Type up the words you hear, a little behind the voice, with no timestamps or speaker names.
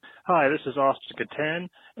Hi, this is Austin Catan,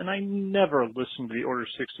 and I never listen to the Order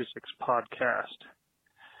 66 podcast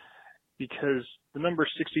because the number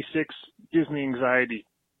 66 gives me anxiety.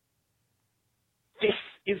 This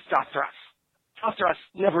is Zothras. Zothras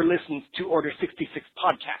never listens to Order 66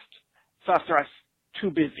 podcast. Zothras too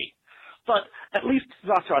busy. But at least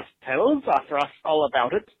Zothras tells Zothras all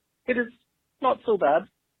about it. It is not so bad.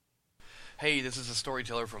 Hey, this is a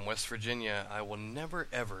storyteller from West Virginia. I will never,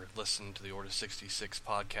 ever listen to the Order 66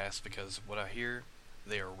 podcast because what I hear,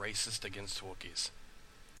 they are racist against Wookiees.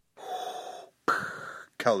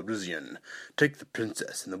 Calrissian, take the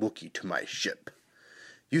princess and the Wookiee to my ship.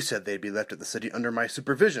 You said they'd be left at the city under my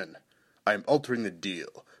supervision. I am altering the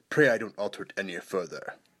deal. Pray I don't alter it any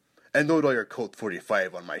further. And load all your Colt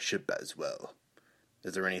 45 on my ship as well.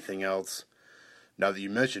 Is there anything else? Now that you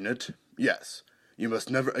mention it, yes. You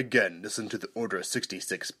must never again listen to the Order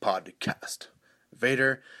 66 podcast.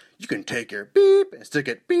 Vader, you can take your beep and stick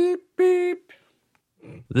it beep, beep.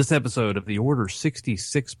 This episode of the Order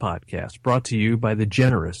 66 podcast brought to you by the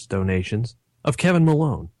generous donations of Kevin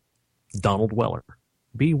Malone, Donald Weller,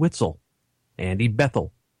 B. Witzel, Andy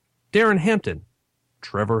Bethel, Darren Hampton,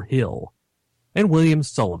 Trevor Hill, and William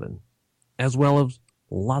Sullivan, as well as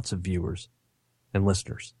lots of viewers and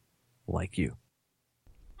listeners like you.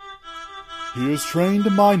 He is trained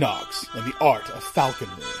Minox in the art of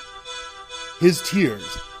falconry. His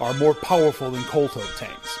tears are more powerful than Kolto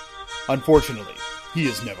tanks. Unfortunately, he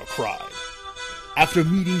has never cried. After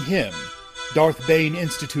meeting him, Darth Bane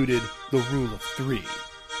instituted the Rule of Three.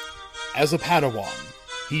 As a Padawan,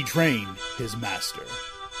 he trained his master.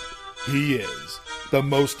 He is the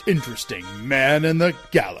most interesting man in the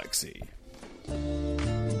galaxy.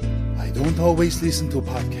 I don't always listen to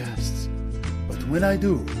podcasts, but when I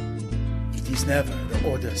do, it is never the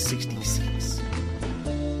Order 66.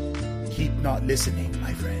 Keep not listening,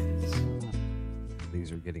 my friends.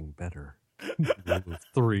 These are getting better. Rule of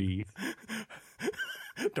Three.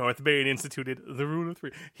 Darth Bane instituted the Rule of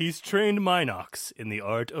Three. He's trained Minox in the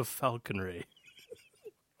art of falconry.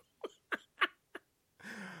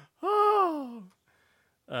 Oh,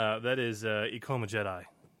 that is Ikoma Jedi,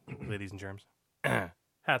 ladies and germs.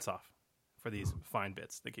 Hats off for these fine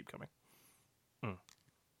bits. They keep coming.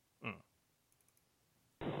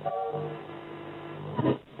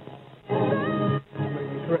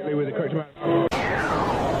 Correctly with the correct amount.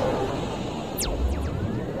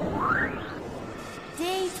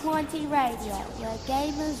 D20 Radio, where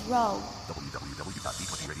gamers roll.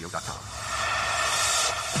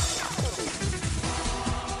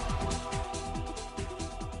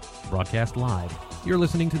 www.d20radio.com. Broadcast live, you're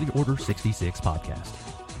listening to the Order 66 podcast.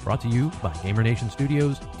 Brought to you by GamerNation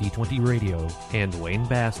Studios, D20 Radio, and Wayne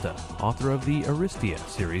Basta, author of the Aristia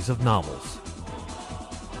series of novels.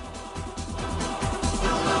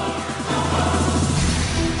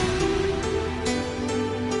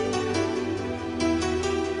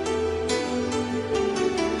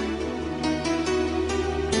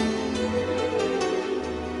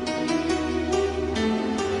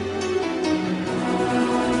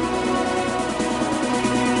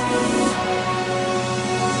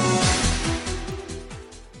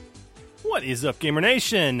 What is up,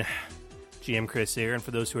 GamerNation? GM Chris here, and for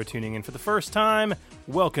those who are tuning in for the first time,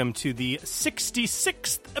 welcome to the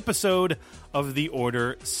 66th episode of the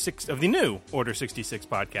new Order 66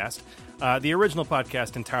 podcast. The original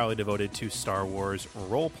podcast entirely devoted to Star Wars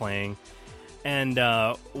role-playing. And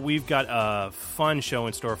we've got a fun show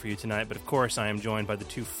in store for you tonight, but of course I am joined by the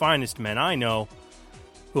two finest men I know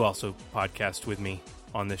who also podcast with me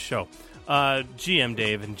on this show. GM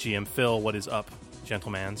Dave and GM Phil, what is up,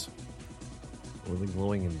 gentlemans? With a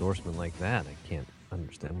glowing endorsement like that, I can't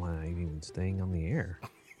understand why I'm even staying on the air.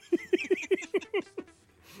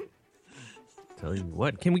 Tell you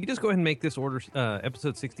what, can we just go ahead and make this order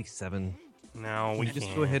episode 67? No, we can't. can't.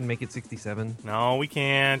 Just go ahead and make it 67? No, we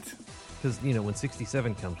can't. Because, you know, when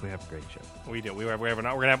 67 comes, we have a great show. We do.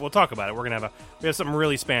 We'll talk about it. We have something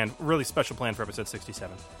really special planned for episode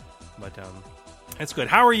 67. But it's good.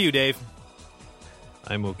 How are you, Dave?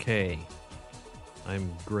 I'm okay.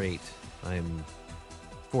 I'm great. I'm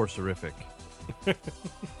force-erific.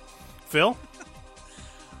 Phil?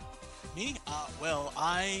 Me? Well,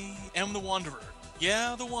 I am the Wanderer.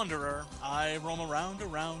 Yeah, the Wanderer. I roam around.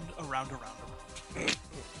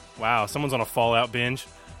 Wow, someone's on a Fallout binge.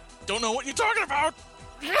 Don't know what you're talking about!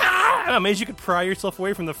 I'm amazed you could pry yourself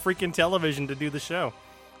away from the freaking television to do the show.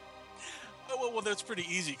 Well, that's pretty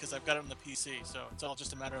easy because I've got it on the PC, so it's all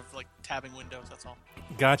just a matter of, tabbing windows, that's all.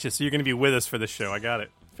 Gotcha, so you're going to be with us for the show. I got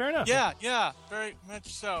it. Fair enough. Yeah, very much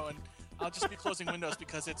so, and I'll just be closing windows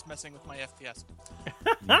because it's messing with my FPS.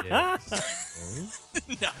 No.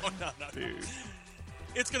 Dude.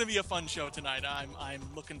 It's going to be a fun show tonight. I'm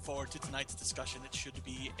looking forward to tonight's discussion. It should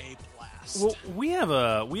be a blast. Well, we have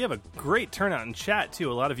a great turnout in chat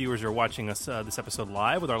too. A lot of viewers are watching us this episode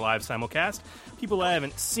live with our live simulcast. People I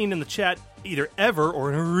haven't seen in the chat either ever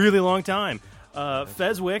or in a really long time.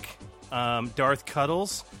 Fezwick, Darth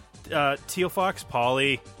Cuddles, Teal Fox,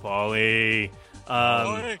 Polly, Clone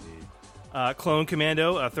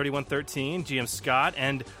Commando 3113, GM Scott,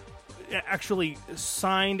 and actually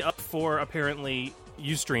signed up for apparently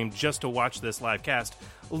Ustream just to watch this live cast.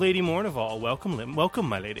 Lady Mornival, welcome,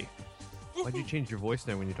 my lady. Why'd you change your voice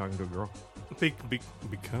there when you're talking to a girl?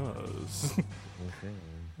 Because Okay.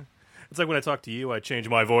 it's like when I talk to you, I change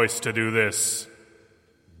my voice to do this.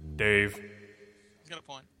 Dave, He's got a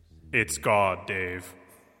point. it's God, Dave.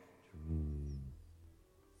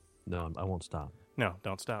 No, I won't stop. No,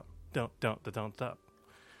 don't stop. Don't stop.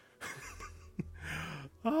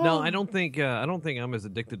 No, I don't think I'm as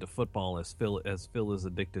addicted to football as Phil is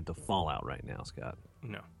addicted to Fallout right now, Scott.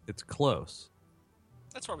 No. It's close.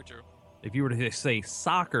 That's probably true. If you were to say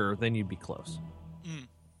soccer, then you'd be close.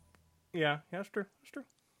 Yeah, that's true.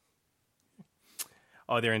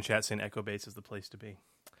 Oh, they're in chat saying Echo Base is the place to be.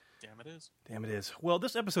 Damn it is. Well,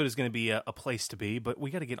 this episode is going to be a place to be, but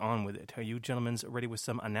we got to get on with it. Are you gentlemen ready with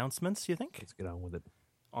some announcements, you think? Let's get on with it.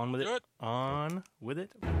 On with it. Good. On with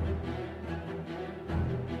it.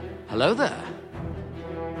 Hello there.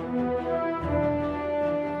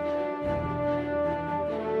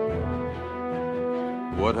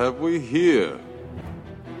 What have we here?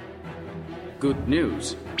 Good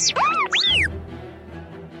news.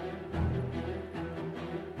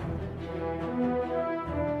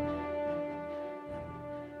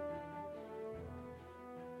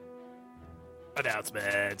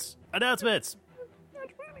 Announcements.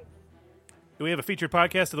 Do we have a featured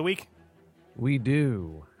podcast of the week? We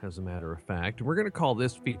do, as a matter of fact. We're going to call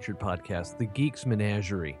this featured podcast The Geeks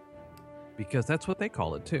Menagerie, because that's what they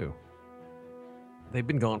call it, too. They've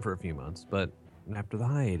been gone for a few months, but after the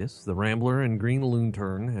hiatus, the Rambler and Green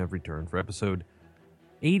Lantern have returned for episode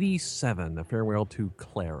 87, A Farewell to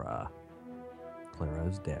Clara. Clara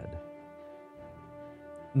is dead.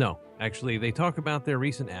 No, actually, they talk about their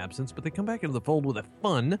recent absence, but they come back into the fold with a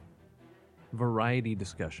fun variety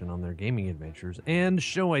discussion on their gaming adventures and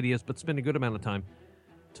show ideas, but spend a good amount of time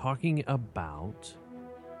talking about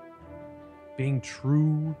being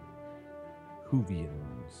true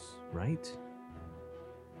Whovians, right?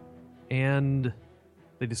 And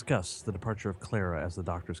they discuss the departure of Clara as the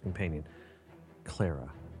Doctor's companion. Clara.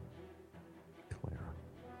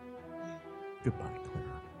 Goodbye,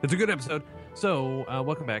 Clara. It's a good episode. So,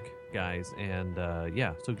 welcome back, guys. And,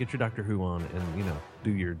 so get your Doctor Who on and,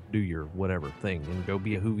 do your whatever thing and go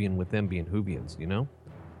be a Whovian with them being Whovians,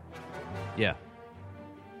 Yeah.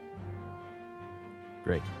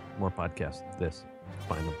 Great. More podcasts.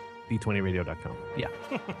 Find them. D20radio.com. Yeah.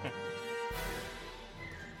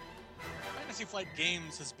 Fantasy Flight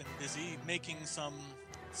Games has been busy making some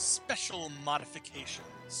special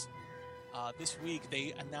modifications. This week,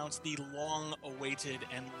 they announced the long-awaited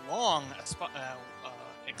and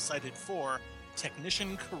excited for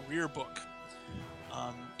Technician Career Book.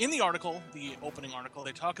 In the article, the opening article,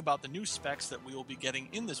 they talk about the new specs that we will be getting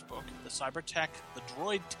in this book, the Cyber Tech, the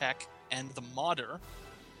Droid Tech, and the Modder.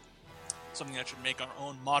 Something that should make our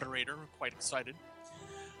own moderator. We're quite excited.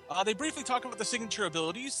 They briefly talk about the signature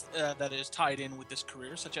abilities that is tied in with this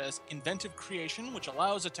career, such as Inventive Creation, which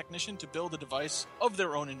allows a technician to build a device of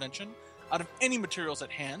their own invention out of any materials at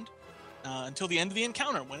hand until the end of the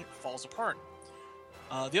encounter when it falls apart.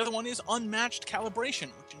 The other one is Unmatched Calibration,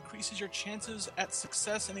 which increases your chances at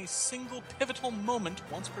success in a single pivotal moment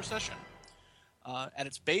once per session. At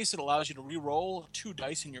its base, it allows you to re-roll 2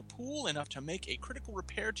 dice in your pool, enough to make a critical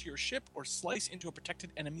repair to your ship or slice into a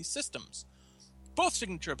protected enemy's systems. Both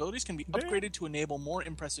signature abilities can be upgraded to enable more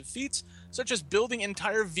impressive feats, such as building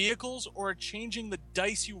entire vehicles or changing the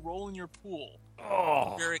dice you roll in your pool.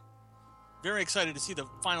 Oh. Very, very excited to see the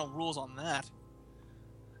final rules on that.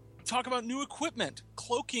 Talk about new equipment,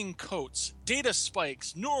 cloaking coats, data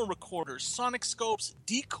spikes, neural recorders, sonic scopes,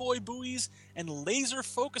 decoy buoys, and laser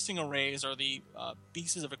focusing arrays are the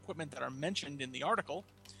pieces of equipment that are mentioned in the article.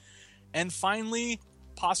 And finally,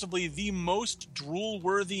 possibly the most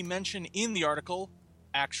drool-worthy mention in the article,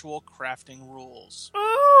 actual crafting rules.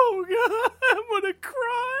 Oh, God, I'm gonna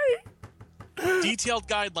cry! Detailed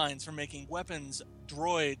guidelines for making weapons,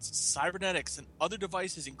 droids, cybernetics, and other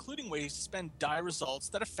devices, including ways to spend die results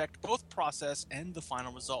that affect both process and the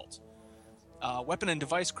final result. Weapon and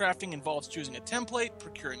device crafting involves choosing a template,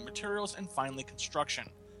 procuring materials, and finally construction.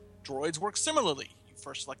 Droids work similarly. You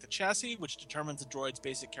first select the chassis, which determines the droid's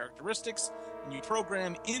basic characteristics, And you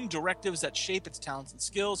program in directives that shape its talents and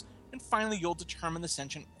skills, and finally you'll determine the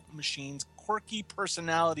sentient machine's quirky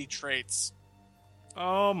personality traits.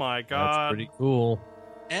 Oh my god. That's pretty cool.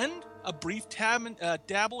 And a brief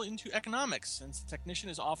dabble into economics. Since the technician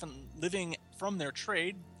is often living from their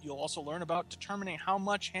trade, you'll also learn about determining how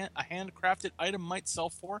much a handcrafted item might sell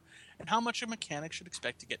for and how much a mechanic should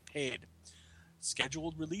expect to get paid.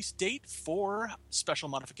 Scheduled release date for special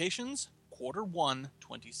modifications, Q1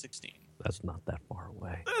 2016. That's not that far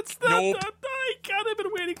away. That's not that. God, I've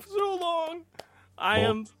been waiting for so long. I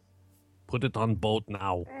am. Put it on boat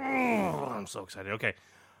now. Oh, I'm so excited. Okay.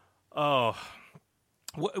 Oh.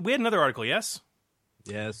 We had another article, yes?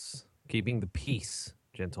 Yes. Keeping the peace,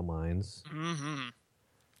 gentle minds. Mm-hmm.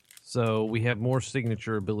 So we have more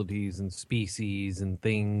signature abilities and species and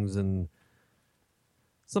things and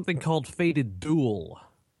something called Fated Duel.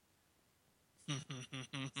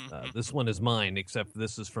 This one is mine, except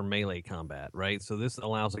this is for melee combat, right? So this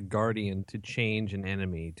allows a guardian to change an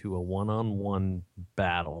enemy to a one-on-one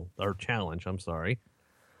battle, or challenge, I'm sorry.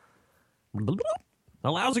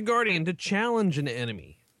 Allows a guardian to challenge an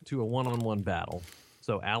enemy to a one-on-one battle,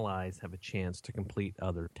 so allies have a chance to complete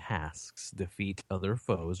other tasks, defeat other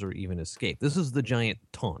foes, or even escape. This is the giant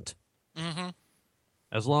taunt. Mm-hmm.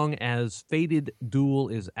 As long as Fated Duel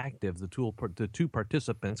is active, the two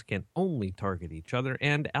participants can only target each other,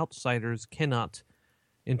 and outsiders cannot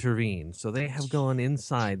intervene. So they have gone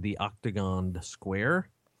inside the octagon square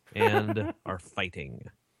and are fighting.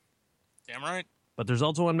 Damn right. But there's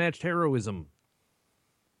also unmatched heroism.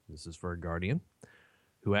 This is for a guardian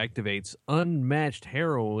who activates unmatched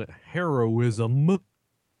heroism,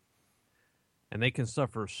 and they can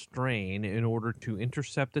suffer strain in order to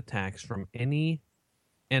intercept attacks from any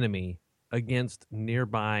enemy against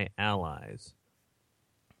nearby allies.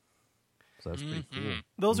 So that's pretty cool.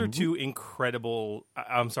 Those are two incredible.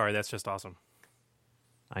 I'm sorry, that's just awesome.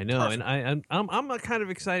 I know, and I'm kind of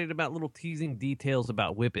excited about little teasing details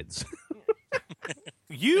about whippets.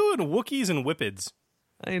 You and Wookiees and whippets.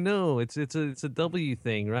 I know, it's a W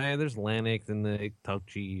thing, right? There's Lanik and the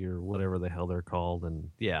Tauchi or whatever the hell they're called,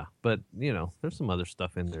 and yeah, but you know, there's some other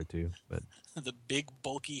stuff in there too. But the big,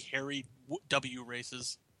 bulky, hairy W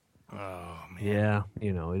races. Oh man. Yeah,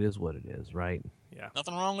 you know, it is what it is, right? Yeah.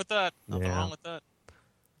 Nothing wrong with that. Nothing wrong with that.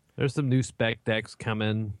 There's some new spec decks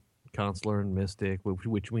coming, Consular and Mystic,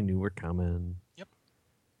 which we knew were coming. Yep.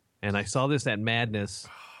 And I saw this at Madness.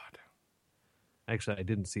 Actually, I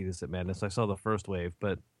didn't see this at Madness. I saw the first wave,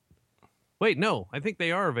 but wait, no, I think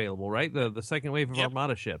they are available, right? The second wave of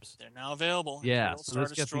Armada ships. They're now available. Yeah, Imperial so Star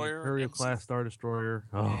let's get the Destroyer, Imperial class Star Destroyer.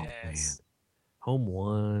 Oh yes. man, Home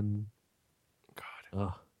 1.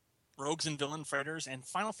 God. Rogues and Villain Freighters, and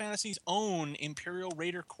Final Fantasy's own Imperial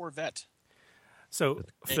Raider Corvette. So,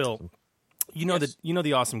 Phil, you know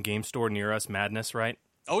the awesome game store near us, Madness, right?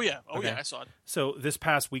 Oh yeah, Okay. I saw it. So this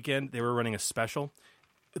past weekend they were running a special.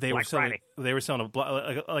 They were selling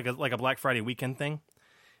a Black Friday weekend thing.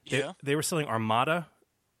 They were selling Armada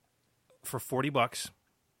for $40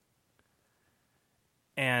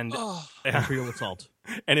 and Imperial Assault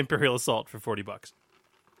and Imperial Assault for $40.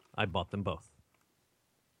 I bought them both.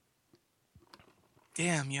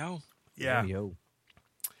 Damn, yo. Yeah. Damn, yo.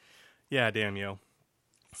 Yeah, damn, yo.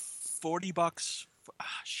 $40.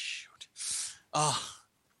 Shoot. I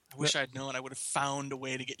wish I'd known. I would have found a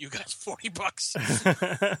way to get you guys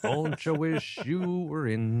 $40. Don't you wish you were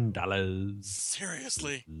in dollars?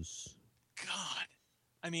 Seriously. God.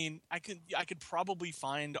 I mean, I could probably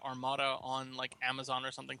find Armada on like Amazon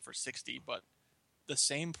or something for $60, but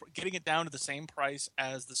getting it down to the same price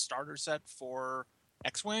as the starter set for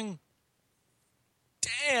X-Wing.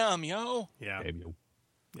 Damn, yo. Yeah. Damn, yo.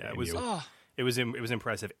 Yeah, it was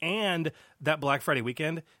impressive. And that Black Friday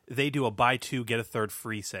weekend, they do a buy two get a third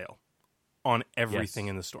free sale on everything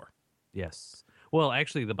in the store. Yes. Well,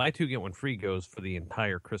 actually, the buy two get one free goes for the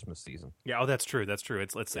entire Christmas season. Yeah, that's true. That's true.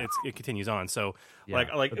 It continues on. So I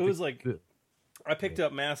picked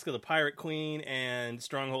up Mask of the Pirate Queen and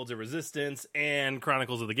Strongholds of Resistance and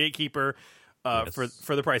Chronicles of the Gatekeeper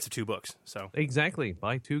for the price of 2 books. So exactly,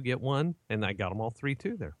 buy two get one, and I got them all 3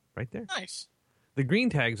 too. There, right there. Nice. The green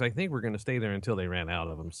tags, I think, were going to stay there until they ran out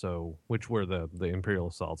of them. So, which were the Imperial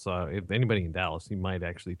Assaults. So, if anybody in Dallas, you might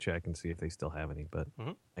actually check and see if they still have any, but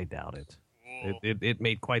I doubt it. It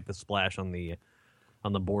made quite the splash on the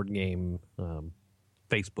board game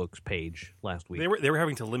Facebook's page last week. They were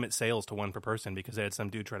having to limit sales to 1 per person because they had some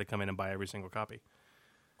dude try to come in and buy every single copy.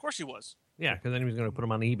 Of course he was. Yeah, because then he was going to put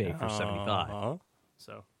them on eBay for $75.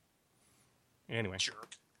 So, anyway,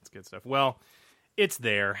 jerk. It's good stuff. Well, it's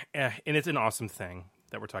there, and it's an awesome thing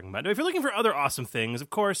that we're talking about. Now, if you're looking for other awesome things, of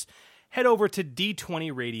course, head over to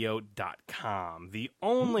d20radio.com, the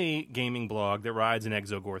only gaming blog that rides an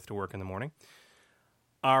Exogorth to work in the morning.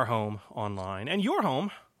 Our home online, and your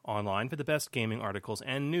home online for the best gaming articles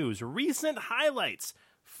and news. Recent highlights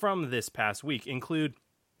from this past week include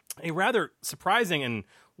a rather surprising and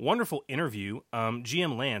wonderful interview.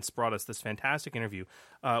 GM Lance brought us this fantastic interview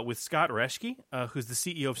with Scott Reschke, who's the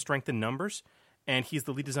CEO of Strength in Numbers, and he's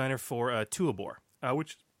the lead designer for Tuabor,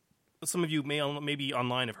 which some of you maybe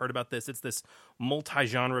online have heard about this. It's this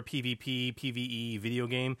multi-genre PvP, PvE video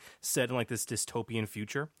game set in like this dystopian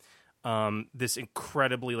future. This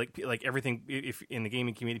incredibly like everything. If in the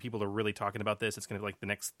gaming community, people are really talking about this. It's going to be like the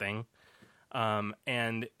next thing.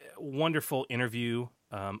 And wonderful interview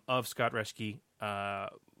of Scott Reschke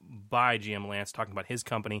by GM Lance talking about his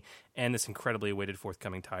company and this incredibly awaited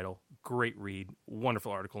forthcoming title. Great read,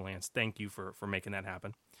 wonderful article, Lance. Thank you for making that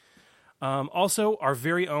happen. Also, our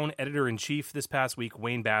very own editor-in-chief this past week,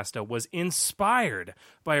 Wayne Basta, was inspired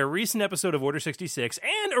by a recent episode of Order 66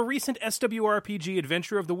 and a recent SWRPG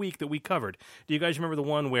Adventure of the Week that we covered. Do you guys remember the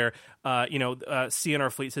one where,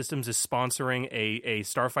 CNR Fleet Systems is sponsoring a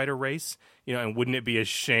starfighter race? And wouldn't it be a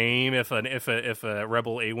shame if a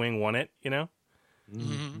Rebel A-Wing won it,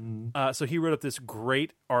 So he wrote up this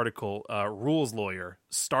great article, Rules Lawyer,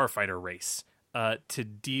 Starfighter Race, to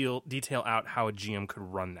detail out how a GM could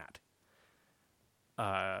run that.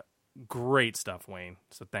 Great stuff, Wayne.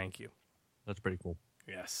 So thank you. That's pretty cool.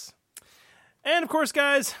 Yes. And of course,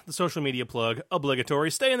 guys, the social media plug, obligatory.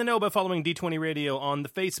 Stay in the know by following D20 Radio on the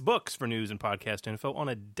Facebooks for news and podcast info on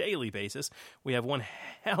a daily basis. We have one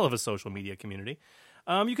hell of a social media community.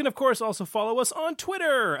 You can, of course, also follow us on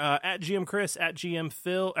Twitter, at GM Chris, at GM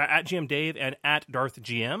Phil, at GM Dave, and at Darth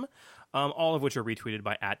GM. All of which are retweeted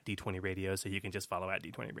by at D20 Radio, so you can just follow at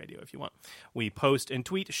D20 Radio if you want. We post and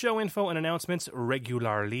tweet show info and announcements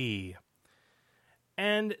regularly.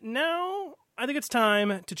 And now, I think it's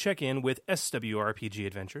time to check in with SWRPG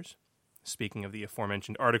Adventures, speaking of the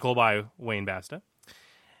aforementioned article by Wayne Basta,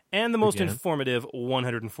 and the most informative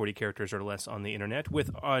 140 characters or less on the internet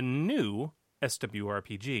with a new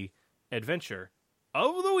SWRPG Adventure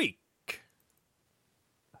of the Week.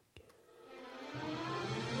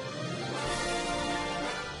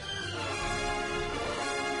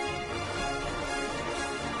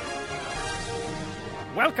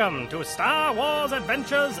 Welcome to Star Wars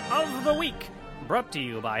Adventures of the Week, brought to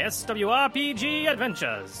you by SWRPG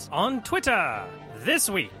Adventures on Twitter this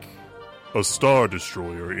week. A Star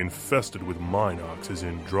Destroyer infested with Minox is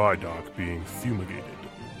in dry dock being fumigated.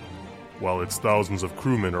 While its thousands of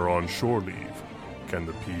crewmen are on shore leave, can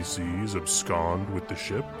the PCs abscond with the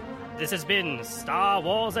ship? This has been Star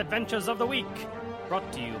Wars Adventures of the Week,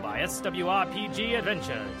 brought to you by SWRPG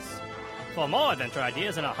Adventures. For more adventure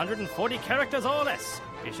ideas in 140 characters or less,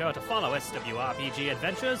 be sure to follow SWRPG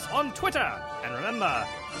Adventures on Twitter. And remember,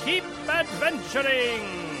 keep adventuring!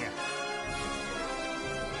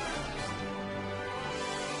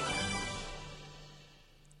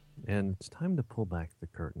 And it's time to pull back the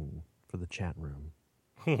curtain for the chat room.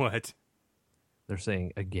 What? They're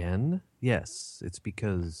saying, again? Yes, it's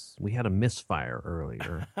because we had a misfire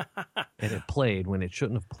earlier, and it played when it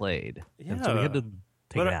shouldn't have played. Yeah. And so we had to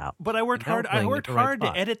take it out. But I worked hard. I worked hard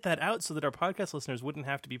to edit that out so that our podcast listeners wouldn't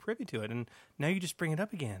have to be privy to it. And now you just bring it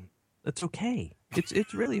up again. That's okay.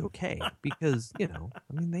 It's really okay because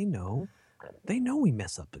they know we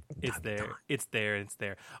mess up. It's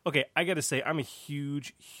there. Okay, I got to say, I'm a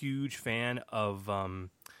huge fan of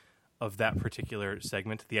that particular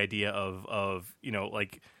segment. The idea of a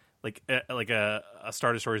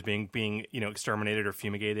Star Destroyer is being exterminated or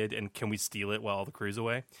fumigated, and can we steal it while the crew's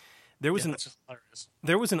away? There was an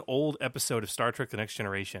old episode of Star Trek: The Next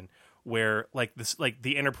Generation where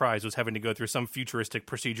the Enterprise was having to go through some futuristic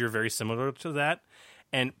procedure very similar to that,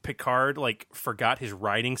 and Picard forgot his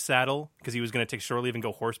riding saddle because he was going to take shore leave and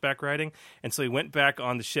go horseback riding, and so he went back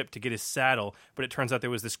on the ship to get his saddle, but it turns out there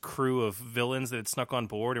was this crew of villains that had snuck on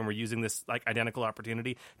board and were using this identical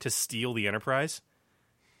opportunity to steal the Enterprise,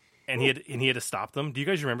 and he had to stop them. Do you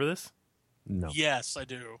guys remember this? No. Yes, I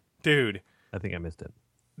do. Dude, I think I missed it.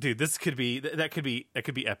 Dude, that could be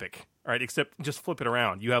epic. All right, except just flip it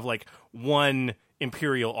around. You have one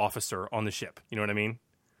Imperial officer on the ship. You know what I mean?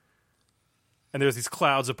 And there's these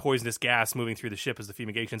clouds of poisonous gas moving through the ship as the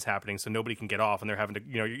fumigation's happening, so nobody can get off, and they're having to,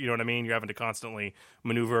 you know what I mean? You're having to constantly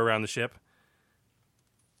maneuver around the ship.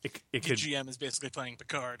 GM is basically playing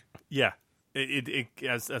Picard. Yeah,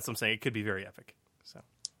 that's what I'm saying. It could be very epic. So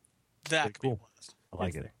that could be blast. I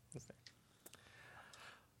like it.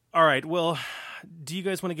 All right, well, do you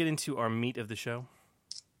guys want to get into our meat of the show?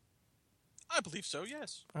 I believe so,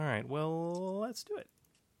 yes. All right, well, let's do it.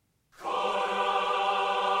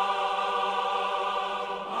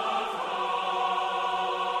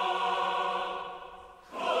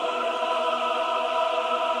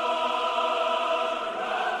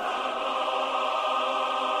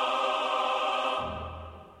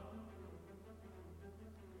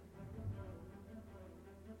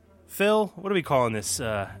 Phil, what are we calling this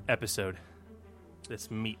episode? This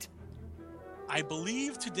meet? I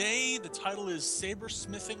believe today the title is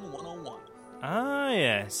Sabersmithing 101. Ah,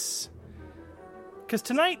 yes. Because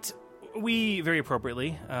tonight, we, very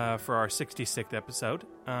appropriately, for our 66th episode,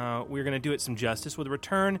 we're going to do it some justice with a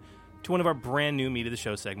return to one of our brand new Meat of the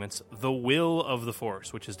Show segments, The Will of the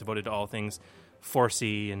Force, which is devoted to all things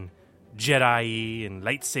Forcey and Jedi and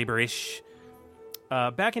lightsaber-ish.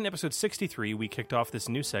 Back in episode 63, we kicked off this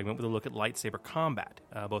new segment with a look at lightsaber combat,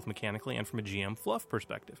 both mechanically and from a GM fluff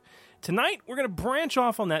perspective. Tonight, we're going to branch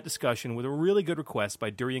off on that discussion with a really good request by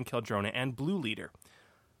Durian Keldrona and Blue Leader.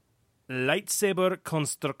 Lightsaber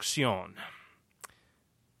Construction.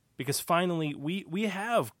 Because finally, we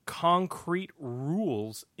have concrete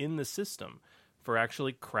rules in the system for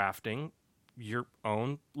actually crafting your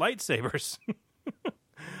own lightsabers.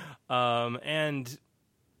 And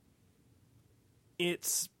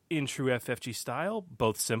it's, in true FFG style,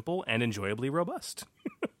 both simple and enjoyably robust.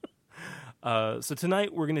 So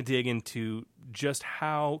tonight we're going to dig into just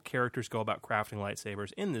how characters go about crafting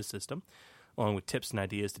lightsabers in this system, along with tips and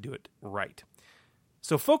ideas to do it right.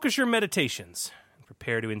 So focus your meditations and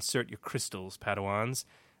prepare to insert your crystals, Padawans,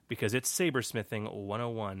 because it's Sabersmithing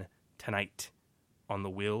 101 tonight on the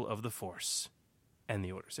Will of the Force and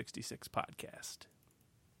the Order 66 podcast.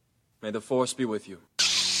 May the Force be with you.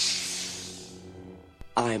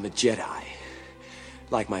 I am a Jedi,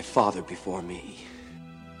 like my father before me.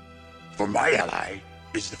 For my ally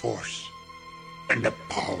is the Force, and a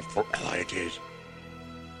powerful ally it is.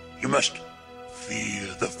 You must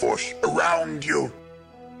feel the Force around you.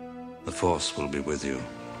 The Force will be with you,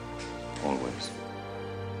 always.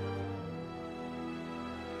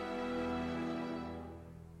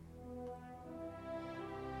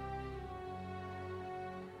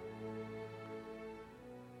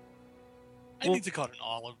 I need to call it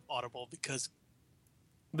an audible because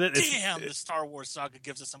damn, the Star Wars saga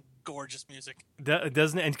gives us some gorgeous music.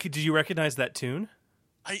 Doesn't it? And did you recognize that tune?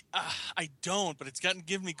 I don't, but it's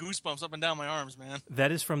given me goosebumps up and down my arms, man.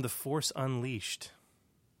 That is from The Force Unleashed.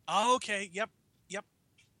 Oh, okay. Yep.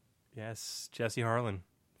 Yes, Jesse Harlan.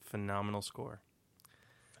 Phenomenal score.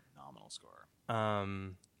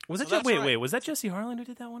 Was that wait, was that Jesse Harlan who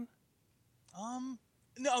did that one?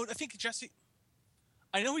 No, I think Jesse.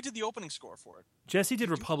 I know he did the opening score for it. Jesse did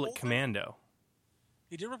Republic Commando.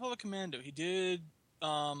 He did Republic Commando. He did.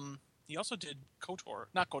 He also did KOTOR,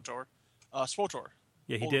 not KOTOR, SWOTOR.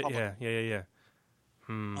 Yeah, he did. Republic. Yeah.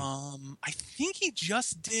 I think he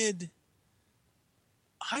just did.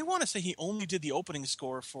 I want to say he only did the opening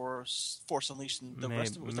score for Force Unleashed, and the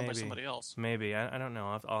rest of it was done by somebody else. Maybe. I don't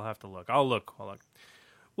know. I'll have to look. I'll look.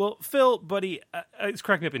 Well, Phil, buddy, it's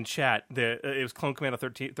cracking me up in chat. It was Clone Commando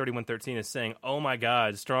 3113 is saying, "Oh my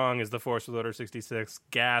God, strong is the Force with Order 66."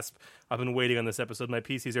 Gasp! I've been waiting on this episode. My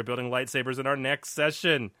PCs are building lightsabers in our next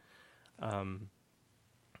session.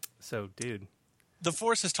 So, dude, the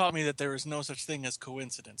Force has taught me that there is no such thing as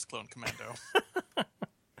coincidence, Clone Commando.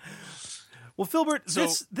 Well, Philbert,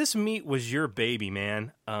 this meet was your baby,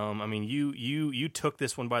 man. I mean, you took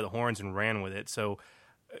this one by the horns and ran with it. So,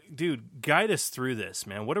 dude, guide us through this,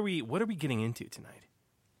 man. What are we getting into tonight?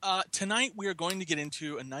 Tonight we are going to get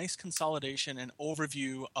into a nice consolidation and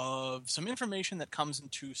overview of some information that comes in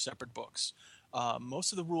two separate books.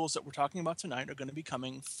 Most of the rules that we're talking about tonight are going to be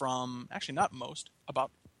coming from, actually not most,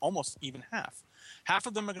 about almost even half. Half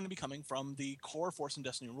of them are going to be coming from the core Force and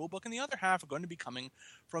Destiny rulebook, and the other half are going to be coming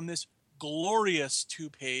from this glorious 2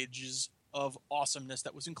 pages of awesomeness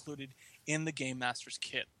that was included in the Game Master's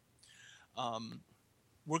kit.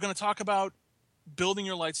 We're going to talk about building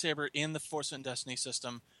your lightsaber in the Force and Destiny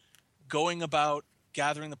system, going about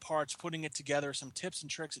gathering the parts, putting it together, some tips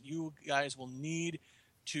and tricks that you guys will need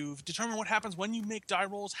to determine what happens when you make die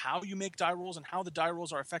rolls, how you make die rolls, and how the die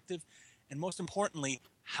rolls are effective, and most importantly,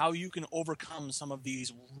 how you can overcome some of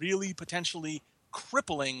these really potentially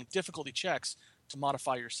crippling difficulty checks to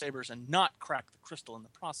modify your sabers and not crack the crystal in the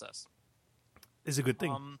process. Is a good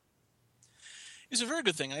thing. Is a very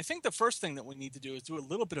good thing. And I think the first thing that we need to do is do a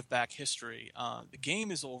little bit of back history. The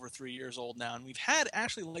game is over 3 years old now, and we've had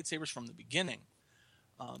actually lightsabers from the beginning.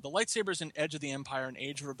 The lightsabers in Edge of the Empire and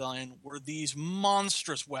Age of Rebellion were these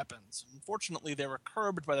monstrous weapons. Unfortunately, they were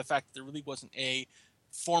curbed by the fact that there really wasn't a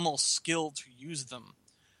formal skill to use them.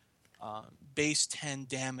 Base 10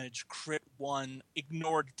 damage, crit 1,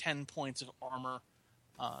 ignored 10 points of armor,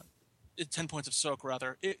 10 points of soak,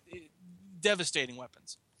 rather. Devastating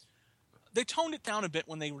weapons. They toned it down a bit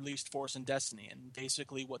when they released Force and Destiny, and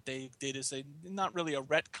basically what they did is not really a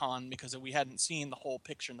retcon because we hadn't seen the whole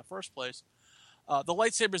picture in the first place. The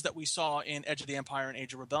lightsabers that we saw in Edge of the Empire and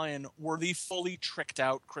Age of Rebellion were the fully tricked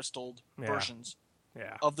out, crystalled versions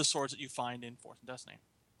of the swords that you find in Force and Destiny,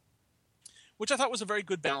 which I thought was a very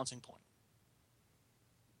good balancing point.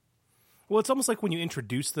 Well, it's almost like when you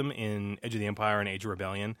introduce them in Edge of the Empire and Age of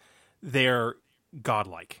Rebellion, they're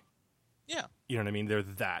godlike. Yeah. You know what I mean? They're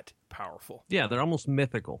that powerful. Yeah, they're almost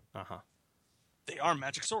mythical. Uh-huh. They are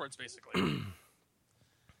magic swords, basically. And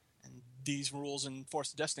these rules in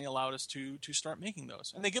Force of Destiny allowed us to start making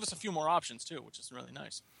those. And they give us a few more options, too, which is really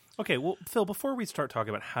nice. Okay, well, Phil, before we start talking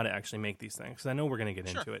about how to actually make these things, because I know we're going to get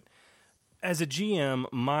into it, as a GM,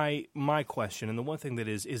 my question, and the one thing that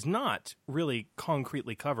is not really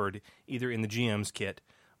concretely covered either in the GM's kit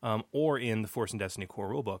or in the Force and Destiny core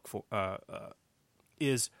rulebook,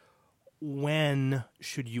 is when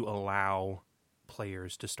should you allow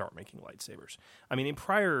players to start making lightsabers? I mean, in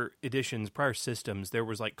prior editions, prior systems, there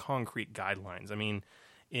was like concrete guidelines. I mean,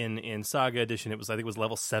 in Saga Edition, I think it was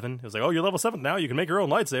level 7. It was like, oh, you're level 7 now, you can make your own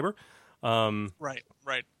lightsaber. Right.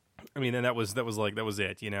 I mean, and that was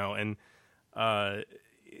it, you know, and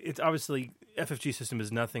it's obviously FFG system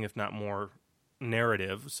is nothing if not more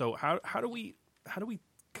narrative. So how do we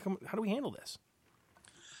handle this?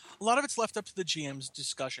 A lot of it's left up to the GM's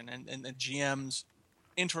discussion and the GM's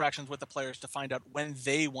interactions with the players to find out when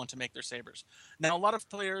they want to make their sabers. Now, a lot of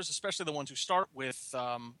players, especially the ones who start with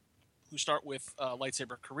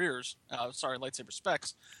lightsaber careers, lightsaber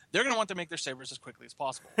specs, they're going to want to make their sabers as quickly as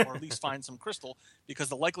possible, or at least find some crystal, because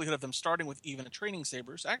the likelihood of them starting with even a training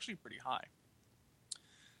saber is actually pretty high.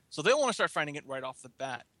 So they'll want to start finding it right off the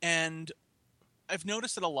bat. And I've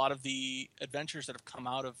noticed that a lot of the adventures that have come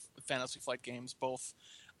out of Fantasy Flight games, both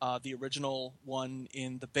the original one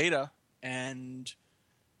in the beta, and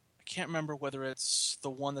I can't remember whether it's the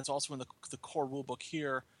one that's also in the core rulebook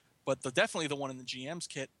here, but definitely the one in the GM's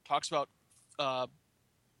kit talks about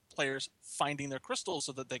players finding their crystals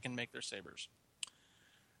so that they can make their sabers.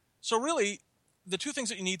 So really, the two things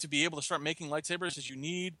that you need to be able to start making lightsabers is you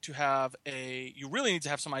really need to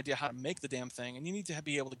have some idea how to make the damn thing, and you need to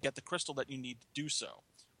be able to get the crystal that you need to do so.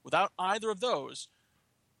 Without either of those,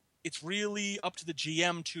 it's really up to the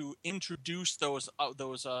GM to introduce those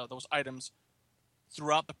items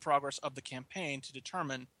throughout the progress of the campaign to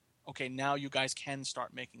determine, okay, now you guys can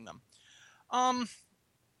start making them.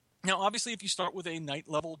 Now, obviously, if you start with a night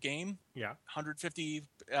level game, 150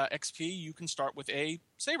 XP, you can start with a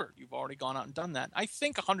saber. You've already gone out and done that. I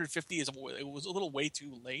think 150 it was a little way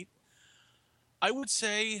too late. I would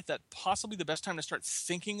say that possibly the best time to start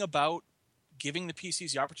thinking about giving the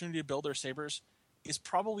PCs the opportunity to build their sabers is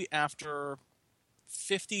probably after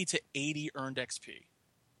 50 to 80 earned XP.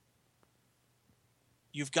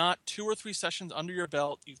 You've got 2 or 3 sessions under your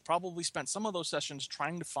belt. You've probably spent some of those sessions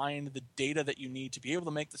trying to find the data that you need to be able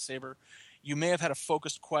to make the saber. You may have had a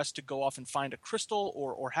focused quest to go off and find a crystal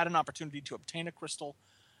or had an opportunity to obtain a crystal.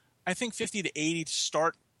 I think 50 to 80 to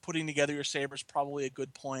start putting together your saber is probably a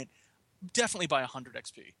good point. Definitely by 100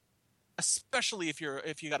 XP, especially if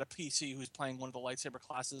you got a PC who's playing one of the lightsaber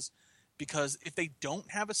classes, because if they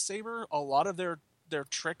don't have a saber, a lot of their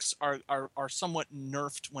tricks are somewhat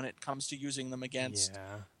nerfed when it comes to using them against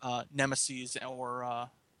nemesis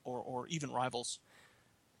or even rivals.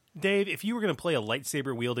 Dave, if you were going to play a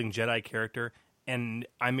lightsaber-wielding Jedi character and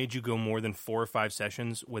I made you go more than 4 or 5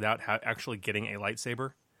 sessions without actually getting a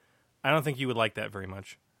lightsaber, I don't think you would like that very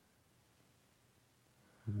much.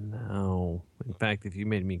 No. In fact, if you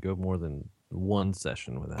made me go more than 1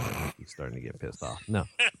 session without it, I'd be starting to get pissed off. No.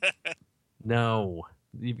 No.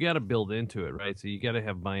 You've got to build into it, right? So you got to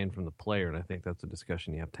have buy-in from the player, and I think that's a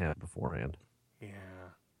discussion you have to have beforehand.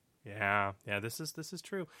 Yeah. This is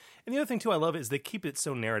true. And the other thing too I love is they keep it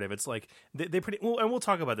so narrative. It's like they pretty well, and we'll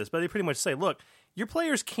talk about this, but they pretty much say, look, your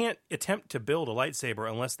players can't attempt to build a lightsaber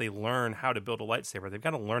unless they learn how to build a lightsaber. They've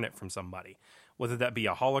got to learn it from somebody, whether that be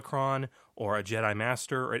a holocron or a Jedi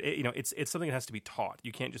master, or it's something that has to be taught.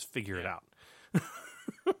 You can't just figure it out.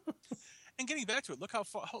 And getting back to it, look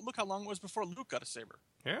how long it was before Luke got a saber.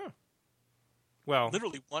 Yeah. Well,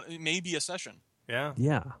 literally maybe a session. Yeah.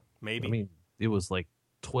 Yeah. Maybe. I mean, it was like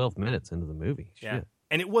 12 minutes into the movie. Yeah. Shit.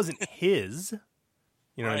 And it wasn't his.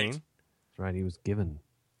 You know what I mean? That's right. He was given.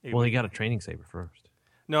 Well, he got a training saber first.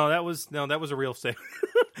 No, that was a real saber.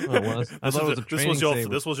 Oh, it was? I thought it was a training saber.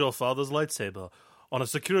 This was your father's lightsaber. On a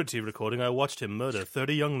security recording, I watched him murder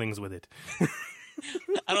 30 younglings with it.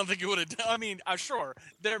 I don't think he would have. I mean, sure,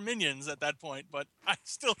 they're minions at that point, but I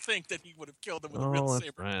still think that he would have killed them with a real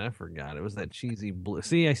saber. Right. I forgot. It was that cheesy blue.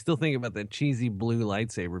 See, I still think about that cheesy blue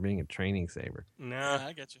lightsaber being a training saber. No, yeah,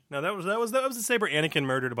 I get you. No, that was the saber Anakin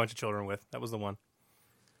murdered a bunch of children with. That was the one.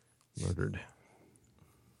 Murdered.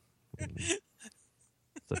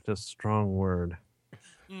 Such a strong word.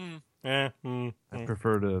 I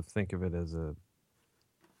prefer to think of it as a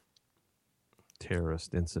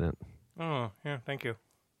terrorist incident. Oh, yeah, thank you.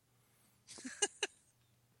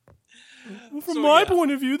 From my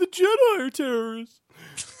point of view, the Jedi are terrorists.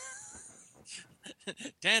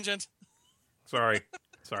 Tangent. Sorry.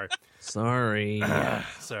 Sorry. Sorry.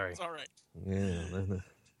 It's all right. Yeah.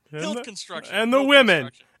 Hilt construction. And the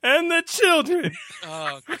women. And the children.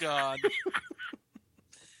 Oh, God.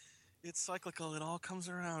 It's cyclical. It all comes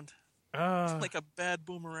around. It's like a bad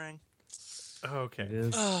boomerang. Okay. It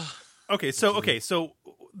is. So that's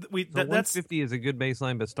 150 is a good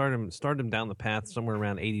baseline, but start him down the path somewhere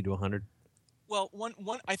around 80 to 100. Well,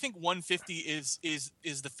 I think 150 is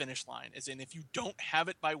the finish line. As in, if you don't have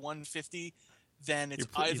it by 150, then it's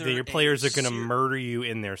either your players are going to murder you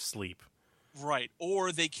in their sleep. Right,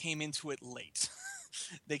 or they came into it late.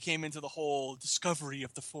 They came into the whole discovery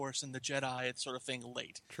of the Force and the Jedi sort of thing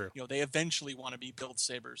late. True. They eventually want to be build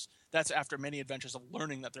sabers. That's after many adventures of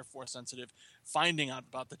learning that they're Force sensitive, finding out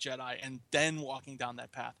about the Jedi, and then walking down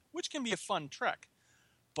that path, which can be a fun trek.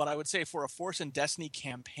 But I would say for a Force and Destiny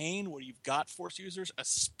campaign where you've got Force users,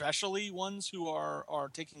 especially ones who are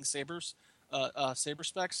taking sabers, saber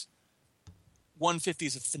specs, 150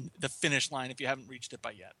 is the finish line if you haven't reached it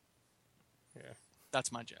by yet. Yeah. That's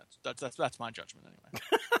my that's my judgment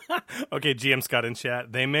anyway. Okay, GM Scott in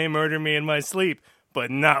chat. They may murder me in my sleep, but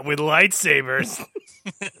not with lightsabers.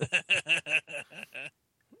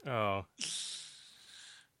 Oh.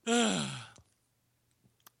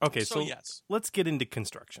 Okay, so yes. Let's get into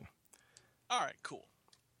construction. All right, cool.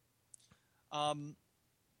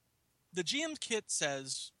 The GM kit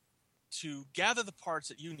says to gather the parts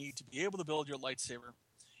that you need to be able to build your lightsaber,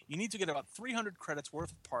 you need to get about 300 credits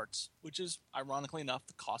worth of parts, which is, ironically enough,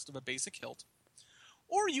 the cost of a basic hilt.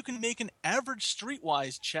 Or you can make an average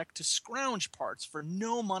streetwise check to scrounge parts for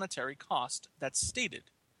no monetary cost that's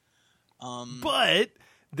stated. But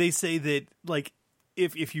they say that, like,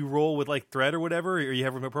 if you roll with, like, thread or whatever, or you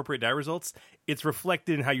have appropriate die results, it's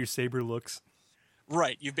reflected in how your saber looks.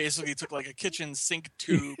 Right. You basically took, like, a kitchen sink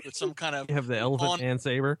tube with some kind of... You have the elephant hand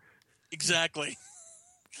saber? Exactly.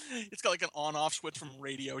 It's got like an on-off switch from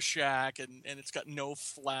Radio Shack, and it's got no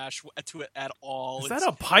flash to it at all. Is that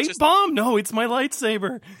a pipe bomb? No, it's my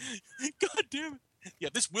lightsaber. God damn it. Yeah,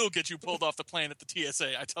 this will get you pulled off the plane at the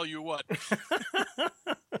TSA, I tell you what.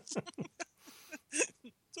 It's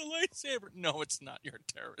a lightsaber. No, it's not. You're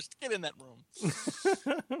a terrorist. Get in that room.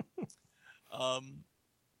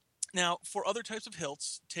 Now, for other types of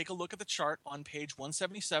hilts, take a look at the chart on page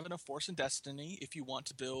 177 of Force and Destiny if you want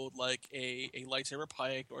to build like a lightsaber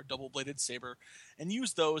pike or a double-bladed saber, and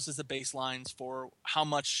use those as the baselines for how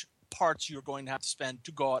much parts you're going to have to spend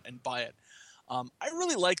to go out and buy it. I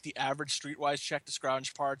really like the average streetwise check to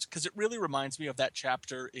scrounge parts because it really reminds me of that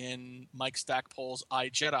chapter in Mike Stackpole's I,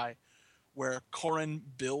 Jedi, where Corran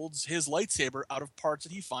builds his lightsaber out of parts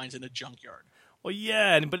that he finds in a junkyard. Well,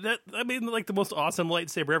 yeah, but like the most awesome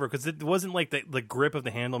lightsaber ever, because it wasn't like the grip of the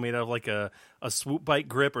handle made out of like a swoop bike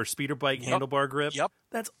grip or speeder bike handlebar grip. Yep.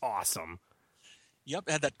 That's awesome. Yep,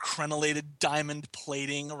 it had that crenellated diamond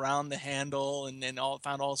plating around the handle, and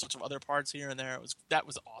found all sorts of other parts here and there. That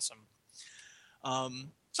was awesome.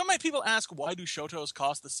 Some people ask, why do Shotos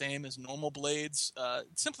cost the same as normal blades?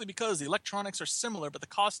 Simply because the electronics are similar, but the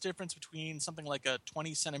cost difference between something like a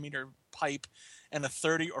 20 centimeter pipe and a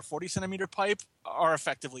 30 or 40 centimeter pipe are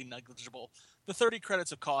effectively negligible. The 30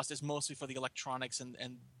 credits of cost is mostly for the electronics and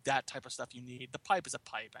that type of stuff you need. The pipe is a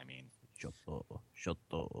pipe. I mean,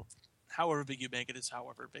 Shoto. However big you make it is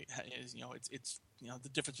however big. It's the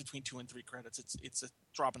difference between 2 and 3 credits. It's a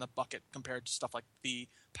drop in the bucket compared to stuff like the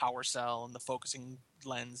power cell and the focusing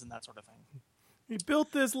lens and that sort of thing. He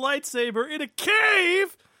built this lightsaber in a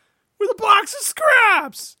cave with a box of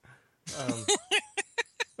scraps.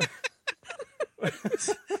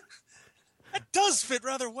 That does fit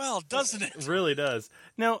rather well, doesn't it? It really does.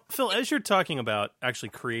 Now, Phil, as you're talking about actually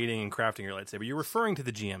creating and crafting your lightsaber, you're referring to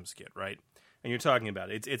the GM's kit, right? And you're talking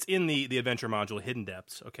about it. It's in the adventure module, Hidden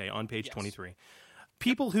Depths, okay, on page 23.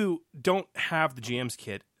 People who don't have the GM's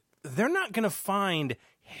kit, they're not going to find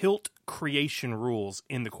hilt creation rules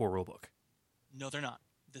in the core rulebook. No, they're not.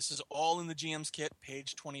 This is all in the GM's kit,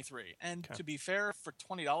 page 23. And to be fair, for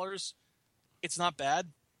 $20, it's not bad.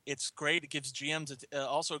 It's great. It gives GMs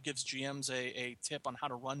also gives GMs a tip on how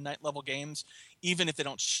to run night level games, even if they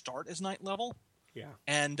don't start as night level. Yeah.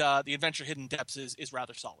 And the adventure Hidden Depths is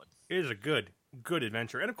rather solid. It is a good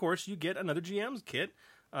adventure. And, of course, you get another GM's kit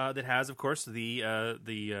that has, of course, the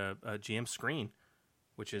GM screen,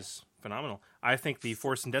 which is phenomenal. I think the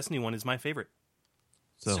Force and Destiny one is my favorite.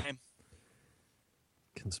 So, Same.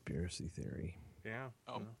 Conspiracy theory. Yeah.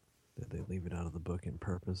 Oh. Did they leave it out of the book on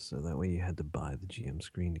purpose so that way you had to buy the GM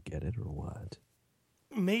screen to get it, or what?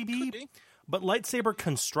 Maybe. But lightsaber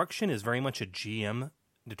construction is very much a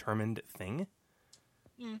GM-determined thing.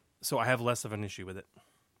 So I have less of an issue with it.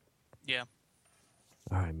 Yeah.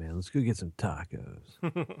 All right, man, let's go get some tacos.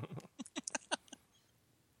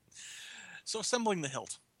 So assembling the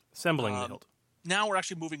hilt. Assembling the hilt. Now we're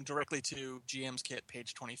actually moving directly to GM's kit,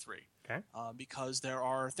 page 23. Okay. Because there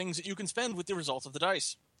are things that you can spend with the results of the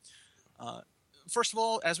dice. First of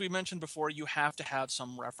all, as we mentioned before, you have to have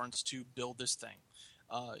some reference to build this thing.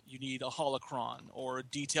 You need a holocron or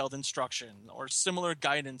detailed instruction or similar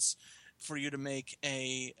guidance for you to make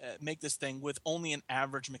this thing with only an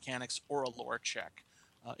average mechanics or a lore check.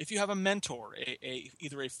 If you have a mentor,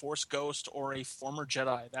 either a Force Ghost or a former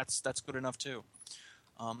Jedi, that's good enough too.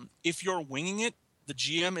 If you're winging it, the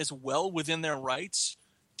GM is well within their rights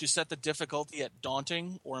to set the difficulty at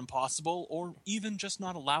daunting or impossible, or even just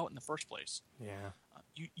not allow it in the first place. Yeah.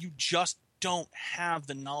 You just don't have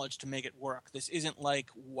the knowledge to make it work. This isn't like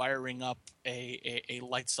wiring up a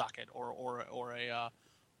light socket or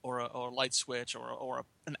a light switch or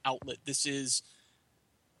an outlet. This is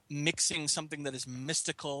mixing something that is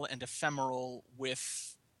mystical and ephemeral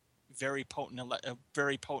with very potent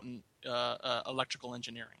electrical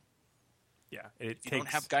engineering. Yeah, if you don't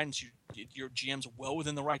have guidance, your GM's well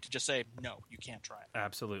within the right to just say, no, you can't try it.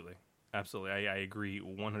 Absolutely. I agree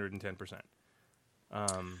 110%.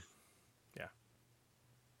 Yeah.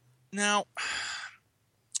 Now,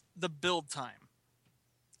 the build time.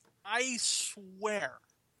 I swear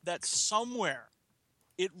that somewhere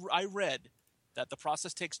I read that the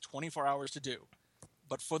process takes 24 hours to do.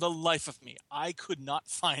 But for the life of me, I could not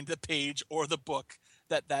find the page or the book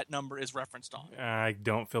that number is referenced on. I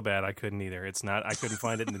don't feel bad. I couldn't either. I couldn't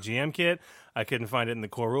find it in the GM kit. I couldn't find it in the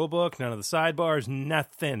core rule book. None of the sidebars.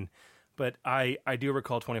 Nothing. But I do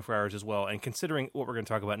recall 24 hours as well. And considering what we're going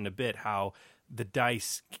to talk about in a bit, how the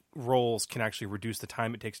dice rolls can actually reduce the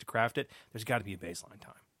time it takes to craft it, there's got to be a baseline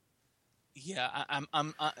time. Yeah,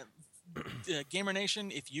 I'm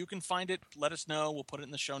GamerNation, if you can find it, let us know. We'll put it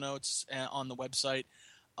in the show notes on the website,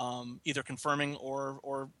 either confirming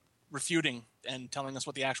or refuting and telling us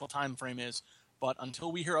what the actual time frame is. But until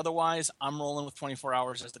we hear otherwise, I'm rolling with 24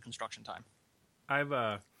 hours as the construction time.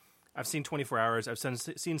 I've seen 24 hours. I've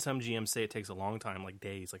seen some GMs say it takes a long time, like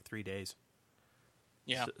days, like 3 days.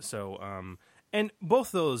 Yeah. So and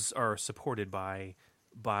both those are supported by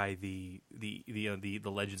the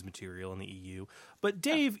Legends material in the EU. But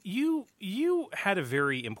Dave, you had a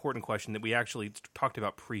very important question that we actually talked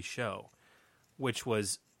about pre-show, which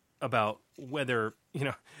was about whether,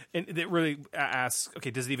 and it really asks,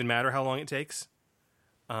 okay, does it even matter how long it takes?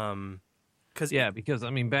 Because I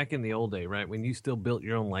mean, back in the old day, right, when you still built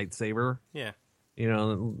your own lightsaber,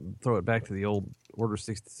 throw it back to the old Order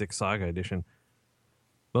 66 Saga edition.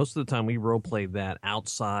 Most of the time, we role played that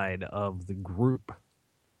outside of the group.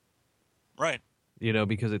 Right.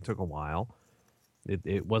 Because it took a while.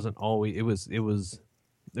 It wasn't always. It was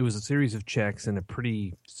a series of checks and a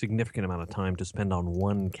pretty significant amount of time to spend on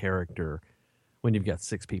one character when you've got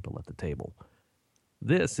 6 people at the table.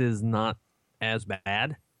 This is not as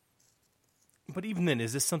bad. But even then,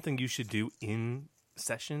 is this something you should do in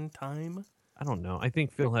session time? I don't know. I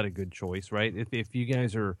think Phil had a good choice, right? If you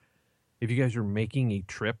guys are making a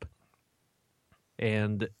trip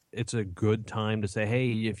and it's a good time to say,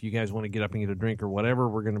 hey, if you guys want to get up and get a drink or whatever,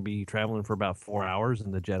 we're going to be traveling for about 4 hours,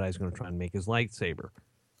 and the Jedi's going to try and make his lightsaber.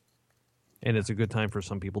 And it's a good time for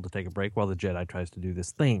some people to take a break while the Jedi tries to do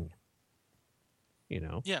this thing.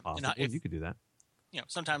 Yeah, you could do that.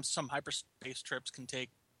 Sometimes some hyperspace trips can take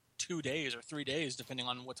 2 days or 3 days, depending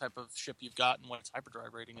on what type of ship you've got and what its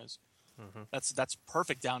hyperdrive rating is. Mm-hmm. That's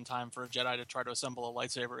perfect downtime for a Jedi to try to assemble a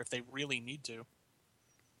lightsaber if they really need to.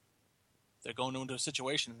 They're going into a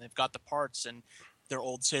situation and they've got the parts and their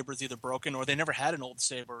old saber's either broken or they never had an old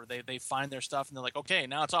saber. They find their stuff and they're like, okay,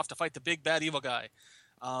 now it's off to fight the big bad evil guy.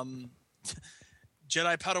 Jedi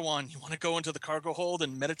Padawan, you want to go into the cargo hold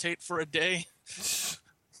and meditate for a day?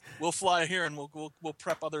 We'll fly here and we'll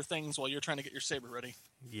prep other things while you're trying to get your saber ready.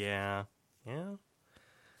 Yeah.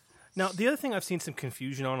 Now, the other thing I've seen some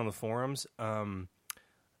confusion on the forums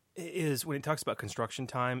is when it talks about construction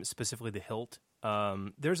time, specifically the hilt.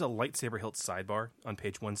 There's a lightsaber hilt sidebar on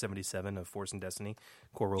page 177 of Force and Destiny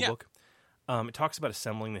core rulebook. It talks about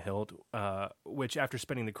assembling the hilt, which after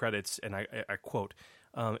spending the credits, and I quote,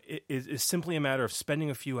 it is simply a matter of spending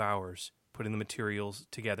a few hours putting the materials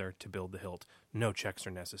together to build the hilt. No checks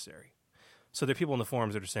are necessary. So there are people in the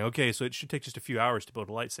forums that are saying, okay, so it should take just a few hours to build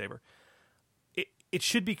a lightsaber. It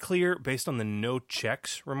should be clear, based on the no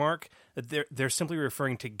checks remark, that they're simply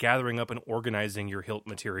referring to gathering up and organizing your hilt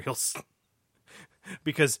materials.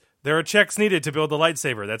 Because there are checks needed to build the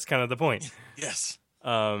lightsaber. That's kind of the point. Yes.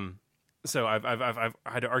 So I've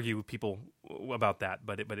had to argue with people about that,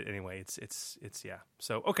 but anyway, it's yeah.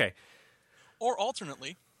 So okay. Or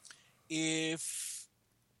alternately, if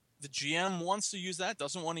the GM wants to use that,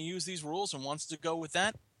 doesn't want to use these rules, and wants to go with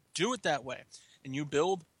that, do it that way, and you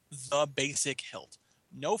build the basic hilt.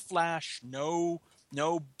 No flash, no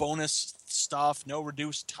bonus stuff, no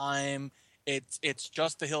reduced time. It's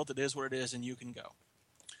just the hilt. It is what it is, and you can go.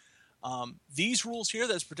 These rules here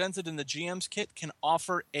that's presented in the GM's kit can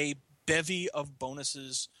offer a bevy of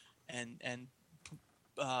bonuses and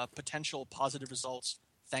potential positive results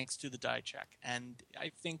thanks to the die check. And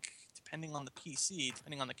I think depending on the PC,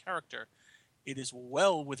 depending on the character, it is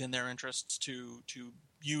well within their interests to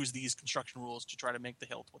use these construction rules to try to make the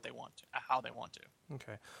hilt what they want to, how they want to.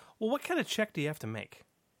 Okay. Well, what kind of check do you have to make?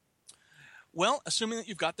 Well, assuming that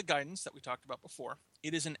you've got the guidance that we talked about before,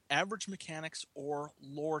 it is an average mechanics or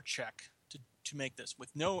lore check to make this with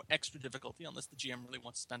no extra difficulty unless the GM really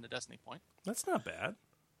wants to spend a Destiny point. That's not bad.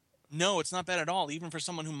 No, it's not bad at all, even for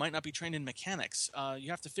someone who might not be trained in mechanics.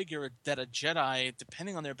 You have to figure that a Jedi,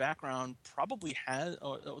 depending on their background, probably has,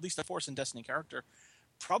 or at least a Force and Destiny character,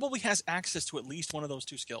 probably has access to at least one of those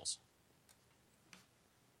two skills.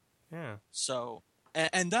 Yeah. So,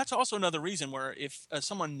 and that's also another reason where if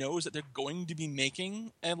someone knows that they're going to be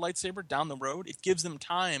making a lightsaber down the road, it gives them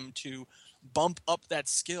time to bump up that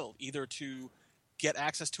skill, either to get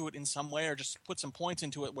access to it in some way or just put some points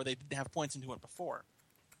into it where they didn't have points into it before.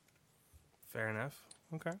 Fair enough.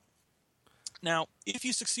 Okay. Now, if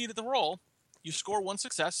you succeed at the roll, you score one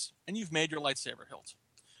success, and you've made your lightsaber hilt.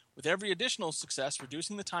 With every additional success,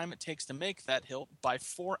 reducing the time it takes to make that hilt by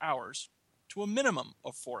 4 hours to a minimum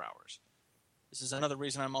of 4 hours. This is another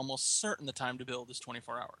reason I'm almost certain the time to build is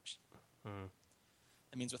 24 hours.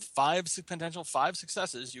 That means with potential 5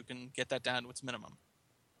 successes, you can get that down to its minimum.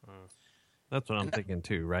 That's what I'm thinking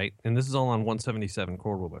too, right? And this is all on 177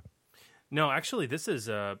 core rulebook. No, actually, this is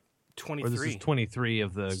 23. Or this is 23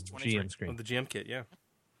 of the GM screen. Of the GM kit, yeah.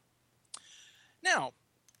 Now,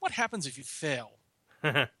 what happens if you fail?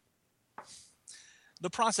 The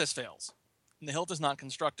process fails, and the hilt is not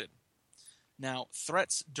constructed. Now,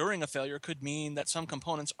 threats during a failure could mean that some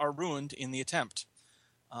components are ruined in the attempt.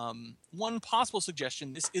 One possible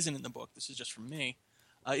suggestion, this isn't in the book, this is just from me,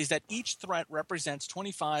 is that each threat represents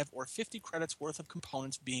 25 or 50 credits worth of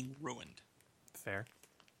components being ruined. Fair.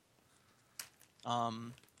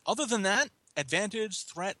 Other than that, advantage,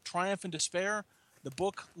 threat, triumph, and despair, the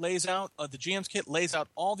book lays out, the GM's kit lays out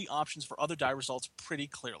all the options for other die results pretty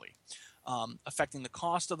clearly, affecting the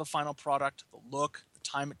cost of the final product, the look, the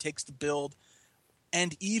time it takes to build,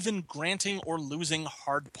 and even granting or losing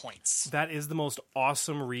hard points. That is the most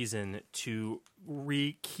awesome reason to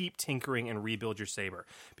keep tinkering and rebuild your saber.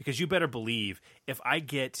 Because you better believe, if I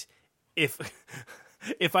get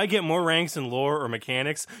more ranks in lore or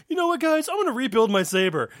mechanics, you know what, guys? I'm going to rebuild my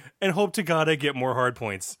saber and hope to God I get more hard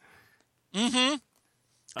points. Mm-hmm.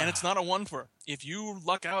 And it's not a one for. If you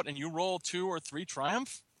luck out and you roll 2 or 3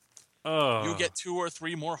 triumph, you'll get 2 or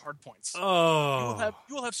 3 more hard points. You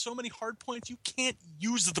will have so many hard points you can't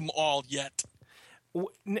use them all yet.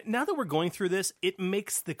 Now that we're going through this, it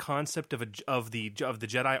makes the concept of the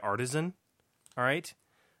Jedi artisan. All right.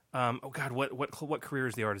 Oh God, what career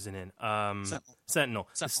is the artisan in? Sentinel.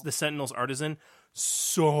 The Sentinel's artisan,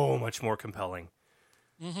 so much more compelling.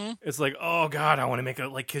 Mm-hmm. It's like, oh God, I want to make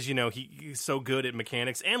it because he's so good at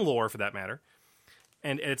mechanics and lore for that matter.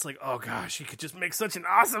 And it's like, oh gosh, he could just make such an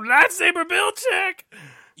awesome lightsaber build check.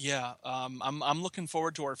 Yeah, I'm looking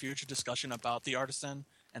forward to our future discussion about the artisan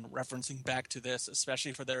and referencing back to this,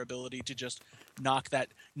 especially for their ability to just knock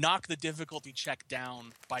the difficulty check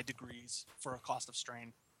down by degrees for a cost of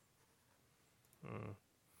strain.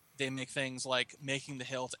 They make things like making the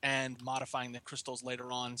hilt and modifying the crystals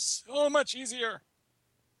later on so much easier.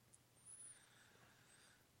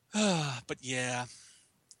 But yeah.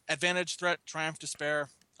 Advantage, threat, triumph, despair.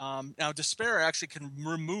 Now, despair actually can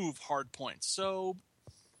remove hard points. So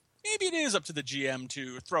maybe it is up to the GM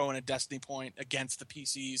to throw in a Destiny point against the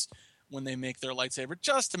PCs when they make their lightsaber,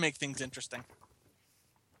 just to make things interesting.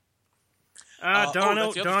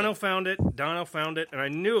 Dono found it. Dono found it, and I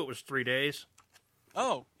knew it was 3 days.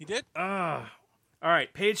 Oh, he did? All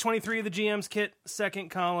right, page 23 of the GM's kit, second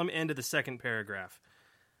column, end of the second paragraph.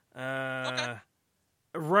 Okay.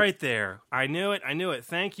 Right there. I knew it.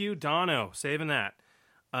 Thank you, Dono, saving that.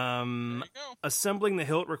 There you go. Assembling the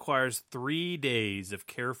hilt requires 3 days of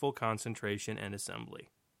careful concentration and assembly.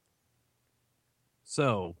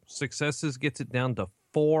 So, successes gets it down to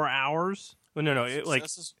 4 hours? Well, no.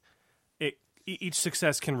 Each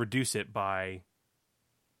success can reduce it by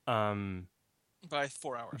 4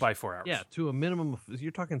 hours. By 4 hours. Yeah, to a minimum of,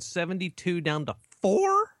 you're talking 72 down to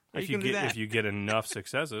 4? How if you you gonna do get that? if you get enough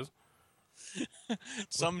successes.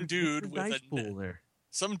 Some dude with dice a pool there.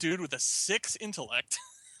 some dude with a 6 intellect.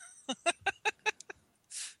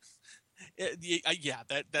 Yeah,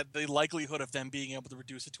 that the likelihood of them being able to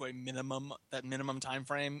reduce it to a minimum time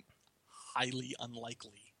frame, highly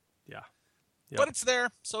unlikely. Yeah. But it's there,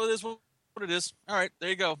 so it is what it is. All right, there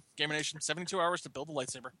you go. GamerNation, 72 hours to build a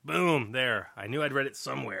lightsaber. Boom, there. I knew I'd read it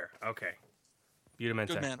somewhere. Okay. Beautamente.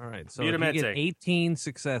 Good man. All right, so if you get 18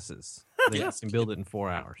 successes, then Yes. you can build it in 4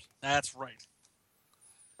 hours. That's right.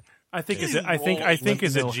 I think as Let a Let me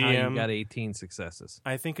GM, know how you got 18 successes.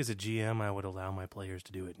 I think as a GM, I would allow my players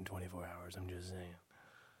to do it in 24 hours. I'm just saying.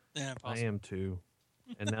 Yeah, I am too.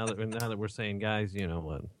 And now that we're saying, guys, you know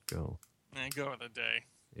what? Go. And go with a day.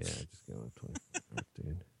 Yeah, just go with 24 hours,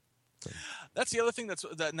 dude. That's the other thing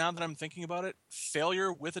that now that I'm thinking about it,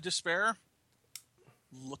 failure with a despair,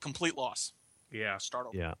 complete loss. Yeah. Start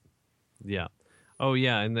over. Yeah. Oh,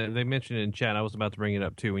 yeah, and they mentioned it in chat. I was about to bring it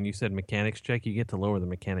up, too. When you said mechanics check, you get to lower the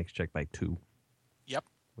mechanics check by 2. Yep.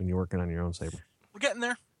 When you're working on your own saber. We're getting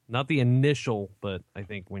there. Not the initial, but I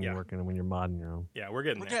think when you're modding your own. Yeah, we're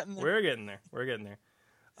getting there. Getting there. We're getting there.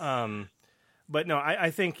 But no,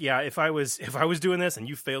 I think if I was doing this and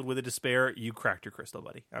you failed with a despair, you cracked your crystal,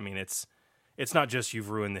 buddy. I mean, it's not just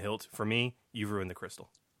you've ruined the hilt. For me, you've ruined the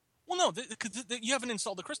crystal. Well, no, because you haven't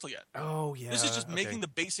installed the crystal yet. Oh yeah. This is just making the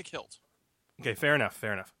basic hilt. Okay, fair enough.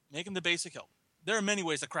 Making the basic hilt. There are many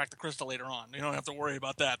ways to crack the crystal later on. You don't have to worry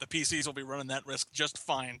about that. The PCs will be running that risk just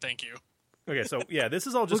fine, thank you. Okay, so yeah, this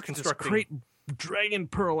is all just constructing. Great dragon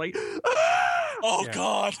pearl, like. Oh Yeah.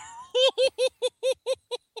 God.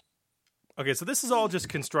 Okay, so this is all just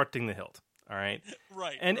constructing the hilt. All right.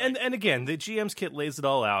 Right. And again, the GM's kit lays it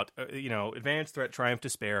all out. Advanced threat, triumph,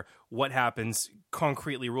 despair. What happens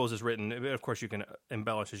concretely? Rules is written. Of course, you can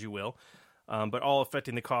embellish as you will, but all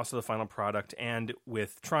affecting the cost of the final product, and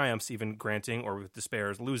with triumphs even granting, or with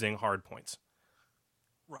despairs losing hard points.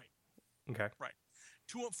 Right. Okay. Right.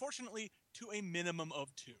 Unfortunately, to a minimum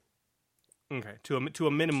of 2. Okay, to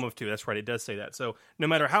a minimum of 2. That's right. It does say that. So no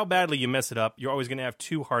matter how badly you mess it up, you're always going to have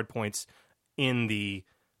 2 hard points in the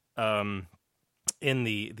hilt.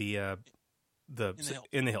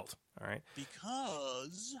 All right.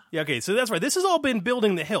 Because Yeah. Okay. So that's right. This has all been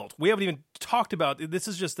building the hilt. We haven't even talked about this.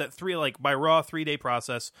 Is just that 3-day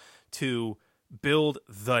process to build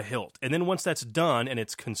the hilt, and then once that's done and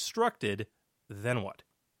it's constructed, then what?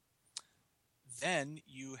 then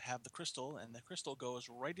you have the crystal, and the crystal goes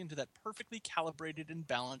right into that perfectly calibrated and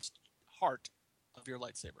balanced heart of your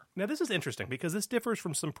lightsaber. Now, this is interesting because this differs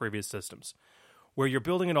from some previous systems where you're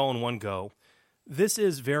building it all in one go. This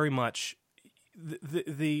is very much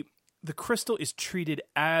the crystal is treated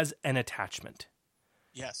as an attachment.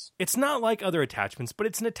 Yes. It's not like other attachments, but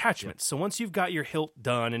it's an attachment. Yep. So once you've got your hilt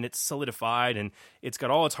done and it's solidified and it's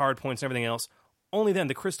got all its hard points and everything else, only then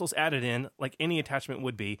the crystal's added in like any attachment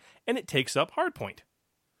would be, and it takes up hard point.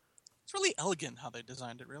 It's really elegant how they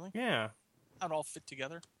designed it, really. Yeah. How it all fit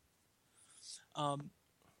together.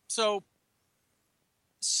 So,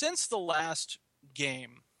 since the last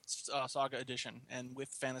game, Saga Edition, and with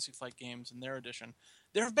Fantasy Flight Games and their edition,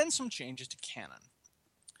 there have been some changes to canon.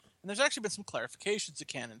 And there's actually been some clarifications to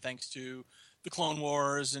canon, thanks to the Clone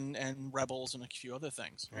Wars and Rebels and a few other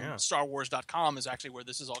things. Yeah. StarWars.com is actually where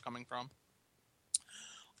this is all coming from.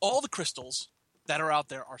 All the crystals that are out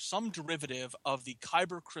there are some derivative of the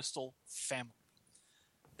Kyber crystal family.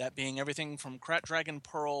 That being everything from Krat Dragon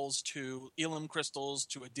pearls to Elim crystals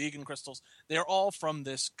to Adegan crystals. They're all from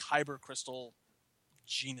this Kyber crystal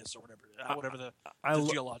genus or whatever the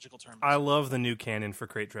geological term is. I love the new canon for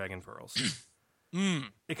Krat Dragon pearls.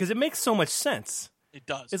 Because it makes so much sense. It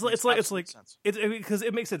does. It's because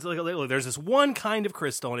it makes sense. Like, there's this one kind of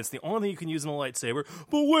crystal, and it's the only thing you can use in a lightsaber.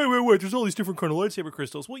 But wait, there's all these different kind of lightsaber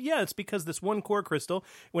crystals. Well, yeah, it's because this one core crystal,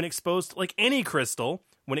 when exposed, like any crystal,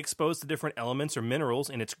 when exposed to different elements or minerals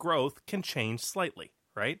in its growth, can change slightly,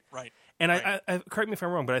 right? Right. And I correct me if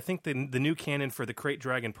I'm wrong, but I think the new canon for the Krat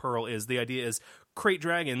Dragon pearl is the idea is Krat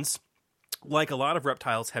dragons, like a lot of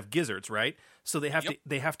reptiles, have gizzards, right? So they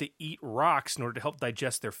have to eat rocks in order to help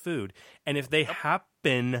digest their food. And if they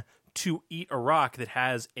happen to eat a rock that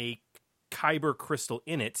has a Kyber crystal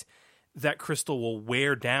in it, that crystal will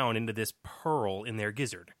wear down into this pearl in their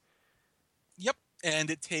gizzard. Yep,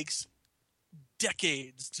 and it takes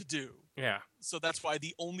decades to do. Yeah. So that's why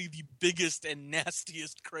only the biggest and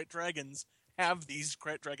nastiest Krat dragons have these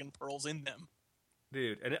Krat Dragon pearls in them.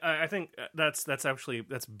 Dude, and I think that's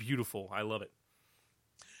beautiful. I love it.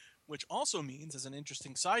 Which also means, as an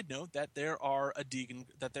interesting side note, that there are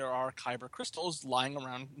Kyber crystals lying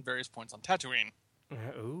around in various points on Tatooine.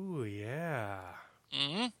 Oh yeah.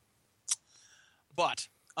 Mm-hmm. But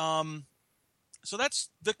So that's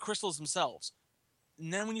the crystals themselves.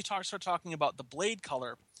 And then when you start talking about the blade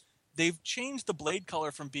color, they've changed the blade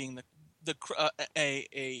color from being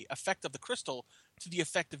a effect of the crystal to the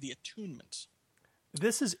effect of the attunement.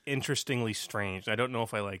 This is interestingly strange. I don't know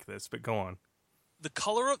if I like this, but go on. The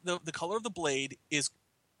color of the blade is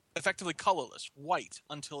effectively colorless, white,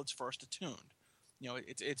 until it's first attuned.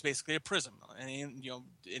 It's basically a prism.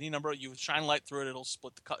 Any number you shine light through it, it'll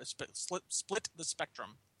split the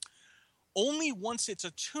spectrum. Only once it's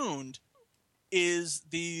attuned is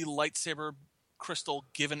the lightsaber crystal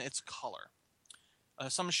given its color.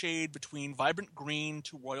 Some shade between vibrant green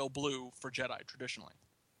to royal blue for Jedi traditionally.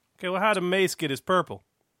 Okay, well, how did Mace get his purple?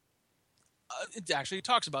 It actually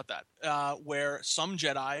talks about that, where some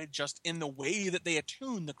Jedi, just in the way that they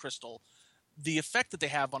attune the crystal, the effect that they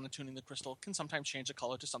have on attuning the crystal can sometimes change the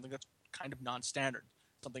color to something that's kind of non-standard,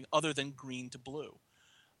 something other than green to blue.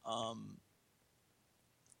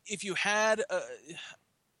 If you had a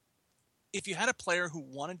player who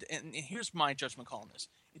wanted to, and here's my judgment call on this,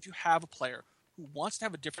 if you have a player who wants to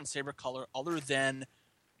have a different saber color other than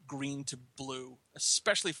green to blue,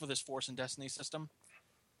 especially for this Force and Destiny system,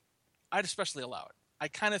 I'd especially allow it. I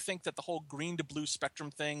kind of think that the whole green to blue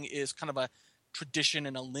spectrum thing is kind of a tradition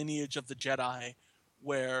and a lineage of the Jedi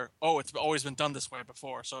where, it's always been done this way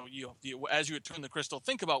before. So as you attune the crystal,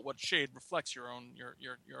 think about what shade reflects your own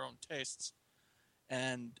tastes.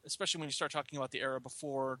 And especially when you start talking about the era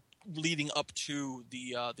before leading up to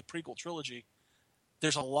the prequel trilogy,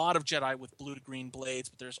 there's a lot of Jedi with blue to green blades,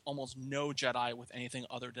 but there's almost no Jedi with anything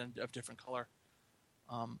other than of different color.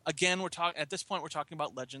 Again, at this point we're talking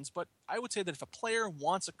about Legends, but I would say that if a player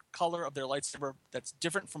wants a color of their lightsaber that's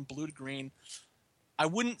different from blue to green, I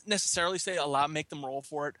wouldn't necessarily say make them roll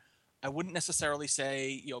for it. I wouldn't necessarily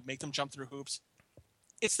say make them jump through hoops.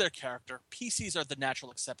 It's their character. PCs are the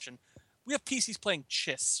natural exception. We have PCs playing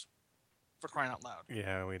chess, for crying out loud.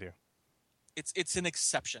 Yeah, we do. It's an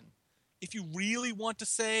exception. If you really want to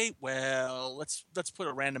say, well, let's put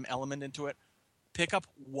a random element into it, pick up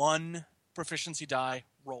one proficiency die,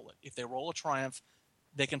 roll it. If they roll a triumph,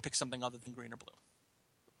 they can pick something other than green or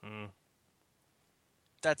blue.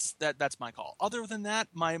 That's my call. Other than that,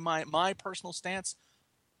 my personal stance,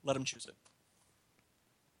 let them choose it.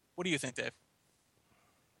 What do you think, Dave?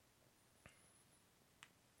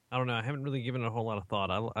 I don't know. I haven't really given it a whole lot of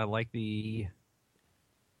thought. I like the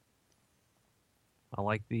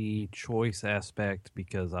choice aspect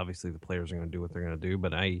because obviously the players are going to do what they're going to do.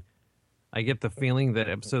 But I get the feeling that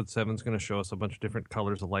Episode 7 is going to show us a bunch of different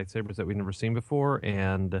colors of lightsabers that we've never seen before,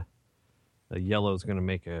 and yellow is going to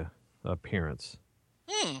make a appearance.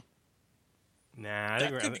 Nah,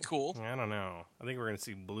 that could be cool. I don't know. I think we're going to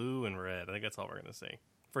see blue and red. I think that's all we're going to see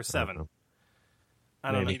for 7.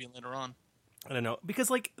 I don't know. Maybe later on. I don't know, because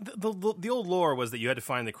the old lore was that you had to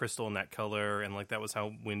find the crystal in that color, and that was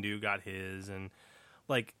how Windu got his, and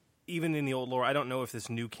even in the old lore, I don't know if this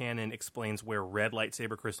new canon explains where red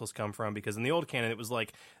lightsaber crystals come from, because in the old canon it was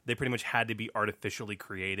they pretty much had to be artificially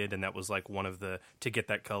created, and that was one of the to get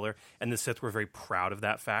that color, and the Sith were very proud of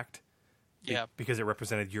that fact. Yeah, because it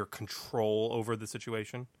represented your control over the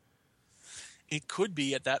situation. It could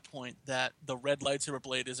be at that point that the red lightsaber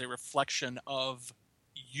blade is a reflection of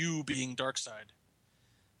you being dark side.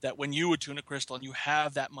 That when you attune a crystal and you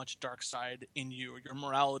have that much dark side in you, your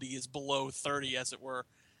morality is below 30, as it were,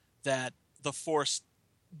 that the Force,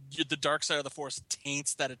 the dark side of the Force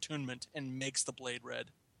taints that attunement and makes the blade red.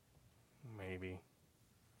 Maybe.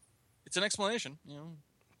 It's an explanation,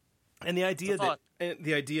 And the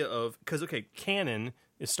idea of, because canon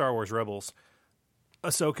is Star Wars Rebels.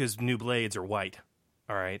 Ahsoka's new blades are white.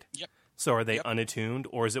 All right. Yep. So are they unattuned,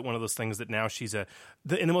 or is it one of those things that now she's in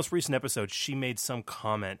the most recent episode, she made some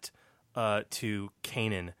comment to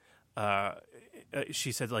Kanan.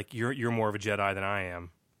 She said you're more of a Jedi than I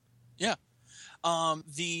am. Yeah.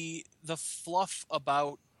 The fluff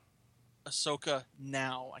about Ahsoka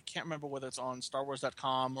now, I can't remember whether it's on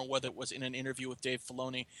StarWars.com or whether it was in an interview with Dave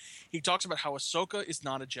Filoni. He talks about how Ahsoka is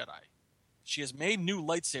not a Jedi. She has made new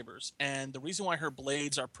lightsabers, and the reason why her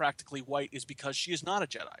blades are practically white is because she is not a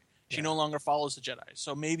Jedi. She no longer follows the Jedi.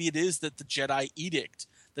 So maybe it is that the Jedi edict,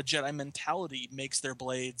 the Jedi mentality, makes their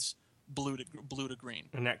blades blue to green.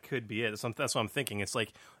 And that could be it. That's what I'm thinking. It's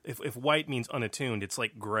if white means unattuned, it's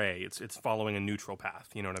like gray. It's following a neutral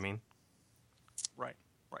path. You know what I mean? Right.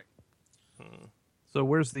 So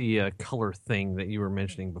where's the color thing that you were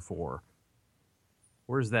mentioning before?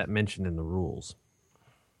 Where's that mentioned in the rules?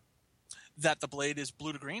 That the blade is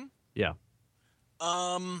blue to green? Yeah.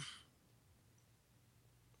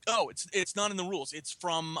 Oh, it's not in the rules. It's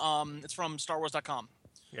from StarWars.com.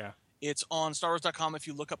 Yeah. It's on StarWars.com. If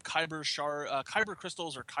you look up Kyber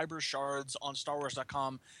crystals or Kyber shards on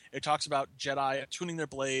StarWars.com, it talks about Jedi attuning their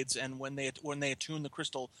blades, and when they attune the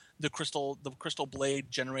crystal blade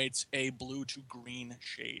generates a blue to green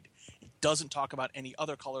shade. It doesn't talk about any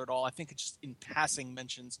other color at all. I think it just in passing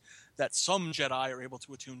mentions that some Jedi are able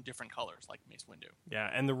to attune different colors, like Mace Windu. Yeah,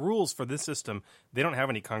 and the rules for this system, they don't have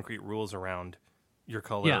any concrete rules around your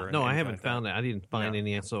color. Yeah, no, I haven't found that. I didn't find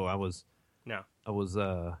any, so I was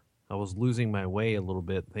losing my way a little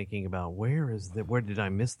bit, thinking about where did I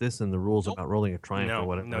miss this in the rules about rolling a triumph or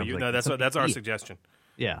whatever. No, that's our suggestion.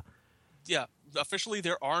 Yeah. Yeah, officially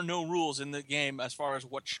there are no rules in the game as far as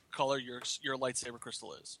what color your lightsaber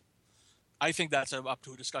crystal is. I think that's up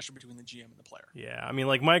to a discussion between the GM and the player. Yeah, I mean,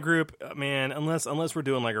 like my group, man. Unless we're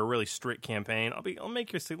doing like a really strict campaign, we'll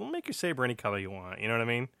make your saber any color you want. You know what I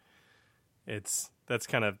mean? That's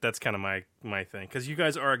kind of my thing, because you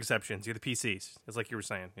guys are exceptions. You're the PCs. It's like you were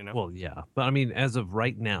saying, you know. Well, yeah, but I mean, as of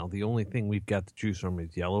right now, the only thing we've got to choose from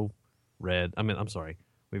is yellow, red. I mean, I'm sorry,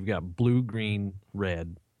 we've got blue, green,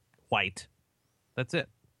 red, white. That's it.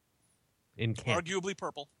 In canon, arguably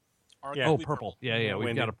purple. Purple. Yeah,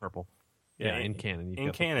 we've got a purple. Yeah, in canon.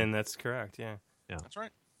 In canon, that's correct. Yeah, that's right.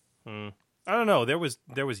 I don't know. There was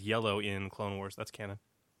yellow in Clone Wars. That's canon.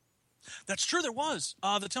 That's true. There was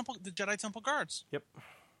the Jedi Temple Guards. Yep,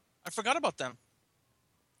 I forgot about them.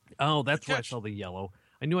 Oh, that's why I saw the yellow.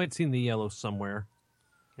 I knew I'd seen the yellow somewhere.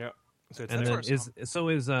 Yep. So and then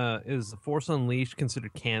is Force Unleashed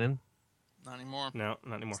considered canon? Not anymore. No,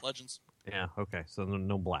 not anymore. It's Legends. Yeah. Okay. So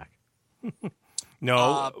no black.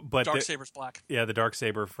 No, but Darksaber's black. Yeah, the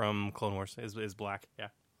Darksaber from Clone Wars is black. Yeah.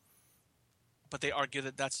 But they argue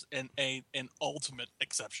that that's an ultimate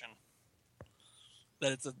exception.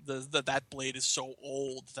 That it's that blade is so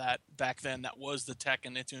old that back then that was the tech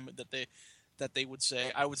and attunement that they would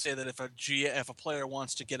say. I would say that if a player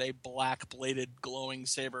wants to get a black bladed glowing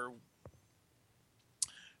saber,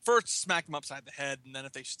 first smack them upside the head, and then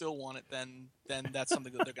if they still want it, then that's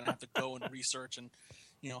something that they're going to have to go and research and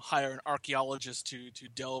hire an archaeologist to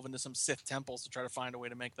delve into some Sith temples to try to find a way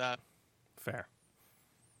to make that. Fair.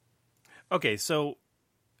 Okay, so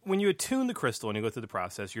when you attune the crystal and you go through the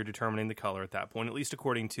process, you're determining the color at that point, at least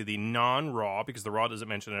according to the non-raw, because the raw doesn't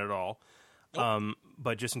mention it at all. Nope.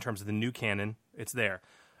 But just in terms of the new canon, it's there.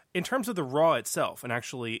 In terms of the raw itself and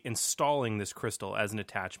actually installing this crystal as an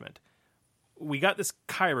attachment, we got this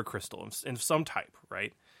Kyber crystal in some type,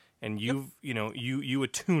 right? And you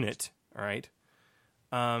attune it, all right?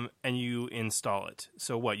 And you install it.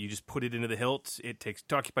 So what? You just put it into the hilt. It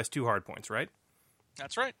occupies 2 hard points, right?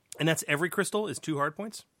 That's right. And that's every crystal is 2 hard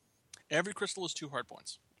points? Every crystal is 2 hard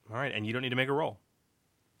points. All right, and you don't need to make a roll.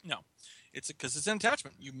 No, it's because it's an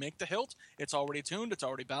attachment. You make the hilt. It's already tuned. It's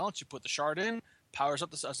already balanced. You put the shard in. Powers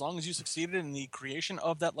up. As long as you succeeded in the creation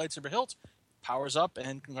of that lightsaber hilt, powers up,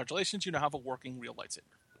 and congratulations, you now have a working real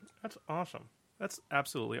lightsaber. That's awesome. That's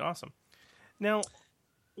absolutely awesome. Now,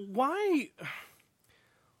 why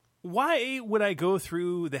would I go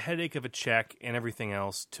through the headache of a check and everything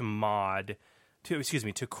else to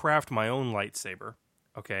craft my own lightsaber?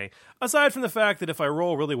 Okay. Aside from the fact that if I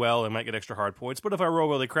roll really well, I might get extra hard points, but if I roll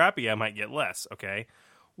really crappy, I might get less. Okay.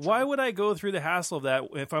 Why would I go through the hassle of that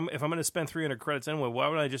if I'm going to spend 300 credits anyway? Why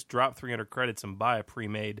would I just drop 300 credits and buy a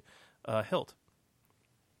pre-made hilt?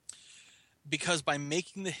 Because by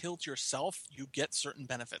making the hilt yourself, you get certain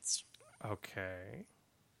benefits. Okay.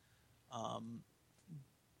 Where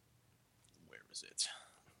is it?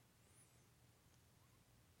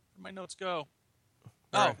 Where'd my notes go?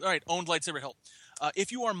 All right. Owned lightsaber hilt.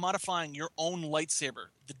 If you are modifying your own lightsaber,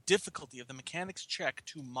 the difficulty of the mechanics check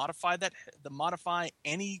to modify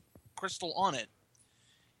any crystal on it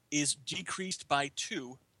is decreased by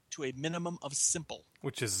 2 to a minimum of simple,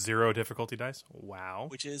 which is 0 difficulty dice. Wow.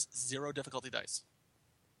 Which is 0 difficulty dice.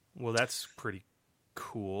 Well, that's pretty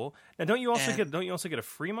cool. Now, don't you also get a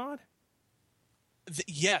free mod?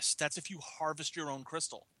 Yes, that's if you harvest your own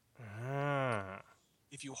crystal. Ah.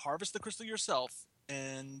 If you harvest the crystal yourself.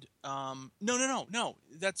 And no.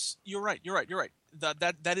 You're right.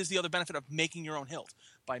 That is the other benefit of making your own hilt.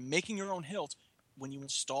 By making your own hilt, when you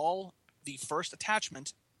install the first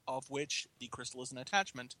attachment, of which the crystal is an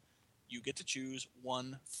attachment, you get to choose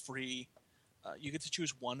one free.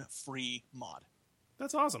 One free mod.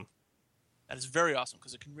 That's awesome. That is very awesome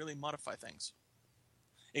because it can really modify things.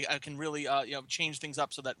 It can really change things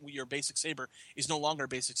up so that your basic saber is no longer a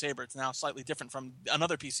basic saber. It's now slightly different from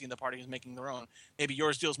another PC in the party who's making their own. Maybe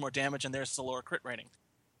yours deals more damage and theirs is a lower crit rating.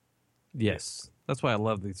 Yes. That's why I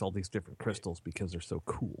love all these different crystals, because they're so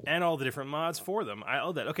cool. And all the different mods for them. I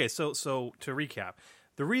love that. Okay, so to recap,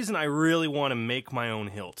 The reason I really want to make my own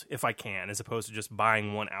hilt, if I can, as opposed to just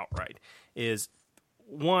buying one outright, is,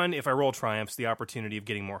 one, if I roll triumphs, the opportunity of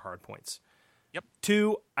getting more hard points. Yep.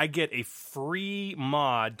 2, I get a free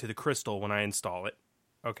mod to the crystal when I install it.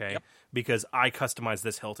 Okay, Yep. Because I customize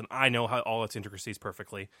this hilt and I know how all its intricacies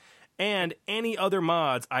perfectly. And any other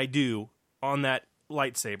mods I do on that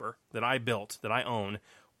lightsaber that I built, that I own,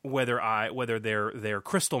 whether they're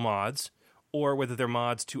crystal mods or whether they're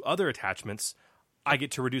mods to other attachments, I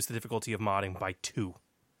get to reduce the difficulty of modding by 2.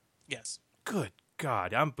 Yes. Good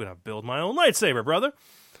God, I'm gonna build my own lightsaber, brother.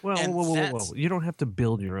 Well, whoa. You don't have to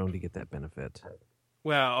build your own to get that benefit.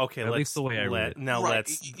 Well, okay. At least the way I read it. Now right.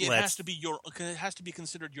 let's. It has to be it has to be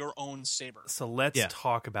considered your own saber. So let's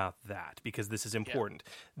talk about that because this is important.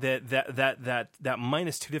 That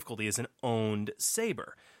 -2 difficulty is an owned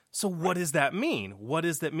saber. So what does that mean? What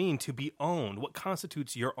does that mean to be owned? What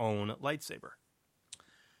constitutes your own lightsaber?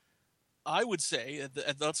 I would say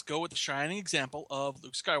let's go with the shining example of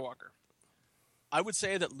Luke Skywalker. I would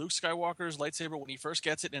say that Luke Skywalker's lightsaber, when he first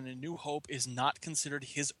gets it in A New Hope, is not considered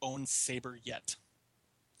his own saber yet.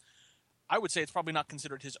 I would say it's probably not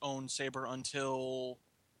considered his own saber until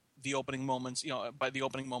the opening moments, by the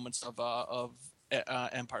opening moments of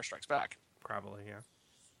Empire Strikes Back. Probably, yeah.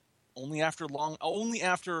 Only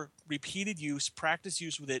after repeated use, practice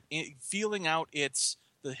use with it, feeling out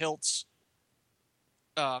the hilt's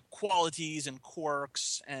qualities and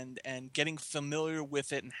quirks, and getting familiar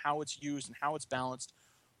with it and how it's used and how it's balanced.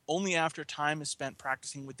 Only after time is spent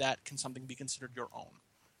practicing with that can something be considered your own.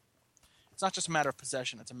 It's not just a matter of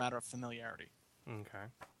possession; it's a matter of familiarity.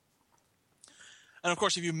 Okay. And of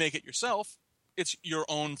course, if you make it yourself, it's your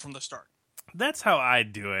own from the start. That's how I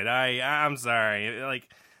do it. I'm sorry.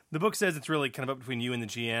 Like, the book says it's really kind of up between you and the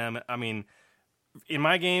GM. I mean, in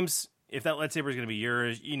my games, if that lightsaber is going to be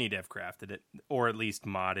yours, you need to have crafted it or at least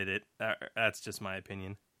modded it. That's just my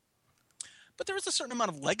opinion. But there is a certain amount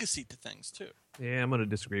of legacy to things too. Yeah, I'm going to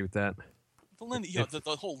disagree with that.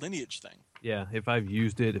 The whole lineage thing. Yeah, if I've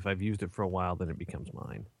used it for a while, then it becomes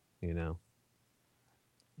mine.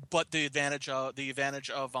 But the advantage of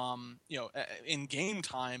in game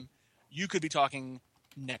time, you could be talking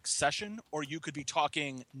next session, or you could be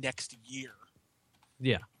talking next year.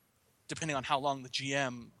 Yeah. Depending on how long the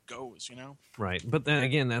GM goes, Right. But then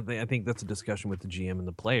again, I think that's a discussion with the GM and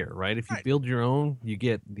the player, right? If you build your own, you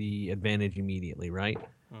get the advantage immediately, right?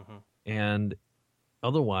 Mm-hmm. And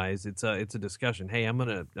otherwise, it's a discussion. Hey, I'm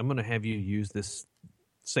gonna have you use this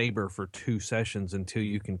saber for 2 sessions until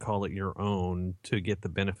you can call it your own to get the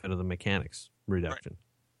benefit of the mechanics reduction.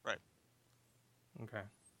 Right. Okay.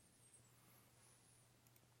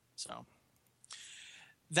 So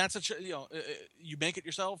that's you make it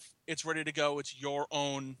yourself. It's ready to go. It's your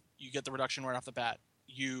own. You get the reduction right off the bat.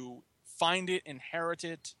 You find it, inherit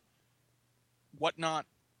it, whatnot,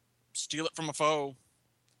 steal it from a foe.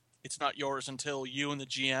 It's not yours until you and the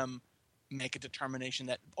GM make a determination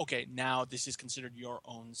that, okay, now this is considered your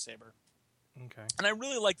own saber. Okay. And I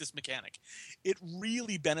really like this mechanic. It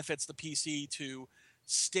really benefits the PC to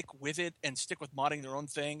stick with it and stick with modding their own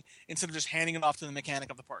thing instead of just handing it off to the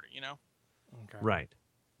mechanic of the party, Okay. Right.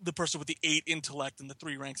 The person with the 8 intellect and the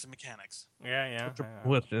 3 ranks of mechanics. Yeah.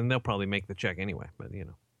 And they'll probably make the check anyway, but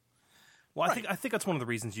Well, I think that's one of the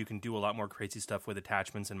reasons you can do a lot more crazy stuff with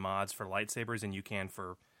attachments and mods for lightsabers than you can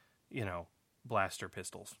for, blaster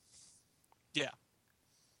pistols. Yeah.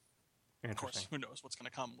 Interesting. Of course, who knows what's going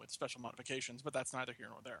to come with special modifications, but that's neither here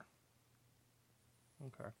nor there.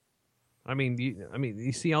 Okay. I mean,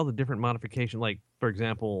 you see all the different modification. Like, for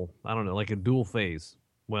example, I don't know, like a dual phase.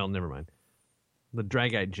 Well, never mind. The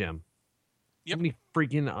Dragite gem. Yep. How many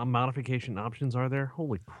freaking modification options are there?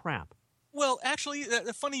 Holy crap! Well, actually,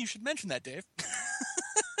 funny you should mention that, Dave.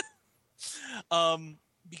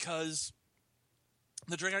 Because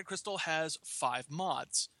the Dragite Crystal has 5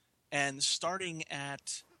 mods, and starting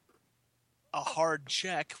at a hard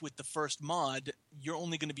check with the first mod, you're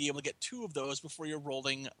only going to be able to get 2 of those before you're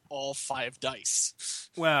rolling all 5 dice.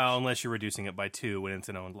 Well, unless you're reducing it by 2 when it's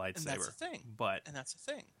an owned lightsaber. And that's the thing. And that's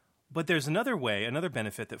the thing. But there's another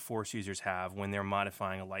benefit that Force users have when they're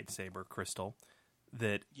modifying a lightsaber crystal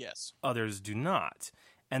that others do not.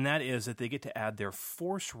 And that is that they get to add their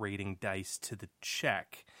Force rating dice to the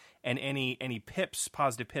check. And any pips,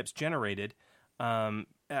 positive pips generated, add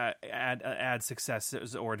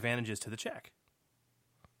successes or advantages to the check.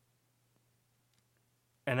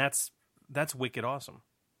 And that's wicked awesome.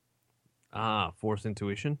 Force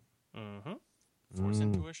intuition? Mm-hmm. Force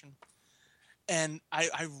intuition. And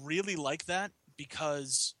I really like that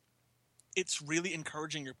because it's really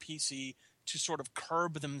encouraging your PC to sort of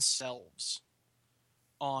curb themselves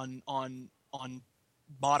on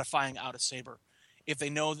modifying out a saber. if they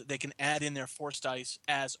know that they can add in their force dice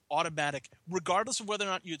as automatic, regardless of whether or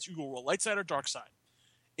not you roll light side or dark side.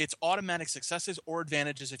 It's automatic successes or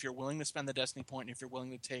advantages if you're willing to spend the destiny point and if you're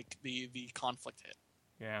willing to take the conflict hit.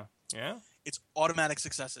 Yeah. Yeah. It's automatic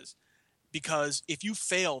successes. Because if you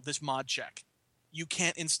fail this mod check, you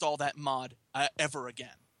can't install that mod ever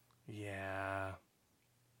again. Yeah.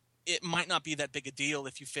 It might not be that big a deal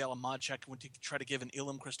if you fail a mod check when you try to give an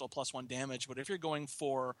Ilum Crystal +1 damage, but if you're going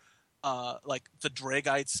for like the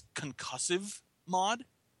Dragite's concussive mod,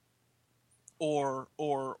 or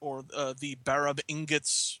the Barab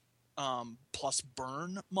Ingots plus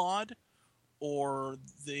burn mod, or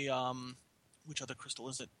the which other crystal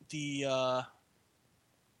is it? The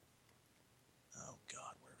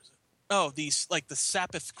these like the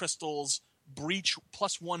Sapith crystals breach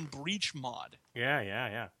 +1 breach mod.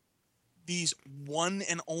 Yeah. These one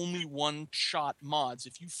and only one shot mods.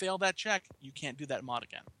 If you fail that check, you can't do that mod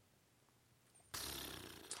again.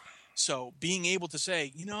 So being able to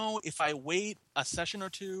say, if I wait a session or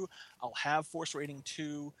two, I'll have force rating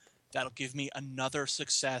 2. That'll give me another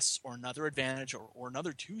success or another advantage or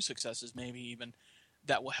another 2 successes maybe even.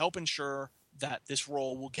 That will help ensure that this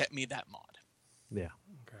roll will get me that mod. Yeah.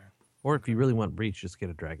 Okay. Or if you really want breach, just get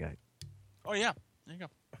a Dragite. Oh, yeah. There you go.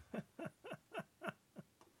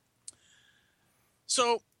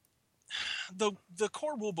 So the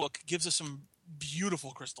core rulebook gives us some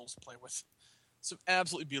beautiful crystals to play with. Some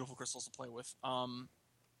absolutely beautiful crystals to play with.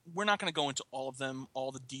 We're not going to go into all of them,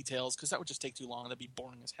 all the details, because that would just take too long. That'd be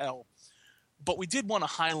boring as hell. But we did want to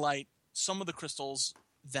highlight some of the crystals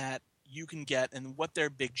that you can get and what their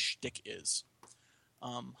big shtick is.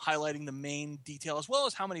 Highlighting the main detail as well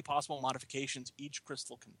as how many possible modifications each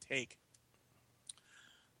crystal can take.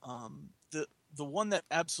 The one that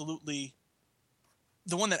absolutely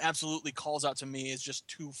calls out to me is just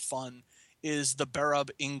too fun is the Barab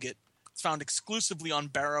Ingot. It's found exclusively on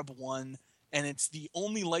Barab 1, and it's the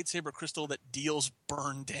only lightsaber crystal that deals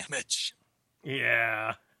burn damage.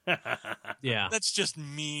 Yeah. Yeah. That's just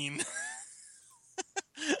mean.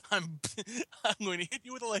 I'm going to hit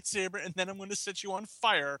you with a lightsaber, and then I'm going to set you on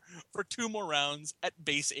fire for 2 more rounds at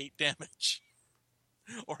base 8 damage.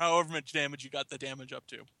 Or however much damage you got the damage up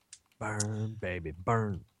to. Burn, baby,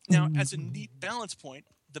 burn. Now, as a neat balance point,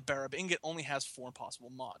 the Barab Ingot only has 4 possible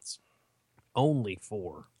mods. Only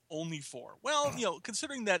 4. Only 4. Well,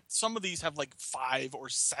 considering that some of these have like 5 or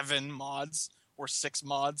 7 mods or 6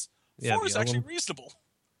 mods, 4 is actually reasonable.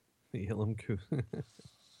 The Ilum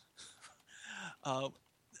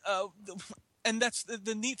and that's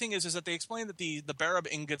the neat thing is that they explain that the Barab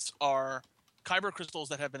Ingots are kyber crystals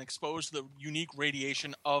that have been exposed to the unique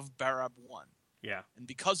radiation of Barab 1. Yeah. And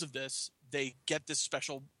because of this, they get this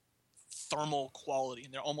special thermal quality,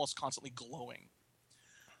 and they're almost constantly glowing.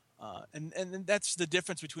 And that's the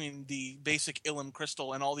difference between the basic Ilum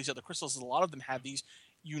crystal and all these other crystals. A lot of them have these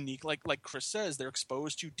unique, like Chris says, they're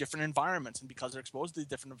exposed to different environments, and because they're exposed to these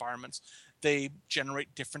different environments, they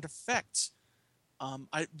generate different effects.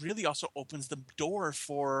 It really also opens the door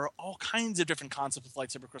for all kinds of different concepts with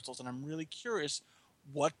lightsaber crystals, and I'm really curious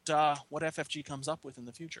what FFG comes up with in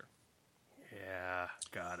the future. Yeah,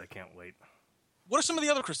 God, I can't wait. What are some of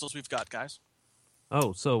the other crystals we've got, guys?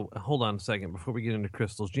 Oh, so hold on a second. Before we get into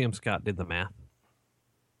crystals, GM Scott did the math.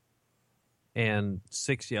 And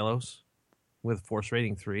 6 yellows with force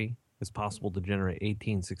rating 3 is possible to generate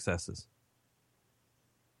 18 successes,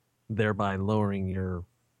 thereby lowering your...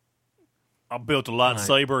 I built a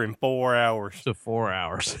lightsaber in 4 hours. To 4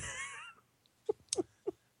 hours.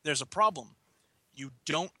 There's a problem. You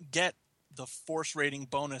don't get the force rating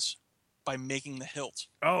bonus by making the hilt.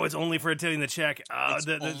 Oh, it's only for taking the check. It's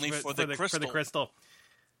only for the crystal. For the crystal.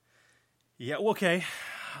 Yeah, okay.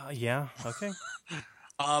 Yeah, okay.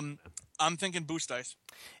 I'm thinking boost dice.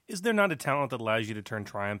 Is there not a talent that allows you to turn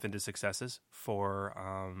triumph into successes for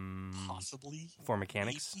possibly for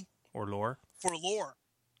mechanics maybe? Or lore? For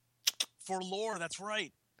lore, that's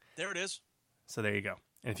right. There it is. So there you go.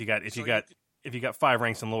 And if you got 5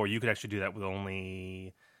 ranks in lore, you could actually do that with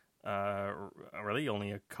only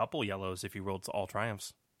only a couple yellows if you rolled all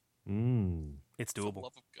triumphs. It's doable. For the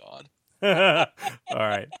love of God.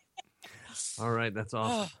 All right, that's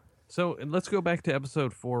awesome. So let's go back to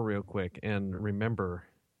episode 4 real quick and remember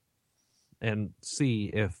and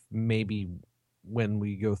see if maybe when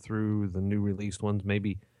we go through the new released ones,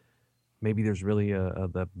 maybe there's really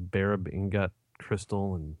the Barab Ingot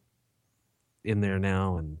crystal and in there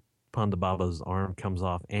now, and Ponda Baba's arm comes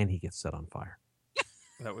off and he gets set on fire.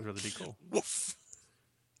 That would really be cool. Woof.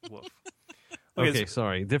 Woof. Okay,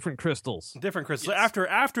 sorry. Different crystals. Different crystals. Yes.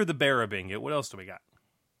 After the Barab Ingot, what else do we got?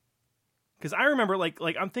 Because I remember, like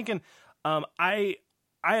I'm thinking, I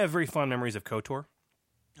have very fond memories of KOTOR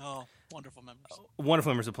Oh, wonderful members.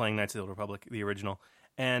 Wonderful members of playing Knights of the Old Republic, the original.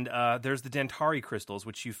 And there's the Dantari crystals,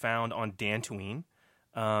 which you found on Dantooine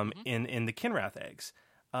in the Kinrath eggs.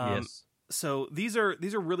 Yes. So these are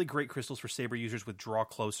really great crystals for Saber users with Draw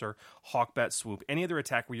Closer, Hawkbat Swoop, any other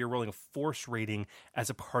attack where you're rolling a force rating as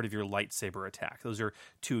a part of your lightsaber attack. Those are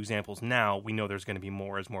 2 examples. Now we know there's going to be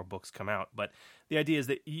more as more books come out, but the idea is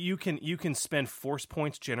that you can spend force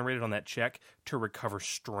points generated on that check to recover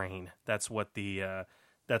strain. That's what the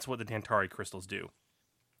Dantari crystals do.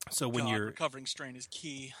 So when you're recovering strain is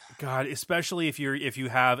key. God, especially if you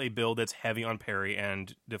have a build that's heavy on parry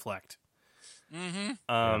and deflect.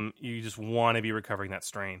 You just want to be recovering that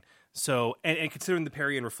strain. So, and considering the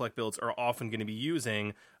parry and reflect builds are often going to be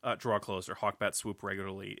using Draw Close or Hawkbat Swoop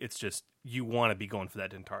regularly, it's just you want to be going for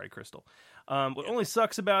that Dantari crystal. What only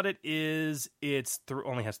sucks about it is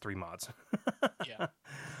only has 3 mods. Yeah,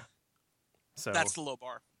 so that's the low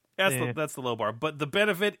bar. That's the low bar, but the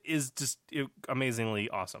benefit is just amazingly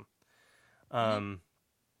awesome.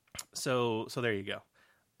 So there you go.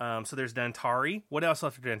 So there's Dantari. What else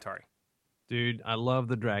after Dantari? Dude, I love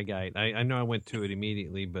the Dragite. I know I went to it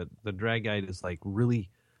immediately, but the Dragite is like really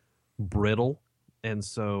brittle, and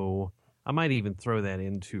so I might even throw that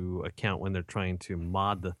into account when they're trying to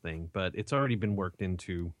mod the thing, but it's already been worked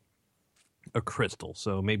into a crystal,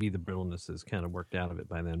 so maybe the brittleness is kind of worked out of it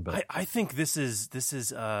by then. But I think this is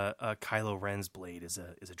Kylo Ren's blade is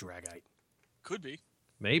a Dragite. Could be.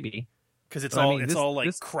 Maybe. Because it's all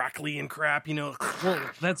crackly and crap, you know. Well,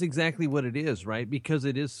 that's exactly what it is, right? Because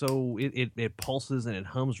it is so it pulses and it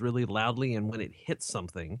hums really loudly, and when it hits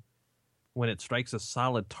something, when it strikes a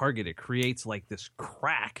solid target, it creates like this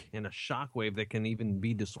crack and a shockwave that can even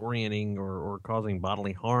be disorienting or causing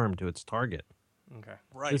bodily harm to its target. Okay,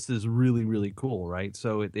 right. This is really, really cool, right?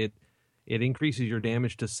 So it increases your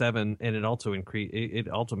damage to 7, and it also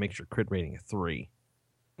makes your crit rating a 3.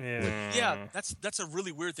 Yeah, that's a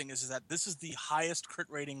really weird thing is that this is the highest crit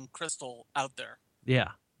rating crystal out there. Yeah.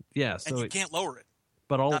 So and you can't lower it.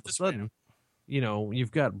 But all of a sudden, you've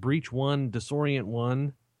got Breach 1, Disorient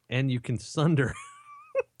 1, and you can Sunder.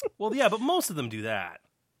 Well, yeah, but most of them do that.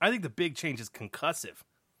 I think the big change is concussive.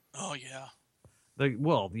 Oh, yeah.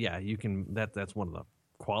 You can. That's one of the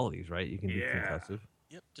qualities, right? You can do concussive.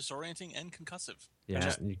 Yep, disorienting and concussive.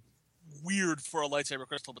 Yeah. Weird for a lightsaber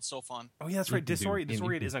crystal, but so fun. Oh yeah, that's right.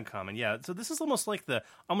 Disorient is uncommon. Yeah, so this is almost like I'm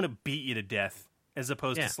going to beat you to death as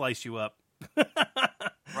opposed to slice you up.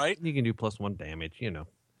 Right? You can do +1 damage.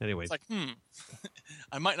 Anyway, it's like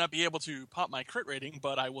I might not be able to pop my crit rating,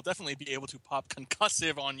 but I will definitely be able to pop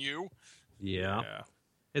concussive on you. Yeah.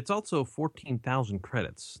 It's also 14,000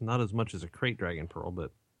 credits. Not as much as a Crate Dragon Pearl,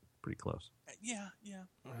 but pretty close. Yeah.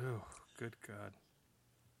 Oh, good God.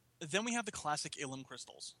 Then we have the classic Ilum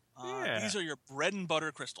crystals. Yeah. These are your bread and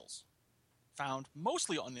butter crystals, found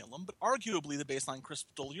mostly on Ilum, but arguably the baseline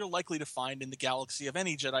crystal you're likely to find in the galaxy of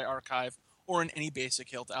any Jedi archive or in any basic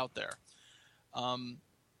hilt out there.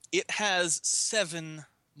 It has 7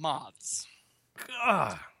 mods.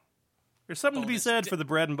 God. There's something to be said for the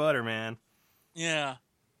bread and butter, man. Yeah.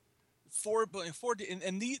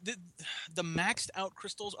 And the maxed out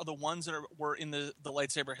crystals are the ones that were in the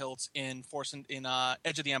lightsaber hilts in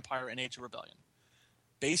Edge of the Empire and Age of Rebellion.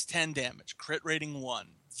 Base 10 damage, crit rating 1,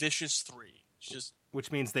 vicious 3.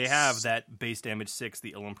 Which means they have that base damage 6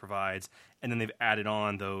 the Ilum provides, and then they've added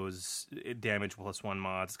on those damage +1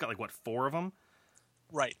 mods. It's got 4 of them?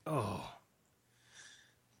 Right. Oh.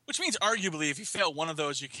 Which means arguably if you fail one of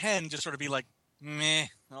those, you can just sort of be like, meh,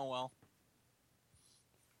 oh well.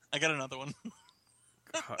 I got another one.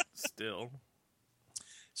 God, still.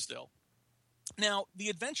 Now, the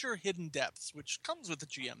adventure Hidden Depths, which comes with the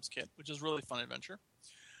GM's kit, which is a really fun adventure,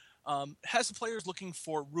 has the players looking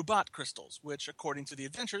for Rubat crystals, which, according to the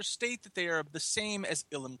adventures, state that they are the same as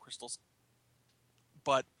Ilum crystals.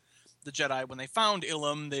 But the Jedi, when they found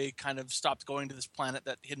Ilum, they kind of stopped going to this planet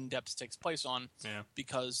that Hidden Depths takes place on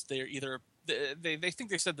because they're either they think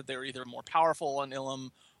they said that they're either more powerful on Ilum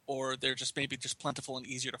or they're just maybe plentiful and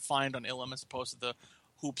easier to find on Ilum as opposed to the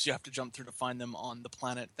hoops you have to jump through to find them on the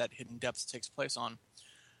planet that Hidden Depths takes place on.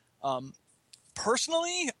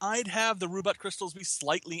 Personally, I'd have the Rubat crystals be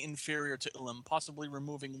slightly inferior to Ilum, possibly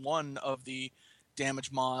removing one of the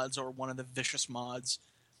damage mods or one of the vicious mods,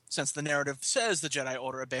 since the narrative says the Jedi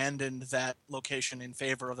Order abandoned that location in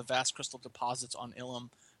favor of the vast crystal deposits on Ilum.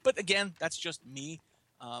 But again, that's just me.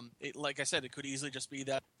 Like I said, it could easily just be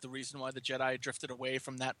that the reason why the Jedi drifted away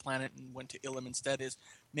from that planet and went to Ilum instead is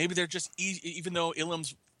maybe they're just even though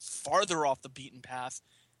Ilum's farther off the beaten path,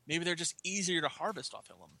 maybe they're just easier to harvest off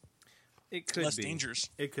Ilum. It could less be. dangers.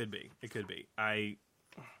 It could be. I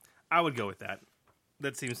would go with that.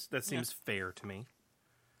 That seems fair to me.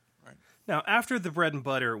 Now, after the bread and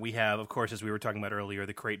butter, we have, of course, as we were talking about earlier,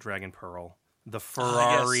 the Crate Dragon Pearl, the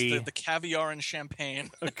Ferrari, yes, the caviar and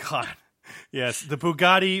champagne. Oh, God, yes, the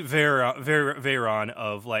Bugatti Veyron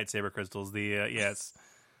of lightsaber crystals. The yes,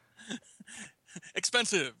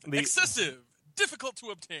 expensive, excessive, difficult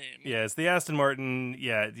to obtain. Yes, the Aston Martin.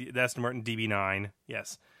 Yeah, the Aston Martin DB9.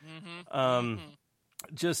 Yes,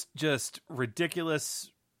 just ridiculous,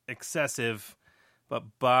 excessive. But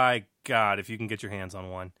by God, if you can get your hands on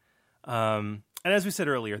one. And as we said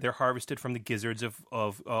earlier, they're harvested from the gizzards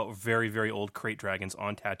of very, very old crate dragons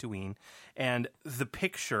on Tatooine. And the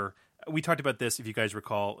picture, we talked about this, if you guys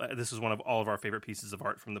recall, this is one of all of our favorite pieces of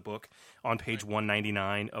art from the book, on page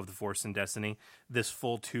 199 of The Force and Destiny. This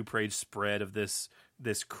full 2-page spread of this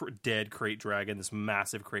dead crate dragon, this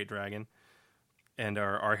massive crate dragon. And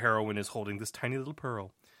our heroine is holding this tiny little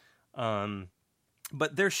pearl.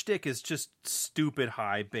 But their shtick is just stupid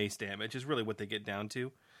high base damage, is really what they get down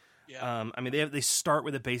to. Yeah. I mean, they start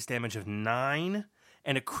with a base damage of 9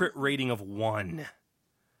 and a crit rating of 1.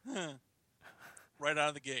 Right out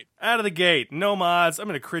of the gate. Out of the gate. No mods. I'm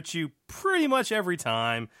going to crit you pretty much every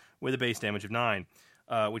time with a base damage of 9,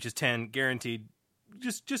 which is 10 guaranteed.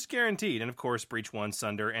 Just guaranteed. And, of course, Breach 1,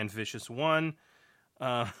 Sunder, and Vicious 1.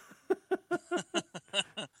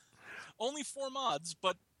 Only 4 mods,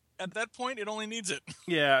 but at that point, it only needs it.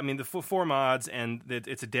 Yeah, I mean, the 4 mods, and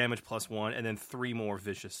it's a damage plus 1, and then 3 more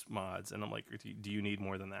vicious mods. And I'm like, do you need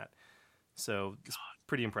more than that? So it's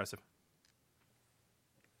pretty impressive.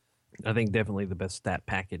 I think definitely the best stat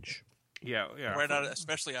package. Yeah.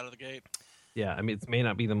 Especially out of the gate. Yeah, I mean, it may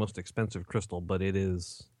not be the most expensive crystal, but it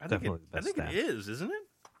is definitely the best stat. I think it is, isn't it?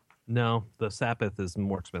 No, the Sapith is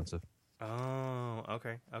more expensive. Oh,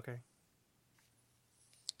 okay.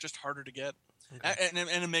 Just harder to get. Okay.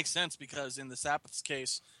 And it makes sense because in the Sapith's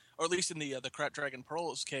case, or at least in the Crate Dragon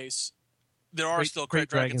Pearl's case, there are still Crate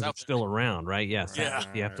Dragons out there. Still around, right? Yes. Yeah.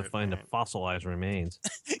 You have to find the fossilized remains.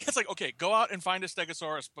 It's like, okay, go out and find a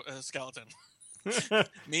Stegosaurus skeleton.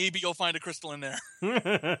 Maybe you'll find a crystal in there.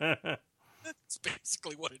 That's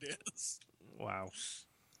basically what it is. Wow.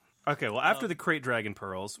 Okay, well, after the Crate Dragon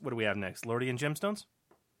Pearls, what do we have next? Lordian Gemstones?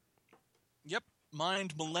 Yep.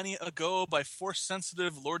 Mined millennia ago by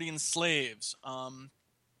Force-sensitive Lordian slaves.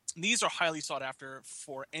 These are highly sought after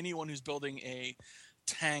for anyone who's building a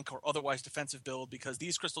tank or otherwise defensive build because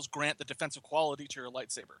these crystals grant the defensive quality to your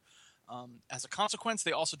lightsaber. As a consequence,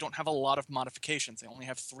 they also don't have a lot of modifications. They only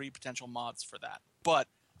have 3 potential mods for that. But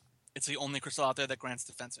it's the only crystal out there that grants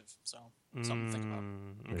defensive, so something to think about.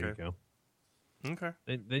 There you go. Okay.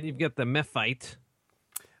 Then you've got the Mephite.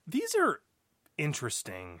 These are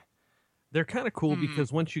interesting. They're kind of cool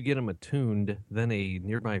because once you get them attuned, then a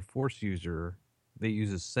nearby Force user that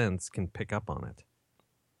uses Sense can pick up on it.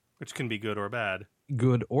 Which can be good or bad.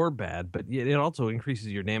 Good or bad, but it also increases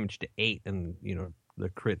your damage to 8, and, the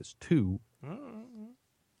crit is 2.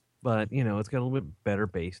 But, it's got a little bit better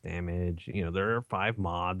base damage. There are 5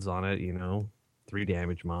 mods on it, 3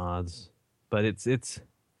 damage mods. But it's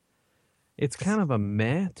kind of a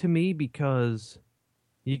meh to me because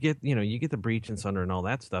you get the breach and sunder and all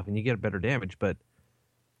that stuff, and you get better damage. But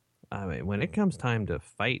I mean, when it comes time to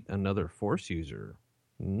fight another Force user,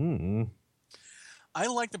 I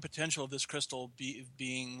like the potential of this crystal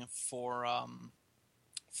being for a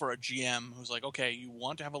GM who's like, okay, you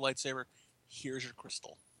want to have a lightsaber, here's your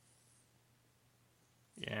crystal.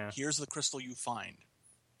 Yeah. Here's the crystal you find.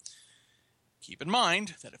 Keep in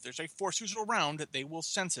mind that if there's a Force user around, that they will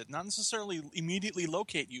sense it. Not necessarily immediately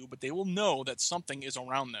locate you, but they will know that something is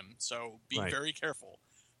around them. So be very careful.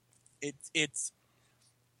 It's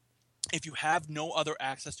if you have no other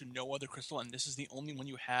access to no other crystal, and this is the only one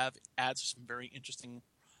you have, it adds some very interesting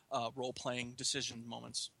role-playing decision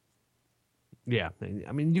moments. Yeah,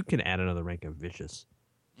 I mean, you can add another rank of vicious.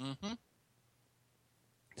 Mm-hmm.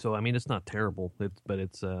 So, I mean, it's not terrible, but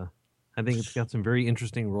it's I think it's got some very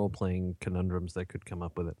interesting role-playing conundrums that could come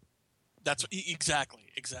up with it. That's exactly.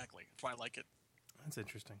 That's why I like it. That's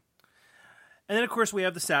interesting. And then, of course, we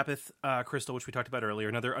have the Sapith crystal, which we talked about earlier.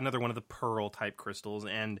 Another one of the pearl type crystals,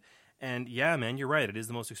 and yeah, man, you're right. It is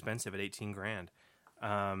the most expensive at $18,000.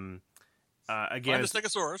 Again, find the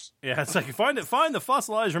Stegosaurus. Yeah, it's like find the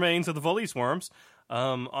fossilized remains of the Volise worms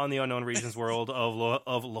on the unknown regions world of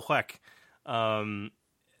Loek.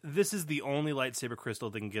 This is the only lightsaber crystal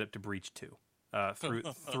that can get up to Breach 2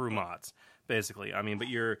 through mods, basically. I mean, but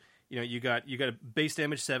you got a base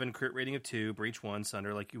damage 7, crit rating of 2, Breach 1,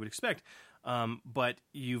 Sunder, like you would expect. But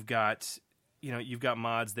you've got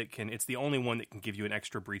mods that can. It's the only one that can give you an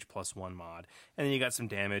extra Breach plus 1 mod, and then you got some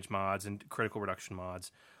damage mods and critical reduction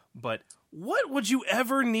mods. But what would you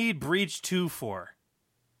ever need Breach 2 for?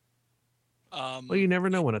 Well, you never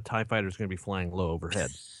know when a TIE fighter is going to be flying low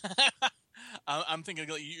overhead. I'm thinking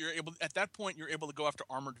you're able at that point. You're able to go after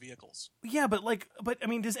armored vehicles. Yeah, but I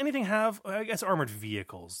mean, does anything have? I guess armored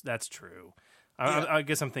vehicles. That's true. I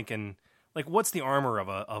guess I'm thinking, like, what's the armor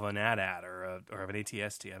of an AT-AT or of an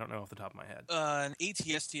AT-ST? I don't know off the top of my head. An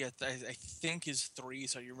AT-ST, I think, is 3,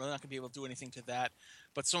 so you're really not going to be able to do anything to that.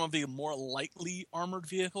 But some of the more lightly armored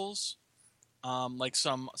vehicles, like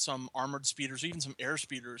some armored speeders, or even some air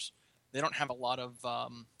speeders, they don't have a lot of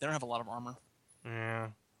armor. Yeah.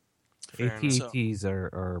 AT-ATs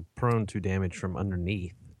are prone to damage from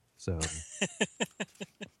underneath, so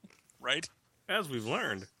right, as we've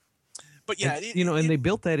learned. But yeah, and they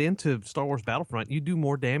built that into Star Wars Battlefront. You do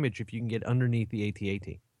more damage if you can get underneath the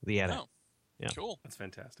AT-AT, the AT-AT. Oh, yeah, cool. That's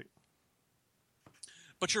fantastic.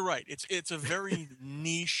 But you're right. It's a very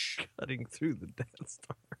niche. Cutting through the Death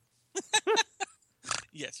Star.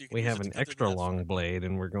 Yes, you can we have an extra long blade,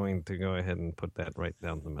 and we're going to go ahead and put that right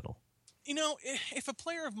down the middle. You know, if a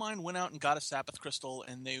player of mine went out and got a Sapith crystal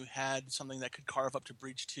and they had something that could carve up to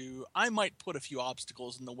Breach 2, I might put a few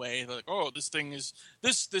obstacles in the way. Like, oh, this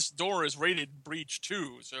door is rated Breach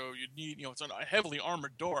 2, so you need, it's a heavily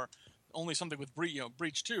armored door. Only something with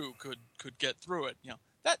Breach 2 could get through it.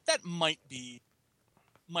 That might be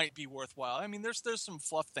worthwhile. I mean, there's some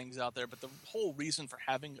fluff things out there, but the whole reason for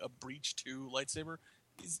having a Breach 2 lightsaber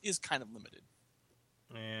is kind of limited.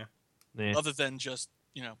 Yeah. Other than just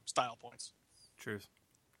style points. Truth.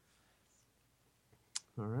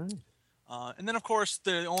 All right. And then, of course,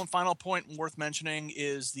 the only final point worth mentioning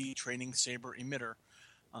is the training saber emitter.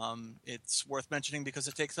 It's worth mentioning because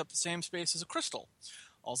it takes up the same space as a crystal.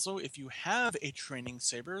 Also, if you have a training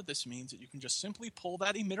saber, this means that you can just simply pull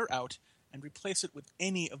that emitter out and replace it with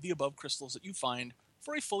any of the above crystals that you find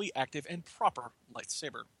for a fully active and proper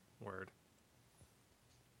lightsaber. Word.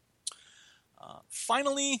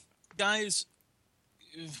 Finally, guys,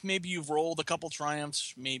 maybe you've rolled a couple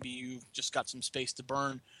triumphs, maybe you've just got some space to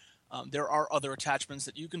burn. There are other attachments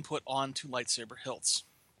that you can put onto lightsaber hilts.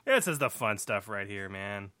 This is the fun stuff right here,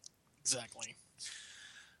 man. Exactly.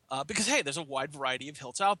 Because, hey, there's a wide variety of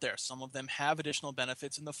hilts out there. Some of them have additional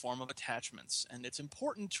benefits in the form of attachments. And it's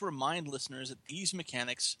important to remind listeners that these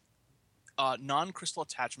mechanics, non-crystal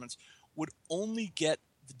attachments, would only get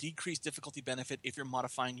the decreased difficulty benefit if you're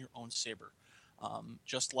modifying your own saber.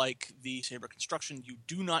 Just like the saber construction, you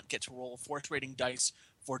do not get to roll force rating dice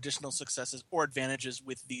for additional successes or advantages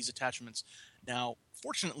with these attachments. Now,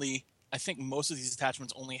 fortunately, I think most of these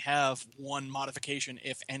attachments only have one modification,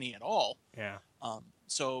 if any at all. Yeah.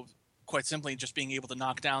 So, quite simply, just being able to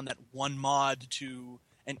knock down that one mod to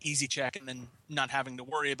an easy check and then not having to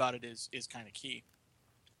worry about it is kind of key.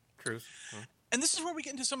 Truth. And this is where we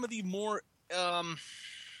get into some of the more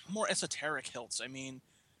esoteric hilts. I mean,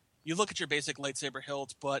 you look at your basic lightsaber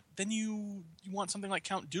hilt, but then you want something like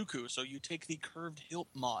Count Dooku, so you take the curved hilt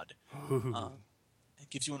mod. It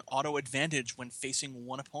gives you an auto advantage when facing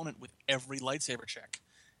one opponent with every lightsaber check,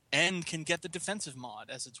 and can get the defensive mod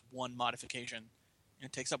as its one modification. And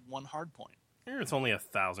it takes up one hard point. It's only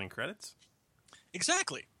 1,000 credits.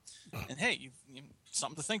 Exactly. And hey, you've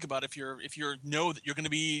something to think about if you know that you're going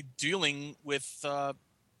to be dealing with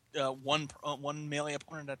one melee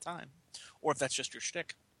opponent at a time, or if that's just your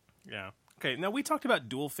shtick. Yeah. Okay, now we talked about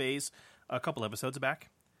dual phase a couple episodes back.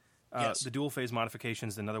 Yes. The dual phase modification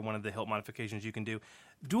is another one of the hilt modifications you can do.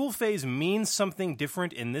 Dual phase means something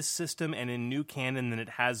different in this system and in new canon than it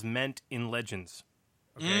has meant in Legends.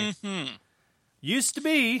 Okay? Mm-hmm. Used to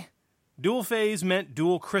be, dual phase meant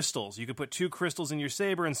dual crystals. You could put 2 crystals in your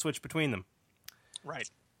saber and switch between them. Right.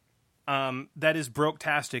 That is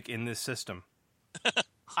broke-tastic in this system.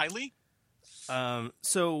 Highly?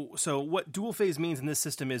 So what dual phase means in this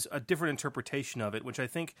system is a different interpretation of it, which I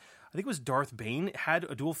think it was Darth Bane had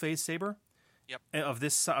a dual phase saber. Yep. Of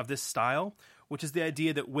this style, which is the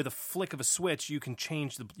idea that with a flick of a switch you can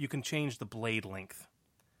change the blade length.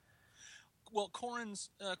 Well, Corran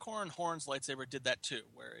Horn's lightsaber did that too,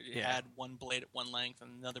 where it had one blade at one length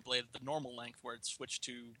and another blade at the normal length, where it switched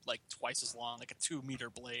to like twice as long, like a 2-meter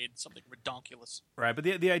blade, something redonkulous. Right, but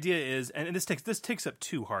the idea is, and this takes up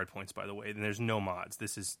 2 hard points, by the way, and there's no mods.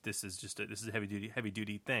 This is a heavy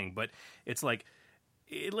duty thing, but it's like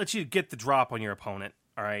it lets you get the drop on your opponent,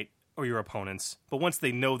 all right, or your opponents. But once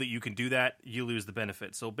they know that you can do that, you lose the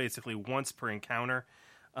benefit. So basically, once per encounter.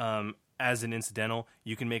 As an incidental,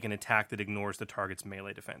 you can make an attack that ignores the target's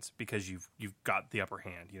melee defense because you've got the upper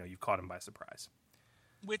hand. You've caught him by surprise.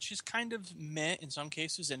 Which is kind of meh in some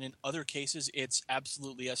cases, and in other cases, it's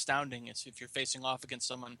absolutely astounding. It's if you're facing off against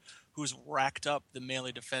someone who's racked up the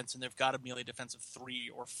melee defense and they've got a melee defense of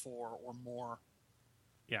 3 or 4 or more.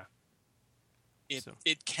 Yeah.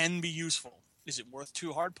 It can be useful. Is it worth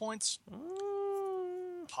 2 hard points?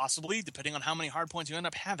 Possibly, depending on how many hard points you end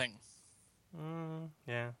up having.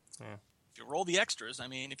 Yeah. If you roll the extras, I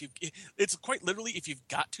mean, it's quite literally if you've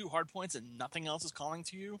got 2 hard points and nothing else is calling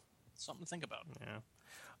to you, something to think about. Yeah.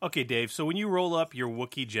 Okay, Dave. So when you roll up your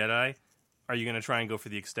Wookiee Jedi, are you going to try and go for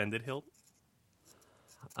the extended hilt?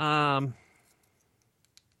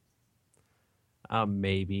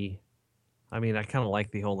 Maybe. I mean, I kind of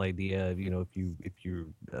like the whole idea of, if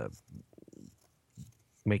you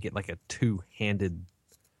make it like a 2-handed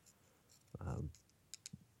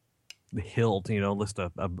hilt, list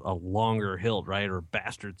a longer hilt, right, or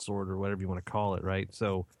bastard sword, or whatever you want to call it, right?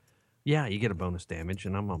 So, yeah, you get a bonus damage,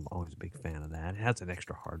 and I'm always a big fan of that. It has an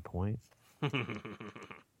extra hard point.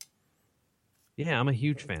 Yeah, I'm a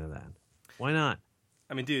huge fan of that. Why not?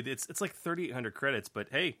 I mean, dude, it's like 3,800 credits, but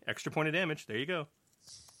hey, extra point of damage. There you go.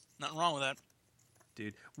 Nothing wrong with that.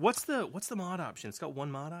 Dude, what's the mod option? It's got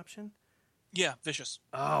one mod option? Yeah, vicious.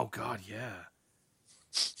 Oh god, yeah.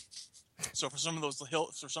 So for some of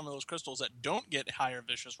those crystals that don't get higher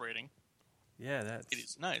vicious rating, yeah, it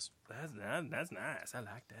is nice. That's nice. I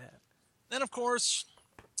like that. Then of course,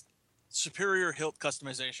 superior hilt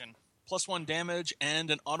customization. +1 damage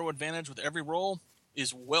and an auto advantage with every roll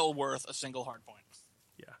is well worth a single hard point.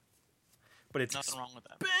 Yeah. But it's nothing wrong with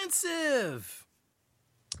that. Expensive.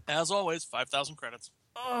 As always, 5,000 credits.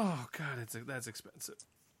 Oh god, that's expensive.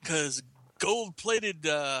 Because gold-plated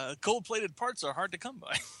parts are hard to come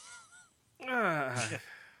by.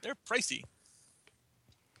 They're pricey.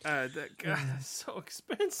 That's so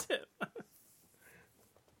expensive.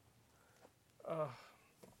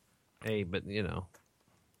 Hey, but I don't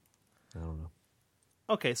know.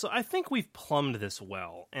 Okay, so I think we've plumbed this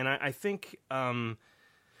well, and I think going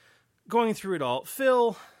through it all,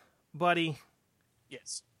 Phil, buddy,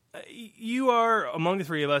 yes, you are among the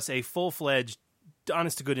three of us a full-fledged,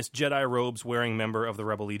 honest-to-goodness Jedi robes-wearing member of the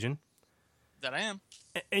Rebel Legion. That I am.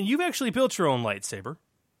 And you've actually built your own lightsaber.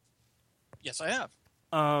 Yes, I have.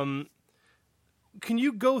 Can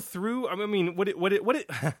you go through? I mean, what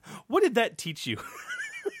did that teach you?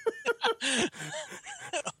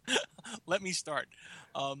 Let me start.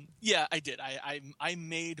 Yeah, I did. I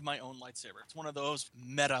made my own lightsaber. It's one of those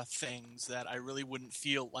meta things that I really wouldn't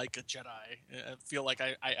feel like a Jedi. I feel like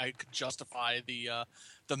I could justify the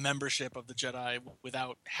membership of the Jedi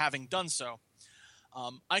without having done so.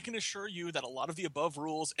 I can assure you that a lot of the above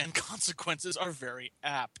rules and consequences are very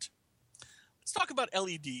apt. Let's talk about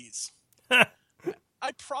LEDs.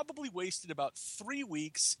 I probably wasted about 3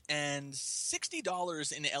 weeks and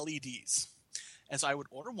 $60 in LEDs, as I would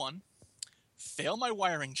order one, fail my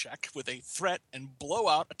wiring check with a threat, and blow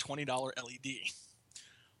out a $20 LED.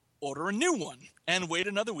 Order a new one, and wait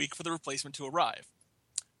another week for the replacement to arrive.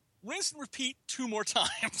 Rinse and repeat 2 more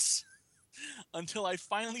times until I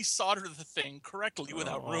finally soldered the thing correctly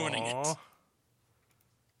without ruining it.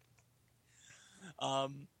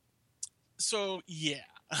 So, yeah,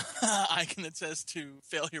 I can attest to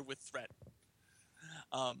failure with threat.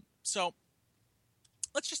 So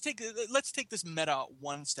let's take this meta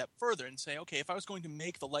one step further and say, okay, if I was going to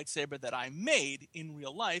make the lightsaber that I made in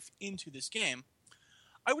real life into this game,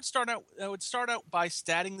 I would start out by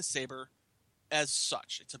statting the saber as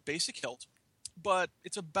such. It's a basic hilt, but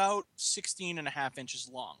it's about 16.5 inches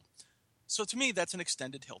long. So to me, that's an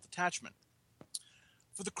extended hilt attachment.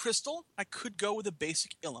 For the crystal, I could go with a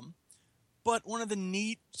basic Ilum, but one of the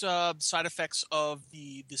neat side effects of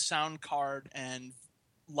the sound card and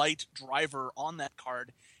light driver on that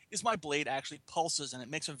card is my blade actually pulses and it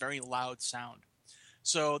makes a very loud sound.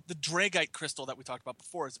 So the Dragite crystal that we talked about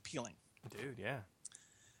before is appealing. Dude, yeah.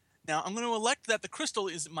 Now I'm going to elect that the crystal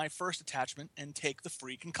is my first attachment and take the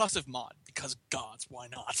free concussive mod, because gods, why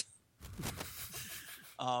not?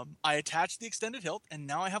 I attach the extended hilt, and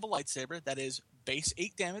now I have a lightsaber that is base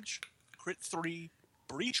 8 damage, crit 3,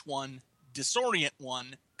 breach 1, disorient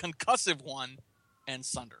 1, concussive 1, and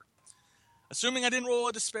sunder. Assuming I didn't roll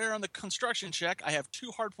a despair on the construction check, I have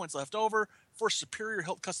 2 hard points left over for superior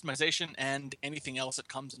hilt customization and anything else that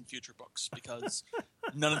comes in future books, because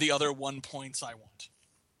none of the other 1 points I want.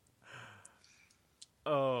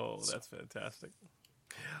 Oh, that's fantastic.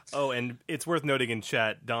 Oh, and it's worth noting in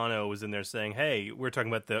chat, Dono was in there saying, hey, we're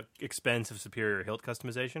talking about the expense of superior hilt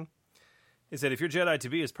customization. He said, if your Jedi to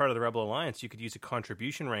be is part of the Rebel Alliance, you could use a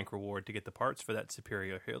contribution rank reward to get the parts for that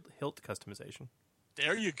superior hilt customization.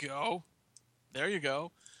 There you go. There you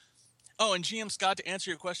go. Oh, and GM Scott, to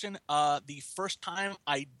answer your question, the first time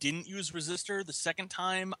I didn't use resistor. The second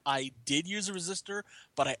time I did use a resistor,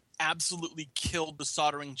 but I absolutely killed the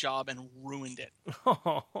soldering job and ruined it.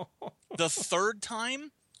 The third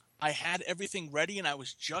time, I had everything ready, and I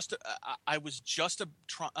was just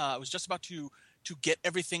about to get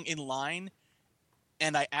everything in line,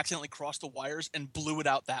 and I accidentally crossed the wires and blew it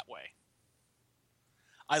out that way.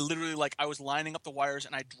 I literally, I was lining up the wires,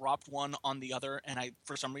 and I dropped one on the other, and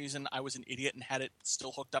for some reason, I was an idiot and had it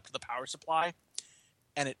still hooked up to the power supply,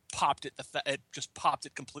 and it popped it. It just popped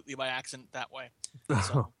it completely by accident that way.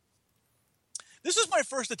 So, this is my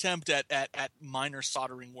first attempt at minor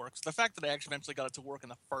soldering work. So the fact that I actually eventually got it to work in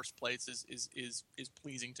the first place is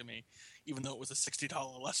pleasing to me, even though it was a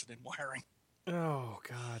 $60 lesson in wiring. Oh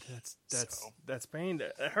God, that's pain.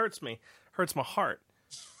 It hurts me. Hurts my heart.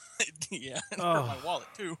 Yeah, it hurt my wallet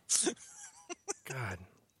too. God.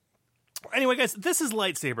 Anyway, guys, this is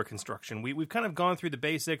lightsaber construction. We've kind of gone through the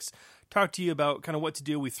basics, talked to you about kind of what to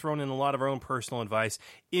do. We've thrown in a lot of our own personal advice.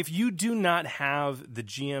 If you do not have the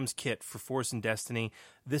GM's kit for Force and Destiny,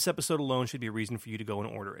 this episode alone should be a reason for you to go and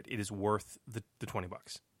order it. It is worth the $20.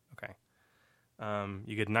 Okay.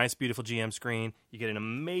 You get a nice, beautiful GM screen. You get an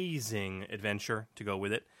amazing adventure to go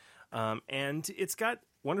with it. And it's got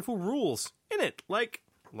wonderful rules in it, like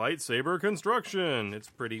lightsaber construction.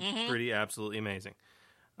 It's pretty absolutely amazing.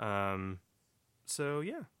 So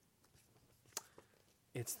yeah,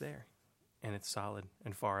 it's there, and it's solid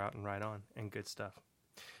and far out and right on and good stuff.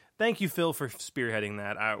 Thank you, Phil, for spearheading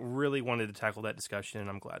that. I really wanted to tackle that discussion, and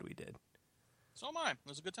I'm glad we did. So am I. It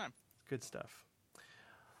was a good time. Good stuff.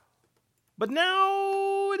 But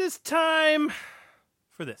now it is time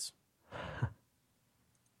for this.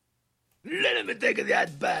 Let me take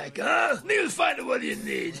that back, huh? You'll find what you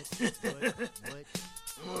need.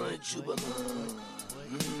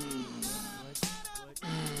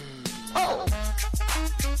 Oh!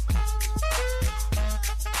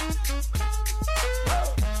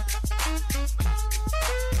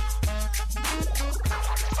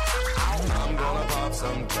 I'm gonna pop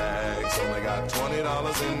some tags. Only got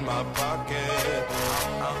 $20 in my pocket.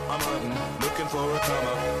 I'm hunting, looking for a come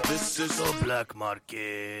up. This is the black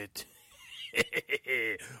market.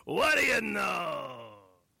 What do you know?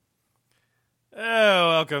 Oh,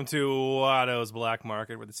 welcome to Wattos Black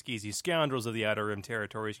Market, where the skeezy scoundrels of the Outer Rim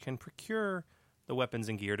territories can procure the weapons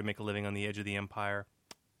and gear to make a living on the edge of the Empire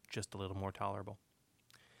just a little more tolerable.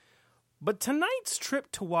 But tonight's trip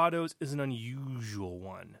to Wattos is an unusual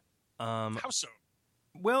one. How so?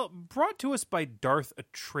 Well, brought to us by Darth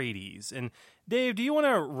Atreides. And Dave, do you want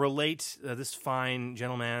to relate this fine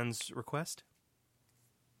gentleman's request?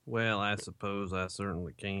 Well, I suppose I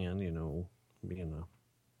certainly can, being a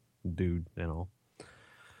dude and all.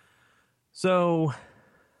 So,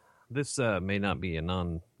 this may not be it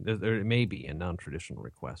may be a non-traditional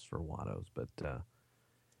request for Wattos, but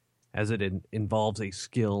as it involves a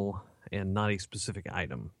skill and not a specific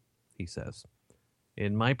item, he says.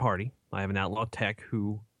 In my party, I have an outlaw tech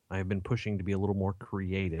who I have been pushing to be a little more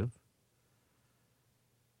creative,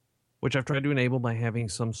 which I've tried to enable by having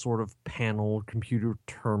some sort of panel, computer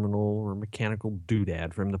terminal, or mechanical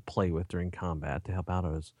doodad for him to play with during combat to help out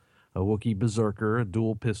as a Wookiee berserker, a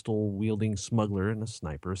dual pistol wielding smuggler, and a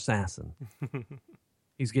sniper assassin.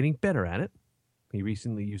 He's getting better at it. He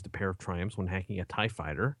recently used a pair of triumphs when hacking a TIE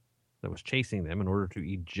fighter that was chasing them in order to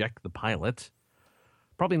eject the pilot.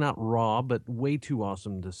 Probably not raw, but way too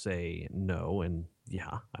awesome to say no. And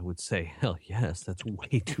yeah, I would say, hell yes, that's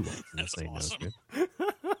way too awesome to say awesome. No to.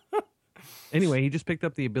 Anyway, he just picked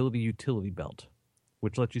up the ability utility belt,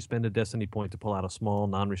 which lets you spend a destiny point to pull out a small,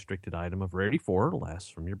 non-restricted item of rarity 4 or less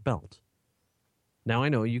from your belt. Now, I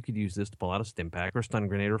know you could use this to pull out a stim pack or stun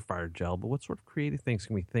grenade or fire gel, but what sort of creative things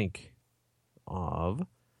can we think of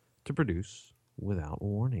to produce without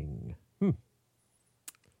warning?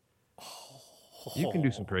 You can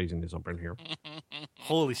do some craziness up in here.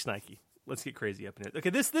 Holy shnikey. Let's get crazy up in it. Okay,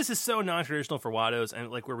 this is so non-traditional for Wattos, and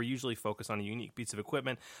where we usually focus on a unique piece of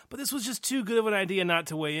equipment, but this was just too good of an idea not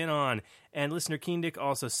to weigh in on. And listener Keendick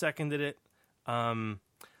also seconded it.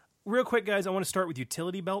 Real quick, guys, I want to start with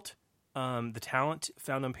utility belt. The talent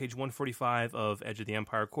found on page 145 of Edge of the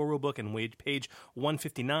Empire core rulebook and page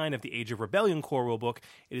 159 of the Age of Rebellion core rulebook.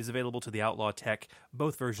 It is available to the Outlaw Tech,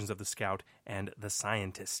 both versions of the Scout and the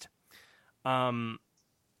Scientist.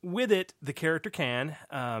 With it, the character can,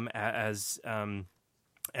 as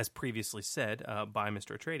previously said by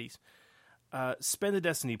Mr. Atreides, spend a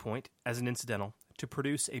destiny point as an incidental to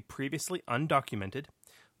produce a previously undocumented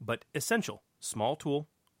but essential small tool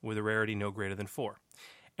with a rarity no greater than 4.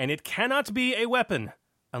 And it cannot be a weapon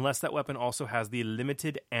unless that weapon also has the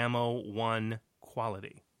limited ammo 1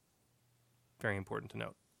 quality. Very important to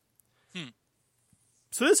note.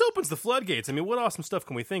 So this opens the floodgates. I mean, what awesome stuff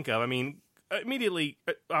can we think of? I mean, immediately,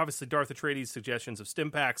 obviously, Darth Atreides' suggestions of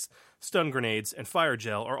stim packs, stun grenades, and fire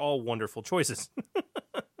gel are all wonderful choices.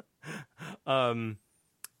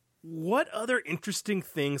 What other interesting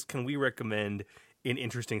things can we recommend in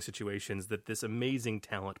interesting situations that this amazing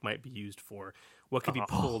talent might be used for? What could be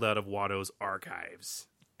pulled out of Wattos' archives?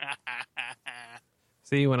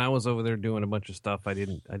 See, when I was over there doing a bunch of stuff, I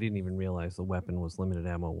didn't even realize the weapon was limited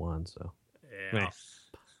ammo 1. So, yeah.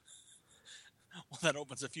 Well, that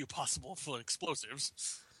opens a few possible for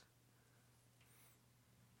explosives,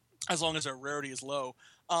 as long as our rarity is low.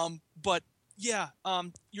 But yeah,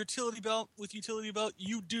 utility belt,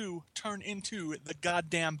 you do turn into the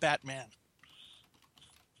goddamn Batman.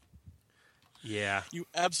 Yeah, you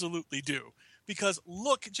absolutely do. Because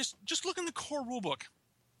look, just look in the core rulebook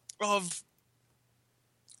of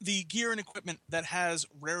the gear and equipment that has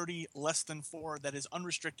rarity less than 4, that is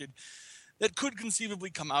unrestricted, that could conceivably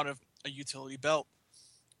come out of a utility belt.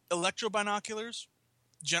 Electro binoculars,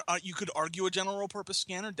 you could argue a general purpose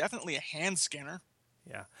scanner, definitely a hand scanner.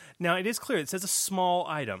 Yeah. Now, it is clear, it says a small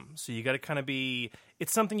item, so you got to kind of be,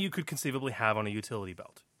 it's something you could conceivably have on a utility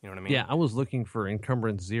belt. You know what I mean? Yeah, I was looking for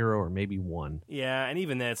encumbrance 0 or maybe 1. Yeah, and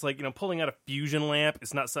even then, it's like, pulling out a fusion lamp,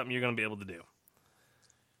 it's not something you're going to be able to do.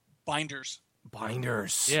 Binders.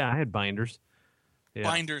 Yeah, I had binders. Yeah.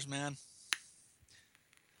 Binders, man.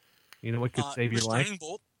 You know what could save your life?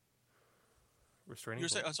 Bolt. Restraining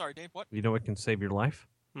bolt. Sorry, Dave, what? You know what can save your life?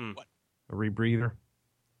 What? A rebreather.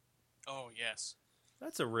 Oh, yes.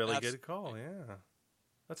 That's a really good call, yeah.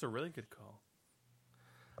 That's a really good call.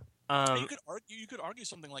 You could argue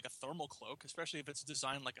something like a thermal cloak, especially if it's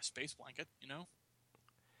designed like a space blanket, Yeah.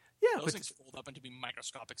 Those things fold up into be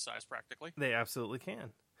microscopic size practically. They absolutely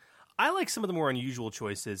can. I like some of the more unusual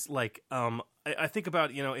choices. Like, I think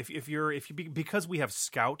about, because we have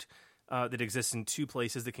Scout that exists in 2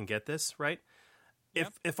 places that can get this, right?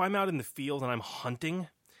 Yep. If I'm out in the field and I'm hunting,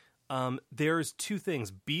 there's 2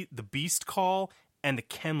 things: the Beast Call and the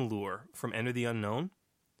Chem Lure from Enter the Unknown.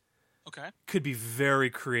 Okay. Could be very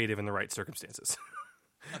creative in the right circumstances.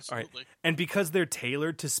 Absolutely. All right. And because they're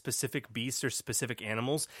tailored to specific beasts or specific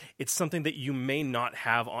animals, it's something that you may not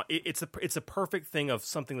have on. It's a perfect thing of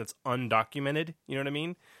something that's undocumented. You know what I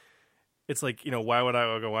mean? It's like, why would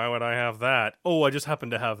I have that? Oh, I just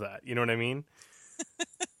happen to have that. You know what I mean?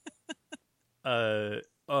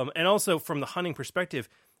 And also from the hunting perspective,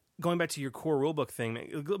 going back to your core rulebook thing,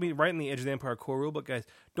 let me right in the Edge of the Empire core rulebook, guys.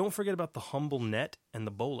 Don't forget about the Humble Net and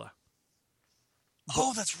the Bola.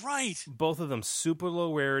 Oh, that's right. Both of them super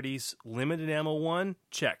low rarities, limited ammo 1,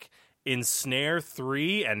 check. Ensnare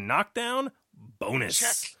 3 and knockdown, bonus.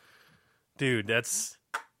 Check. Dude, that's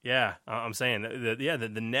I'm saying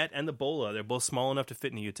the net and the Bola, they're both small enough to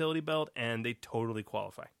fit in a utility belt, and they totally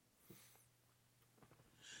qualify.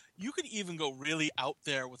 You could even go really out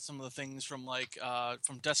there with some of the things from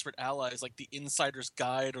from Desperate Allies, like the Insider's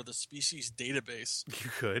Guide or the Species Database.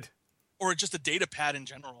 You could, or just a data pad in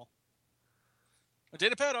general. A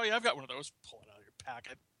data pad? Oh yeah, I've got one of those. Pull it out of your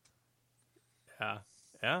packet.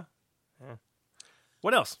 Yeah.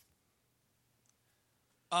 What else?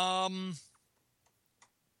 Could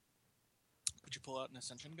you pull out an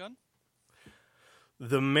Ascension gun?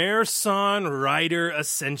 The Merson Rider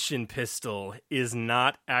Ascension Pistol is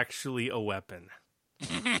not actually a weapon.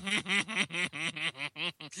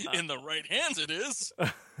 In the right hands, it is.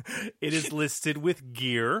 It is listed with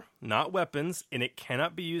gear, not weapons, and it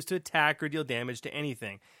cannot be used to attack or deal damage to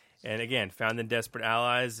anything. And again, found in Desperate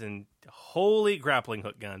Allies and holy grappling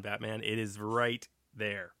hook gun, Batman. It is right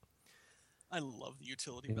there. I love the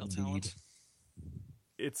utility belt talent.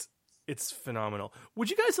 It's phenomenal. Would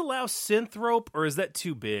you guys allow synth rope, or is that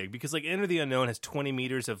too big? Because Enter the Unknown has 20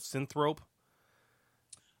 meters of synth rope.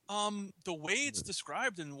 The way it's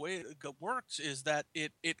described and the way it works is that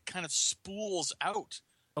it kind of spools out.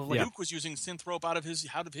 Luke was using synth rope out of his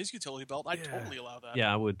utility belt. I'd totally allow that.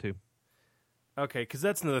 Yeah, I would too. Okay, because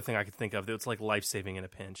that's another thing I could think of that's like life-saving in a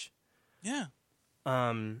pinch. Yeah.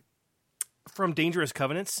 From Dangerous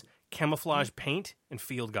Covenants, camouflage paint and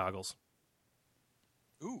field goggles.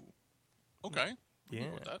 Ooh. Okay.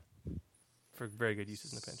 Yeah. With that. For very good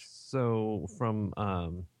uses in a pinch. So from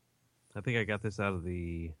I think I got this out of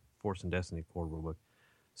the Force and Destiny core rulebook.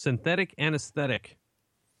 Synthetic anesthetic.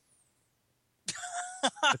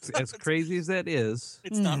 As crazy as that is,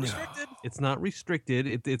 it's not restricted. It's not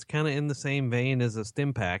restricted. It's kind of in the same vein as a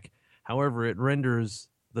stim pack. However, it renders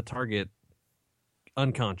the target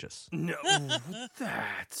unconscious. No,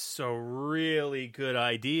 that's a really good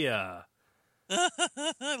idea.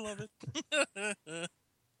 I love it.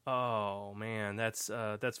 Oh man, that's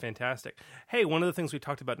fantastic. Hey, one of the things we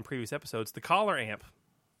talked about in previous episodes, the collar amp.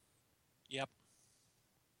 Yep.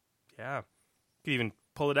 Yeah. You could even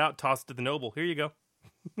pull it out, toss it to the noble. Here you go.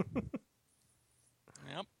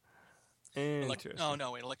 Yep.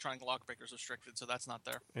 No, wait. Electronic lockpicker is restricted, so that's not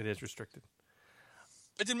there. It is restricted.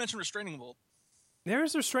 I didn't mention restraining bolt. There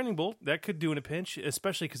is a restraining bolt. That could do in a pinch,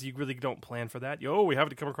 especially because you really don't plan for that. We have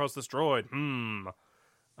to come across this droid.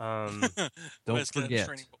 Don't forget.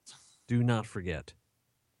 Do not forget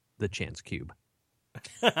the chance cube.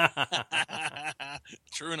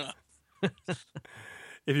 True enough.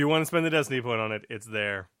 If you want to spend the destiny point on it, it's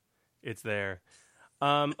there. It's there.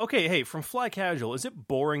 Okay, hey, from Fly Casual, is it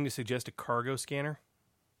boring to suggest a cargo scanner?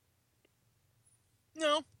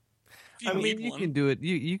 No. I mean, you can do it.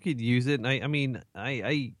 You could use it. And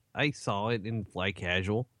I saw it in Fly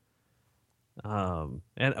Casual.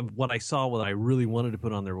 And what I saw, what I really wanted to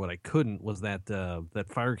put on there, what I couldn't, was that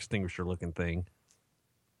fire extinguisher looking thing.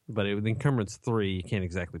 But with Encumbrance 3, you can't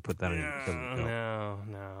exactly put that in.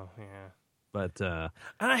 No, yeah. But and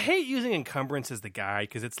I hate using Encumbrance as the guide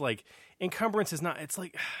because it's like Encumbrance is not. It's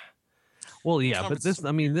like. Well, yeah, but this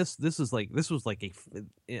was like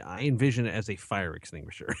I envision it as a fire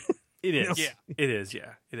extinguisher. It is. Yeah. It is.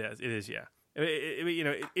 Yeah. It is. Yeah.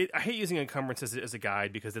 I hate using Encumbrance as a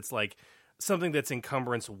guide because it's like something that's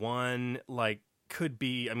Encumbrance 1, like could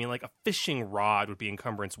be. I mean, like a fishing rod would be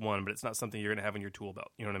Encumbrance 1, but it's not something you're going to have in your tool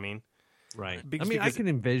belt. You know what I mean? Right. I can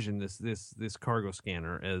envision this cargo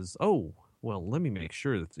scanner as well. Let me make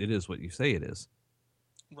sure that it is what you say it is.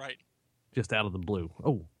 Right. Just out of the blue.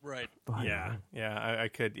 Oh. Right. Fine. Yeah. I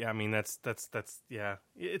could. Yeah. I mean, that's. Yeah.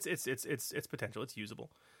 It's potential. It's usable.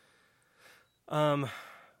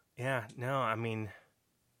 Yeah. No. I mean.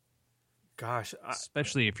 Gosh.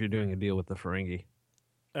 Especially if you're doing a deal with the Ferengi.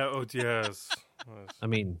 Oh yes. I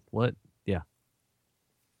mean, what? Yeah.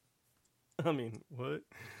 I mean, what?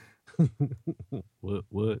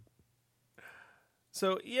 What?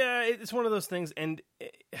 So yeah, it's one of those things, and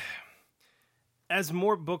as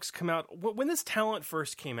more books come out, when this talent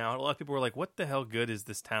first came out, a lot of people were like, "What the hell good is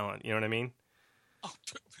this talent?" You know what I mean? Oh,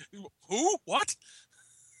 who? What?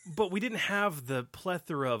 But we didn't have the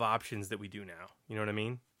plethora of options that we do now. You know what I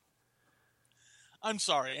mean? I'm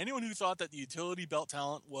sorry. Anyone who thought that the utility belt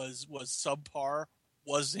talent was subpar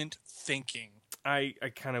wasn't thinking. I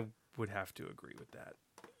kind of would have to agree with that.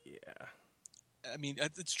 Yeah. I mean,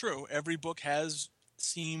 it's true. Every book has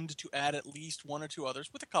seemed to add at least one or two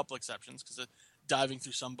others, with a couple exceptions, because diving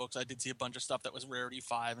through some books, I did see a bunch of stuff that was rarity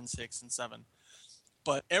 5 and 6 and 7.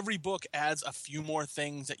 But every book adds a few more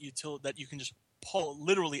things that you can just pull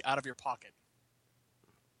literally out of your pocket.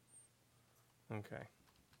 Okay.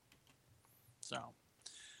 So,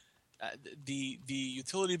 the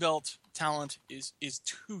utility belt talent is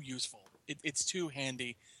too useful. It's too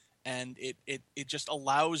handy, and it just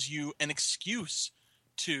allows you an excuse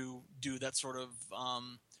to do that sort of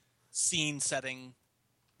scene setting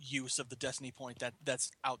use of the destiny point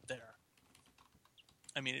that's out there.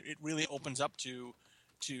 I mean, it really opens up to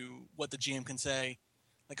what the GM can say.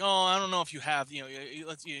 Like, I don't know if you have,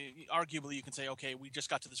 arguably you can say, okay, we just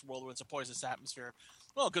got to this world where it's a poisonous atmosphere.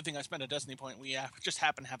 Well, good thing I spent a destiny point. We just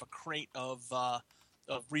happen to have a crate of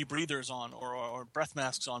rebreathers on or breath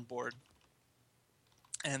masks on board.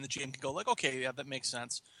 And the GM can go like, okay, yeah, that makes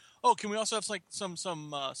sense. Oh, can we also have like some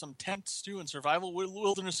tents too and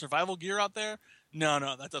wilderness survival gear out there? No,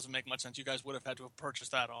 that doesn't make much sense. You guys would have had to have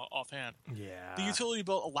purchased that offhand. Yeah. The utility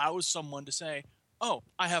belt allows someone to say, oh,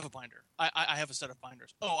 I have a binder. I have a set of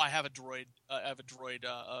binders. Oh, I have a droid.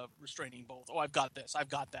 Restraining bolt. Oh, I've got this. I've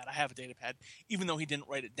got that. I have a data pad. Even though he didn't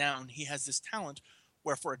write it down, he has this talent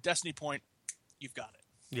where for a destiny point, you've got it.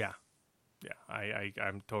 Yeah.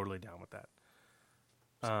 I'm totally down with that.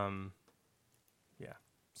 Yeah.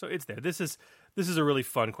 So it's there. This is a really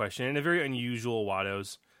fun question and a very unusual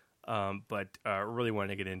Wattos. But really wanted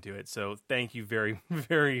to get into it. So thank you very,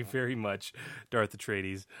 very, very much, Darth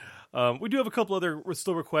Atreides. We do have a couple other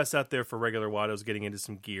still requests out there for regular Wattos getting into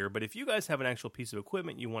some gear. But if you guys have an actual piece of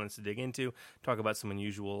equipment you want us to dig into, talk about some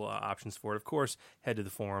unusual options for it, of course, head to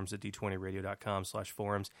the forums at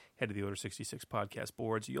d20radio.com/forums. Head to the Order 66 podcast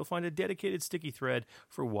boards. You'll find a dedicated sticky thread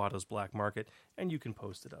for Wattos Black Market, and you can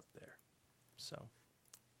post it up there. So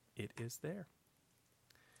it is there.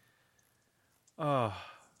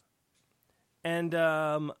 And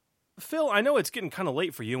Phil, I know it's getting kind of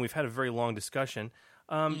late for you, and we've had a very long discussion.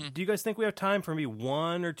 Do you guys think we have time for maybe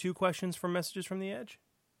one or two questions from Messages from the Edge?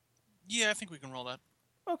 Yeah, I think we can roll that.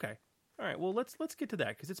 Okay. All right. Well, let's get to that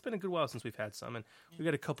because it's been a good while since we've had some, and we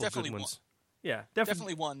got a couple of good ones. One. Yeah,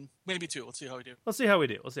 definitely one, maybe two. Let's see how we do. Let's see how we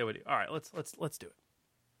do. All right. Let's do it.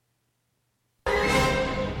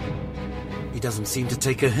 He doesn't seem to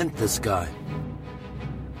take a hint, this guy.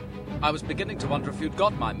 I was beginning to wonder if you'd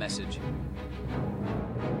got my message.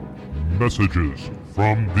 Messages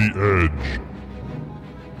from the Edge.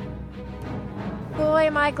 Boy,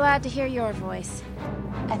 am I glad to hear your voice.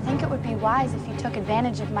 I think it would be wise if you took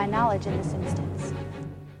advantage of my knowledge in this instance.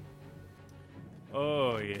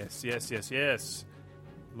 Oh, yes.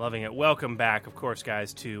 Loving it. Welcome back, of course,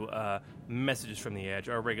 guys, to Messages from the Edge,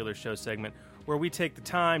 our regular show segment, where we take the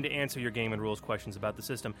time to answer your game and rules questions about the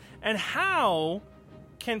system. And how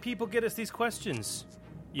can people get us these questions,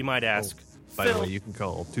 you might ask? By the way, you can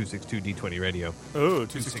call 262-D20 Radio. Oh,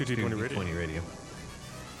 262-D20 Radio.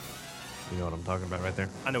 You know what I'm talking about right there?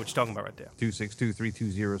 I know what you're talking about right there.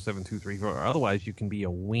 262-320-7234. Otherwise, you can be a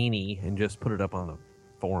weenie and just put it up on a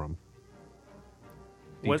forum.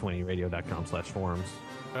 D20radio.com/forums.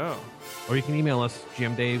 Oh. Or you can email us,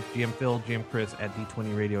 GM Dave, GM Phil, GM Chris at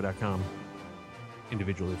D20radio.com.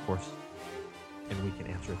 Individually, of course. And we can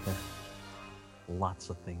answer it there. Lots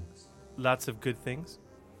of things. Lots of good things?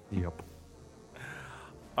 Yep.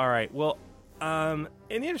 All right. Well, in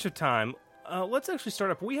the interest of time, let's actually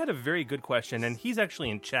start up. We had a very good question, and he's actually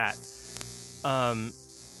in chat.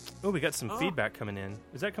 We got some feedback coming in.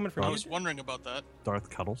 Is that coming from I you? was wondering about that. Darth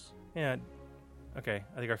Cuddles. Yeah. Okay.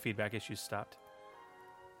 I think our feedback issues stopped.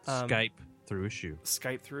 Skype through a shoe.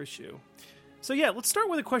 Skype through a shoe. So, yeah, let's start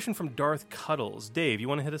with a question from Darth Cuddles. Dave, you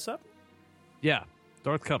want to hit us up? Yeah.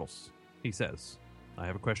 Darth Cuddles. He says, I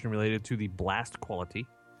have a question related to the blast quality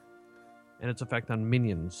and its effect on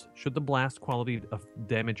minions. Should the blast quality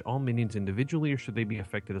damage all minions individually, or should they be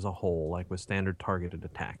affected as a whole, like with standard targeted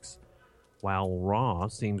attacks? While raw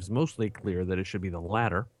seems mostly clear that it should be the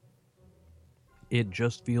latter, it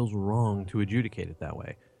just feels wrong to adjudicate it that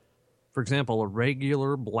way. For example, a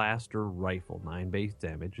regular blaster rifle, 9 base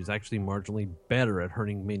damage, is actually marginally better at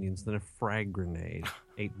hurting minions than a frag grenade,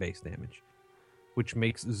 8 base damage, which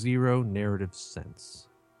makes zero narrative sense.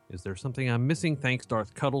 Is there something I'm missing? Thanks,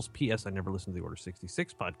 Darth Cuddles. P.S. I never listened to the Order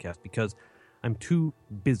 66 podcast because I'm too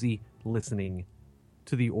busy listening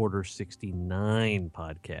to the Order 69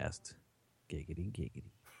 podcast. Giggity,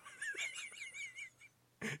 giggity.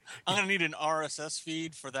 I'm going to need an RSS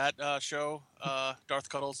feed for that show, Darth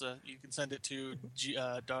Cuddles. You can send it to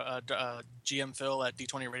GM Phil at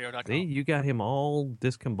D20radio.com. See, you got him all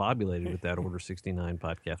discombobulated with that Order 69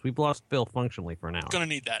 podcast. We've lost Phil functionally for an hour. Gonna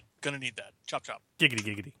need that. Chop, chop.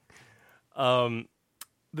 Giggity, giggity.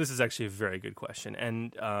 This is actually a very good question.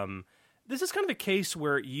 And this is kind of a case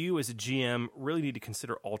where you as a GM really need to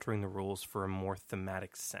consider altering the rules for a more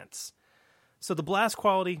thematic sense. So the blast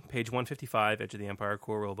quality, page 155, Edge of the Empire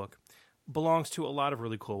core rulebook, belongs to a lot of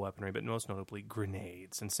really cool weaponry, but most notably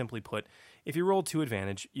grenades. And simply put, if you roll 2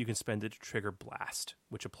 advantage, you can spend it to trigger blast,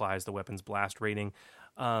 which applies the weapon's blast rating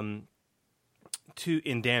in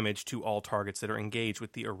damage to all targets that are engaged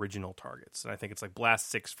with the original targets. And I think it's like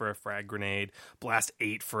blast 6 for a frag grenade, blast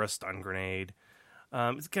 8 for a stun grenade.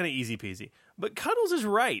 It's kind of easy peasy. But Cuddles is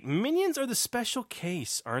right. Minions are the special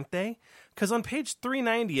case, aren't they? Because on page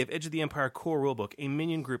 390 of Edge of the Empire core rulebook, a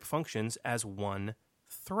minion group functions as one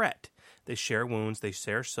threat. They share wounds, they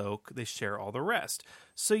share soak, they share all the rest.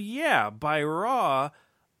 So yeah, by raw,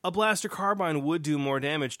 a blaster carbine would do more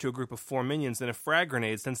damage to a group of 4 minions than a frag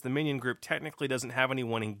grenade, since the minion group technically doesn't have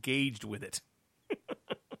anyone engaged with it.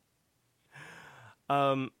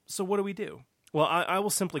 So what do we do? Well, I will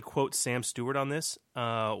simply quote Sam Stewart on this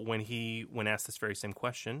when asked this very same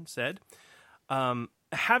question, said,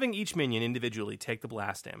 having each minion individually take the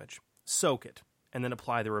blast damage, soak it, and then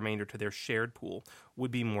apply the remainder to their shared pool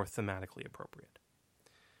would be more thematically appropriate.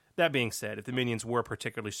 That being said, if the minions were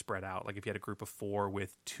particularly spread out, like if you had a group of 4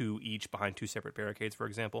 with 2 each behind 2 separate barricades, for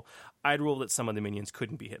example, I'd rule that some of the minions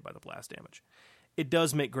couldn't be hit by the blast damage. It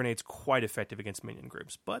does make grenades quite effective against minion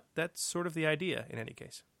groups, but that's sort of the idea in any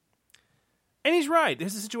case. And he's right.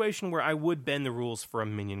 There's a situation where I would bend the rules for a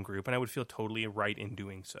minion group, and I would feel totally right in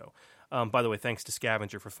doing so. By the way, thanks to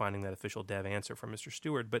Scavenger for finding that official dev answer from Mr.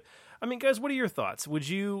 Stewart. But, I mean, guys, what are your thoughts? Would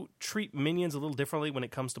you treat minions a little differently when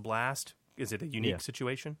it comes to Blast? Is it a unique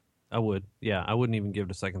situation? I would. Yeah, I wouldn't even give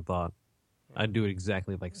it a second thought. I'd do it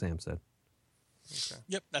exactly like Sam said. Okay.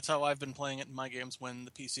 Yep, that's how I've been playing it in my games when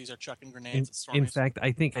the PCs are chucking grenades. In fact,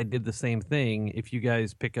 I think I did the same thing. If you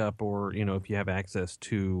guys pick up or, if you have access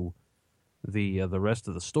to the rest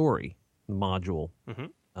of the story module,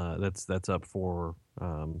 that's up for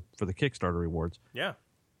the Kickstarter rewards. Yeah,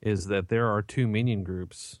 is that there are 2 minion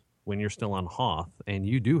groups when you're still on Hoth, and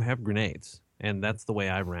you do have grenades, and that's the way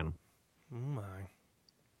I ran them. Oh my!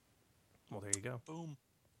 Well, there you go. Boom.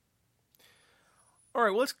 All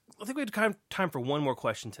right. Well, I think we have time for one more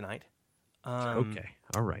question tonight. Okay.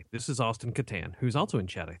 All right. This is Austin Catan, who's also in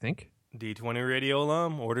chat, I think. D20 Radio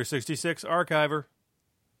alum, Order 66 archiver.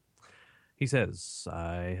 He says,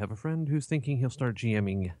 I have a friend who's thinking he'll start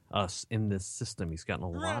GMing us in this system. He's gotten a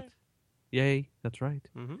lot. Yay, that's right.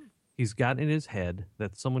 Mm-hmm. he's got in his head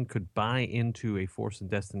that someone could buy into a Force and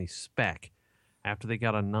Destiny spec after they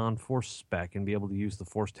got a non-Force spec and be able to use the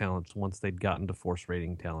Force talents once they'd gotten to Force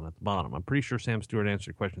rating talent at the bottom. I'm pretty sure Sam Stewart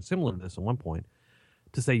answered a question similar to this at one point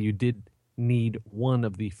to say you did need one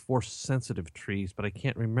of the Force-sensitive trees, but I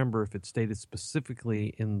can't remember if it's stated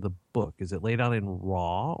specifically in the book. Is it laid out in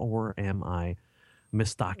Raw, or am I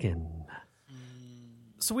mistaken?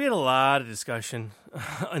 So we had a lot of discussion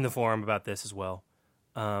in the forum about this as well.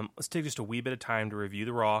 Let's take just a wee bit of time to review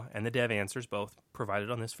the Raw and the Dev answers, both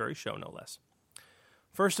provided on this very show, no less.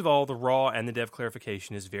 First of all, the Raw and the Dev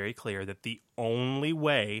clarification is very clear that the only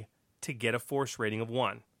way to get a Force rating of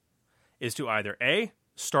 1 is to either A,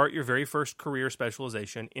 start your very first career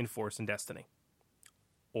specialization in Force and Destiny,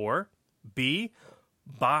 or B,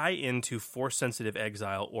 buy into Force-sensitive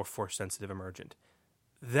Exile or Force-sensitive Emergent.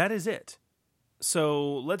 That is it.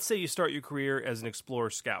 So let's say you start your career as an Explorer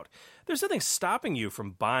Scout. There's nothing stopping you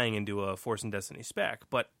from buying into a Force and Destiny spec,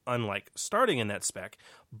 but unlike starting in that spec,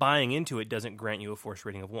 buying into it doesn't grant you a Force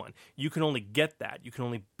rating of 1. You can only get that. You can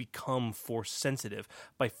only become Force-sensitive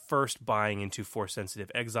by first buying into Force-sensitive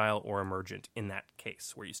Exile or Emergent in that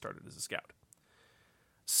case, where you started as a Scout.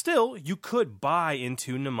 Still, you could buy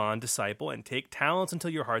into Naman Disciple and take talents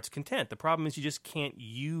until your heart's content. The problem is you just can't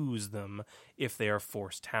use them if they are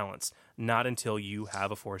Force talents, not until you have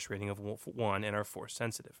a Force rating of 1 and are Force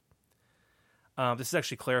sensitive. This is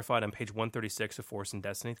actually clarified on page 136 of Force and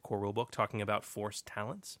Destiny, the core rulebook, talking about Force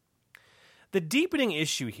talents. The deepening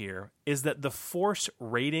issue here is that the Force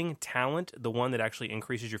rating talent, the one that actually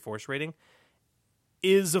increases your Force rating,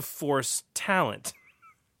 is a Force talent.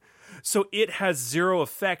 So it has zero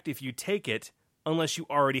effect if you take it unless you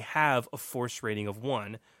already have a Force rating of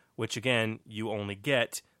 1, which again, you only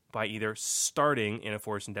get by either starting in a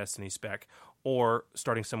Force and Destiny spec or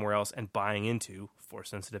starting somewhere else and buying into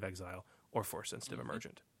Force-sensitive Exile or Force-sensitive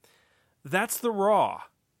Emergent. That's the Raw.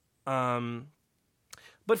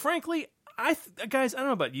 But frankly, guys, I don't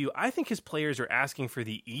know about you. I think his players are asking for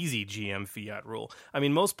the easy GM fiat rule. I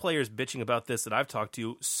mean, most players bitching about this that I've talked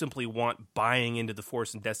to simply want buying into the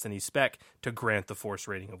Force and Destiny spec to grant the Force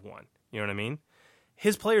rating of 1. You know what I mean?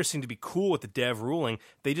 His players seem to be cool with the Dev ruling.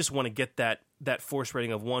 They just want to get that Force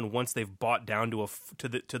rating of 1 once they've bought down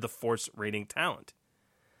to the Force rating talent.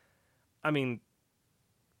 I mean,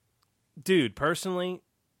 dude, personally,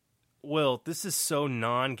 Will, this is so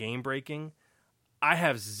non-game breaking. I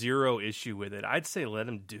have zero issue with it. I'd say let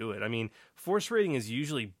him do it. I mean, Force rating is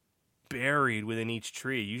usually buried within each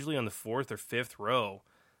tree, usually on the 4th or 5th row.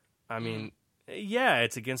 I mean, yeah,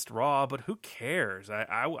 it's against Raw, but who cares?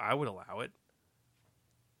 I would allow it.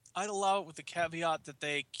 I'd allow it with the caveat that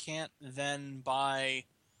they can't then buy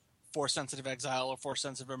Force-sensitive Exile or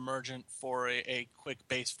Force-sensitive Emergent for a quick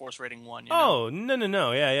base Force rating 1. You know? Oh,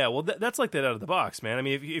 no. Yeah. Well, that's like that out of the box, man. I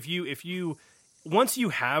mean, if you once you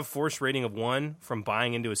have Force rating of 1 from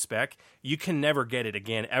buying into a spec, you can never get it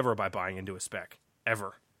again ever by buying into a spec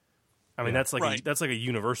ever. I mean, that's like that's like a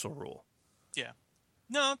universal rule. Yeah.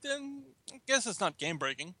 No, then I guess it's not game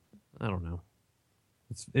breaking. I don't know.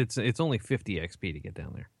 It's only 50 XP to get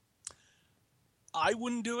down there. I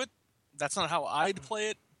wouldn't do it. That's not how I'd play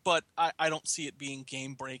it, but I don't see it being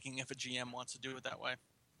game breaking if a GM wants to do it that way.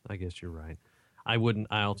 I guess you're right. I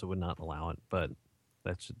also would not allow it, but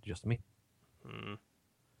that's just me.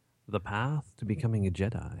 The path to becoming a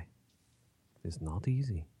Jedi is not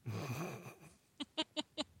easy.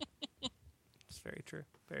 It's very true.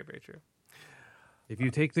 Very, very true. If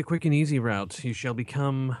you take the quick and easy route, you shall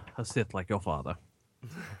become a Sith like your father.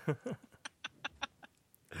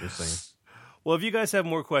 Just saying. Well, if you guys have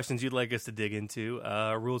more questions you'd like us to dig into,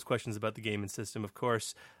 rules questions about the game and system, of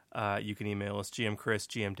course, you can email us, GM Chris,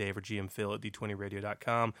 GM Dave, or GM Phil at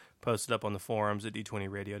d20radio.com. Post it up on the forums at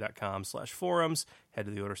d20radio.com/forums. Head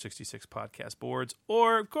to the Order 66 podcast boards.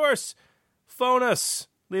 Or, of course, phone us.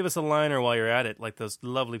 Leave us a liner while you're at it, like those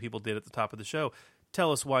lovely people did at the top of the show.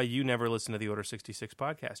 Tell us why you never listen to the Order 66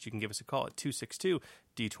 podcast. You can give us a call at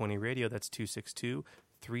 262-D20-RADIO. That's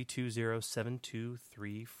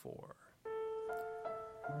 262-320-7234.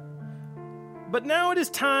 But now it is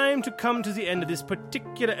time to come to the end of this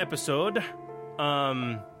particular episode.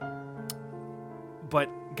 But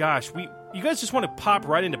gosh, you guys just want to pop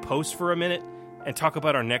right into post for a minute and talk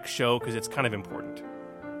about our next show because it's kind of important.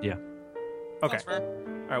 Yeah. Okay. All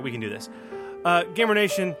right, we can do this.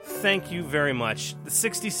 GamerNation, thank you very much. The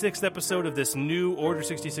 66th episode of this new Order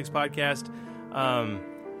 66 podcast.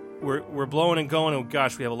 We're blowing and going, and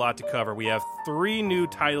gosh, we have a lot to cover. We have 3 new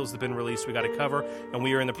titles that have been released we got to cover, and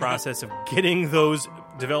we are in the process of getting those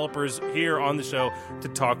developers here on the show to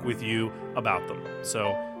talk with you about them.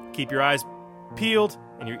 So keep your eyes peeled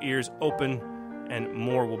and your ears open, and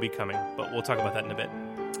more will be coming, but we'll talk about that in a bit.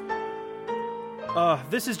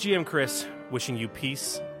 This is GM Chris wishing you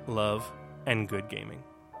peace, love, and good gaming.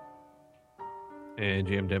 And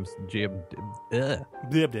GM Dave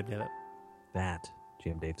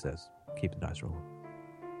says, keep the dice rolling.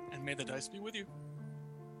 And may the dice be with you.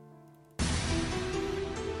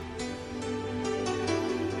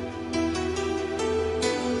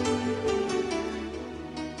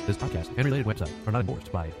 This podcast and related website are not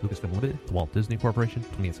endorsed by Lucasfilm Limited, the Walt Disney Corporation,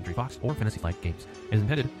 20th Century Fox, or Fantasy Flight Games. It is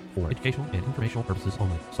intended for educational and informational purposes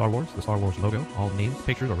only. Star Wars, the Star Wars logo, all names,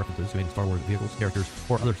 pictures, or references to any Star Wars vehicles, characters,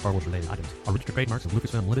 or other Star Wars related items are registered trademarks of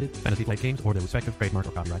Lucasfilm Limited, Fantasy Flight Games, or their respective trademark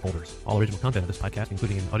or copyright holders. All original content of this podcast,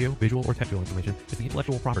 including any audio, visual, or textual information, is the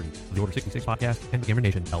intellectual property of the Order 66 podcast and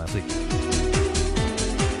GamerNation LLC.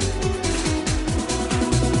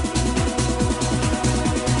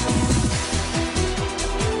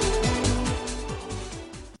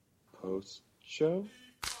 Show?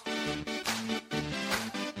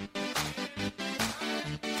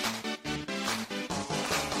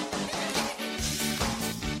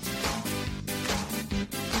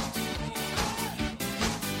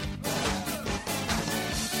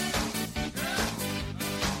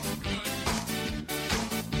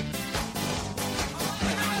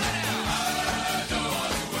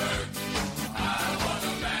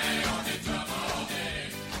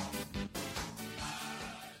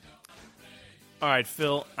 All right,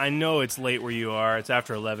 Phil, I know it's late where you are. It's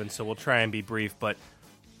after 11, so we'll try and be brief, but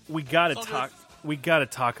we got to talk. We got to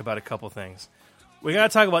talk about a couple things. We got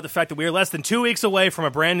to talk about the fact that we are less than 2 weeks away from a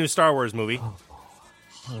brand new Star Wars movie.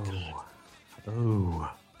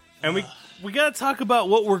 Oh. And we got to talk about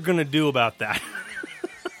what we're going to do about that.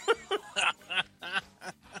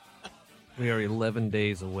 We are 11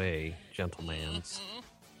 days away, gentlemen.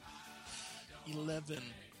 11.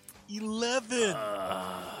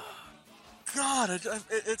 God,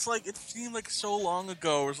 it's like it seemed like so long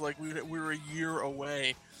ago. It was like we were a year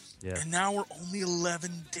away, and now we're only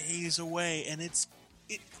 11 days away, and it's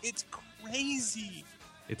crazy.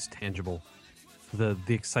 It's tangible. The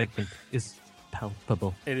excitement is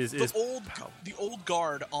palpable. It is. The old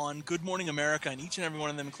guard on Good Morning America, and each and every one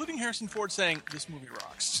of them, including Harrison Ford, saying this movie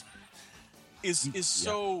rocks, is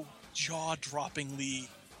so jaw-droppingly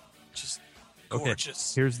just.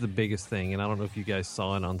 Gorgeous. Okay, here's the biggest thing, and I don't know if you guys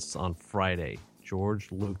saw it on Friday. George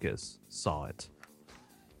Lucas saw it.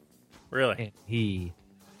 Really? And he,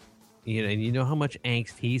 and you know how much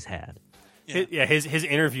angst he's had. His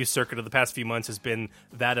interview circuit of the past few months has been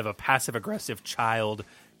that of a passive-aggressive child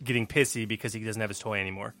getting pissy because he doesn't have his toy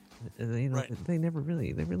anymore. They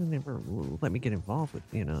really never let me get involved with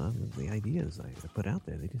the ideas I put out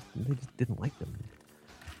there. They just didn't like them.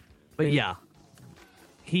 But yeah,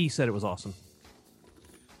 he said it was awesome.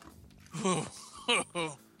 You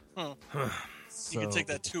could take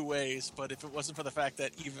that two ways, but if it wasn't for the fact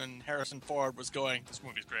that even Harrison Ford was going, this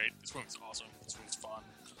movie's great, this movie's awesome, this movie's fun.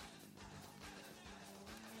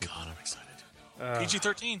 God, I'm excited.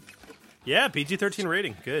 PG-13. Yeah, PG-13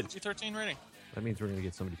 rating. Good. PG-13 rating. That means we're going to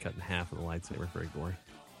get somebody cut in half with a lightsaber. Very gory.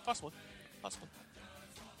 Possibly.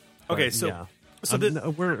 Okay,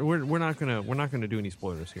 we're not gonna do any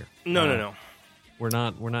spoilers here. No. We're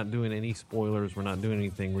not doing any spoilers. We're not doing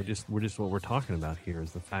anything. We're just what we're talking about here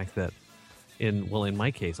is the fact that in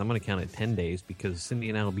my case, I'm going to count it 10 days because Cindy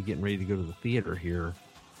and I will be getting ready to go to the theater here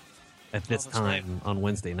at this time on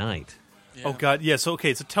Wednesday night. Yeah. Oh God, yeah. So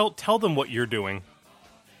tell them what you're doing.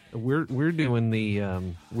 We're doing the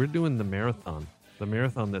marathon. The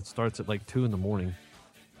marathon that starts at like 2 a.m.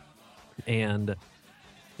 and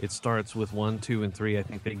it starts with 1, 2, and 3. I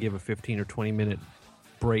think they give a 15 or 20 minute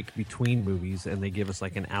break between movies, and they give us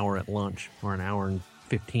like an hour at lunch or an hour and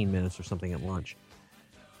 15 minutes or something at lunch.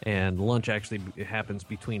 And lunch actually happens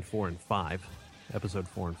between 4 and 5, episode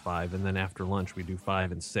 4 and 5, and then after lunch we do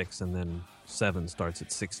 5 and 6, and then 7 starts at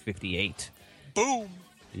 6:58. Boom.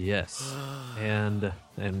 Yes, and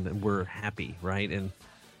we're happy, right? And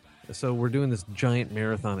so we're doing this giant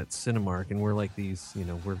marathon at Cinemark, and we're like these,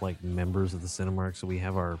 we're like members of the Cinemark, so we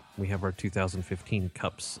have our 2015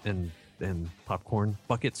 cups and popcorn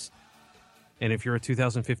buckets. And if you're a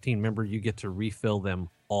 2015 member, you get to refill them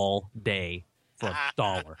all day for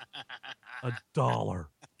 $1. $1.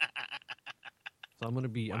 So I'm gonna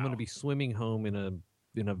be swimming home in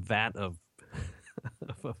a vat of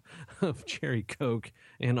of cherry Coke,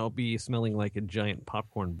 and I'll be smelling like a giant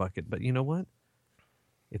popcorn bucket. But you know what?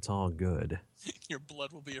 It's all good. Your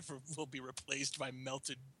blood will be replaced by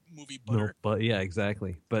melted movie butter. But yeah,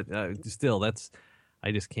 exactly. But still,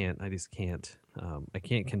 I can't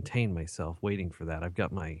contain myself waiting for that. I've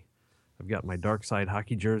got my Dark Side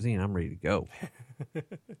hockey jersey, and I'm ready to go.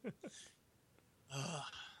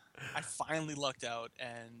 I finally lucked out,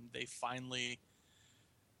 and they finally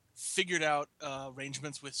figured out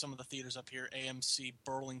arrangements with some of the theaters up here. AMC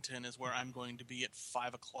Burlington is where I'm going to be at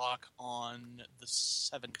 5 o'clock on the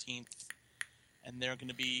 17th, and we're going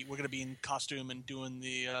to be in costume and doing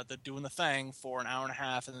the thing for an hour and a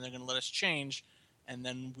half, and then they're going to let us change, and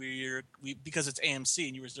then because it's AMC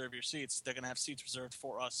and you reserve your seats, they're going to have seats reserved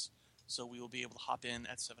for us, so we will be able to hop in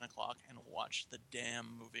at 7 o'clock and watch the damn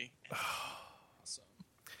movie. Awesome.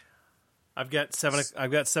 I've got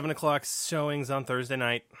 7 o'clock showings on Thursday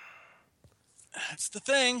night. That's the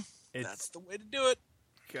thing. That's the way to do it.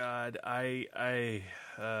 God,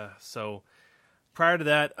 so prior to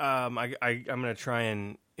that, I'm gonna try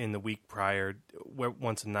and in the week prior,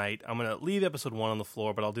 once a night, I'm gonna leave episode 1 on the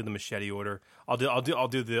floor, but I'll do the machete order. I'll do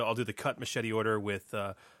the cut machete order with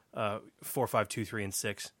 4, 5, 2, 3, and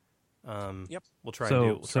 6. Yep. We'll try.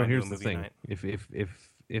 So here's the thing: night.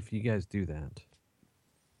 if you guys do that,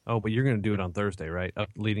 but you're gonna do it on Thursday, right?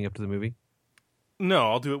 Leading up to the movie.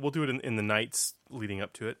 No, I'll do it. We'll do it in the nights leading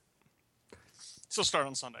up to it. So start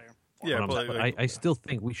on Sunday. Yeah, but I still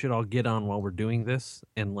think we should all get on while we're doing this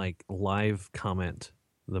and like live comment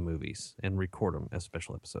the movies and record them as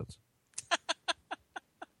special episodes.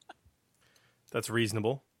 That's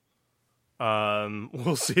reasonable.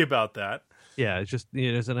 We'll see about that. Yeah, it's just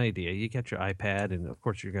there's an idea. You get your iPad, and of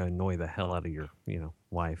course you're going to annoy the hell out of your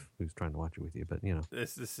wife who's trying to watch it with you. But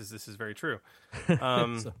this is very true.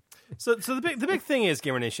 So the big thing is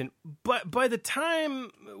GamerNation. But by the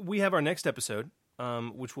time we have our next episode,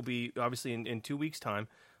 which will be obviously in 2 weeks' time,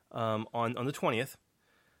 on the 20th.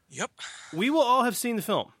 Yep. We will all have seen the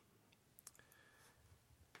film.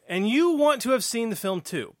 And you want to have seen the film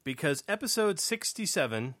too, because episode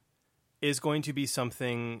 67 is going to be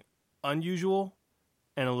something unusual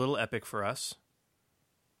and a little epic for us.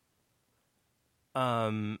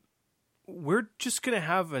 We're just going to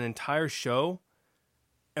have an entire show,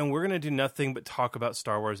 and we're going to do nothing but talk about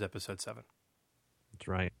Star Wars Episode 7. That's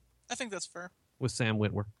right. I think that's fair. With Sam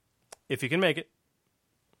Witwer. If you can make it.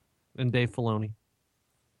 And Dave Filoni.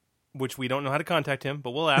 Which we don't know how to contact him,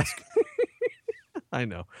 but we'll ask. I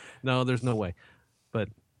know. No, there's no way. But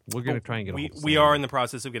we're going to try and get we are in the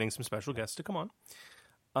process of getting some special guests to come on.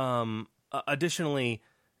 Additionally,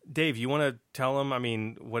 Dave, you want to tell them,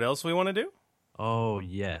 what else we want to do? Oh,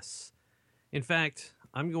 yes. In fact,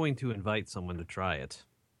 I'm going to invite someone to try it.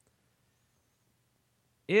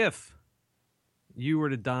 If you were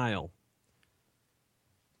to dial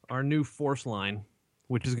our new Force line,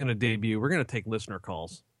 which is going to debut, we're going to take listener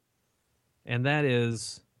calls. And that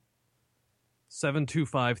is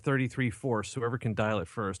 725-33-FORCE. Whoever can dial it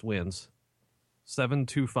first wins.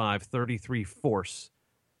 725-33-FORCE.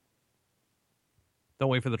 Don't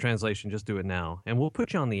wait for the translation. Just do it now. And we'll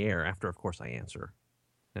put you on the air after, of course, I answer.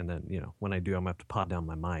 And then, when I do, I'm going to have to pot down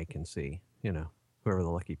my mic and see, whoever the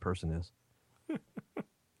lucky person is.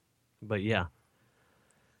 But, yeah.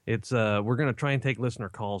 It's we're going to try and take listener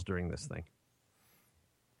calls during this thing,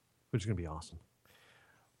 which is going to be awesome.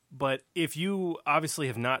 But if you obviously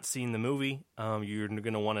have not seen the movie, you're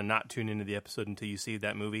going to want to not tune into the episode until you see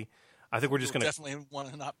that movie. I think we're just going to definitely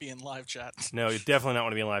want to not be in live chat. No, you definitely not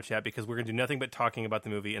want to be in live chat because we're going to do nothing but talking about the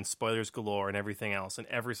movie and spoilers galore and everything else and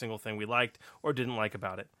every single thing we liked or didn't like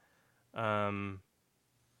about it.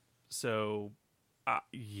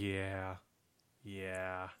 Yeah.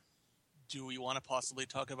 Do we want to possibly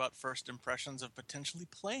talk about first impressions of potentially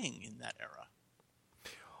playing in that era?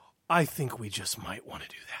 I think we just might want to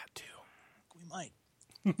do that too. We might.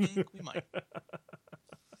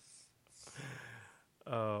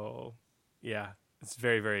 Oh, yeah. It's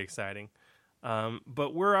very, very exciting.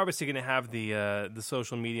 But we're obviously going to have the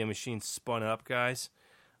social media machine spun up, guys,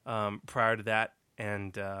 prior to that.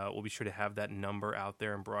 And we'll be sure to have that number out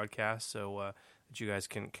there and broadcast so that you guys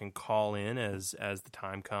can call in as the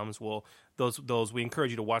time comes. We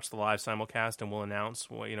encourage you to watch the live simulcast, and we'll announce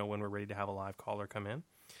when we're ready to have a live caller come in.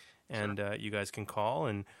 And you guys can call,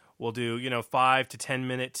 and we'll do 5 to 10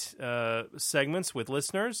 minute segments with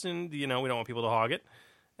listeners, and we don't want people to hog it,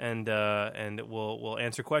 and we'll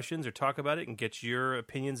answer questions or talk about it and get your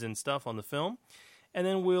opinions and stuff on the film, and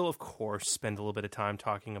then we'll of course spend a little bit of time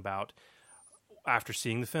talking about, after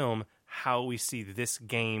seeing the film, how we see this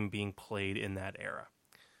game being played in that era.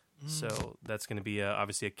 So that's going to be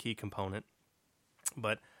obviously a key component,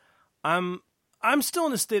 but I'm still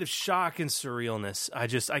in a state of shock and surrealness. I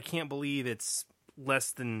can't believe it's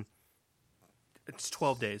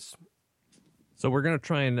 12 days. So we're going to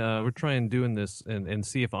try and we're trying doing this and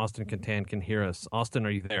see if Austin Catan can hear us. Austin,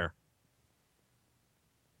 are you there?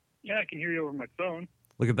 Yeah, I can hear you over my phone.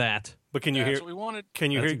 Look at that. But can you hear? That's what we wanted.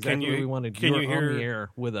 Can you That's hear? exactly Can what we you? wanted. Can You're you hear? on the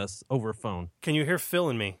air with us over phone? Can you hear Phil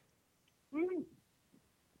and me?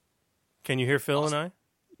 Can you hear Phil and I?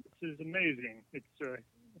 This is amazing. It's.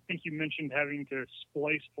 I think you mentioned having to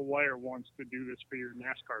splice a wire once to do this for your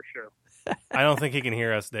NASCAR show. I don't think he can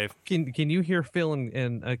hear us, Dave. Can you hear Phil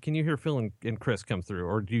and can you hear Phil and Chris come through,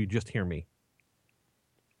 or do you just hear me?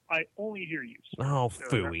 I only hear you. Sir. Oh, so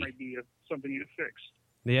phooey. That might be something you to fix.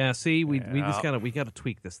 Yeah, see, we just gotta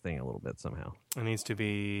tweak this thing a little bit somehow. It needs to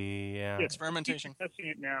be Yeah, experimentation. Testing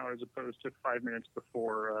it now as opposed to 5 minutes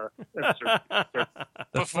before episode starts.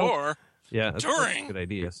 Before. Yeah, that's during. a good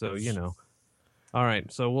idea. So all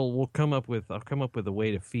right. So I'll come up with a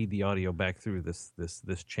way to feed the audio back through this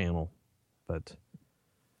channel, but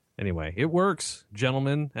anyway, it works,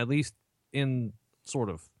 gentlemen. At least in sort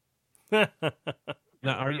of.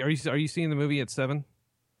 Now, are you seeing the movie at 7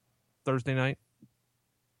 Thursday night?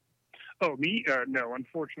 Oh, me? No.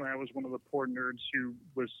 Unfortunately, I was one of the poor nerds who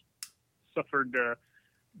suffered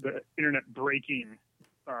the internet breaking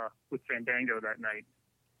with Fandango that night.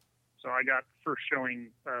 So I got first showing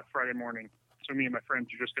Friday morning. So me and my friends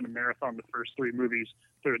are just going to marathon the first 3 movies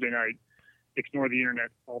Thursday night, ignore the internet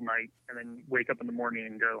all night, and then wake up in the morning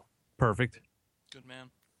and go. Perfect. Good man.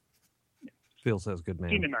 Phil says good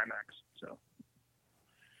man. Seen in IMAX. So.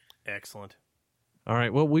 Excellent. All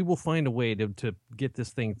right. Well, we will find a way to get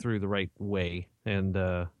this thing through the right way, and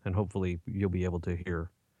hopefully you'll be able to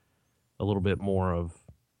hear a little bit more of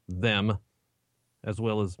them, as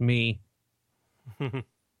well as me.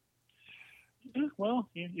 Well,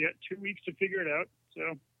 you got 2 weeks to figure it out.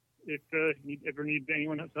 So if you ever need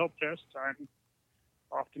anyone to help test, I'm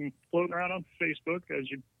often floating around on Facebook, as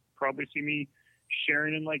you probably see me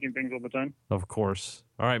sharing and liking things all the time. Of course.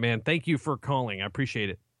 All right, man. Thank you for calling. I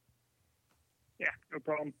appreciate it. Yeah, no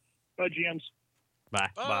problem. Bye, GMs. Bye.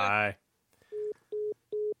 Bye.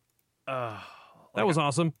 That was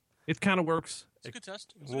awesome. It kind of works. It's a good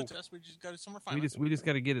test. It was a good test. We just got some refinement. We just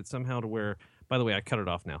got to get it somehow to where. By the way, I cut it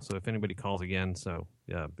off now. So if anybody calls again, it's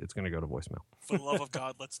going to go to voicemail. For the love of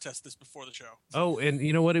God, let's test this before the show. Oh, and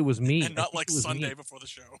you know what? It was me. And not like Sunday before the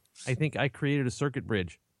show. I think I created a circuit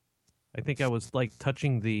bridge. I think I was like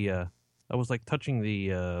touching the.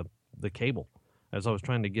 The cable as I was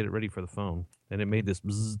trying to get it ready for the phone, and it made this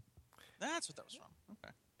bzzz. That's what that was from.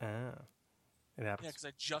 Okay. It happens. Yeah, because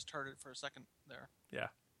I just heard it for a second there. Yeah.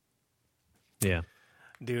 Yeah.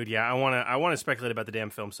 Dude, yeah, I want to speculate about the damn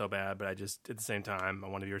film so bad, but I just, at the same time, I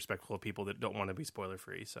want to be respectful of people that don't want to be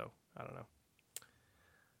spoiler-free, so I don't know.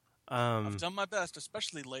 I've done my best,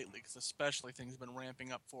 especially lately, because especially things have been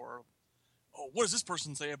ramping up for, what does this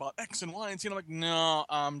person say about X and Y and Z? And I'm like, no,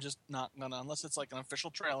 I'm just not gonna, unless it's like an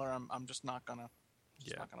official trailer, I'm just not gonna,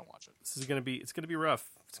 not gonna watch it. This is gonna be, it's gonna be rough.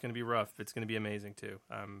 It's gonna be rough. It's gonna be amazing too.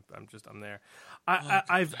 I'm there.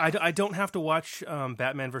 I don't have to watch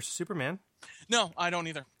Batman versus Superman. No, I don't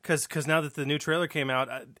either. Because now that the new trailer came out,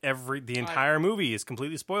 the entire movie is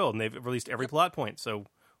completely spoiled, and they've released every plot point. So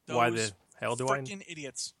why the hell do I? Freaking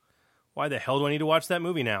idiots! Why the hell do I need to watch that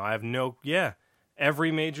movie now? I have no. Yeah,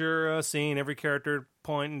 every major scene, every character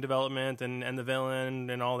point and development, and the villain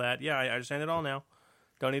and all that. Yeah, I understand it all now.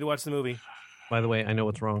 Don't need to watch the movie. By the way, I know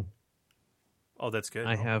what's wrong. Oh, that's good.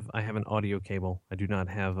 I have an audio cable. I do not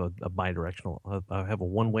have a bidirectional. I have a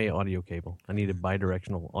one-way audio cable. I need a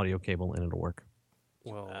bidirectional audio cable, and it'll work.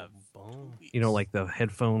 Well, boom. You know, like the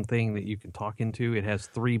headphone thing that you can talk into. It has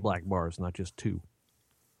 3 black bars, not just 2.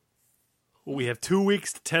 Well, we have 2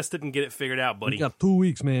 weeks to test it and get it figured out, buddy. We got 2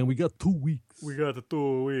 weeks, man. We got 2 weeks. We got the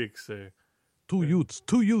 2 weeks. 2 Utes.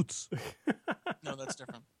 2 Utes. No, that's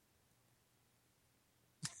different.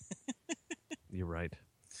 You're right.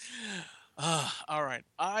 All right.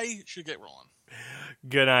 I should get rolling.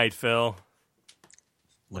 Good night, Phil.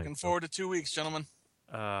 Looking forward to 2 weeks, gentlemen.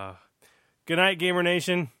 Good night,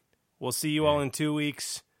 GamerNation. We'll see you all in 2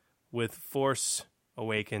 weeks with Force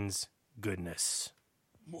Awakens goodness.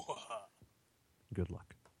 Good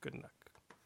luck. Good luck.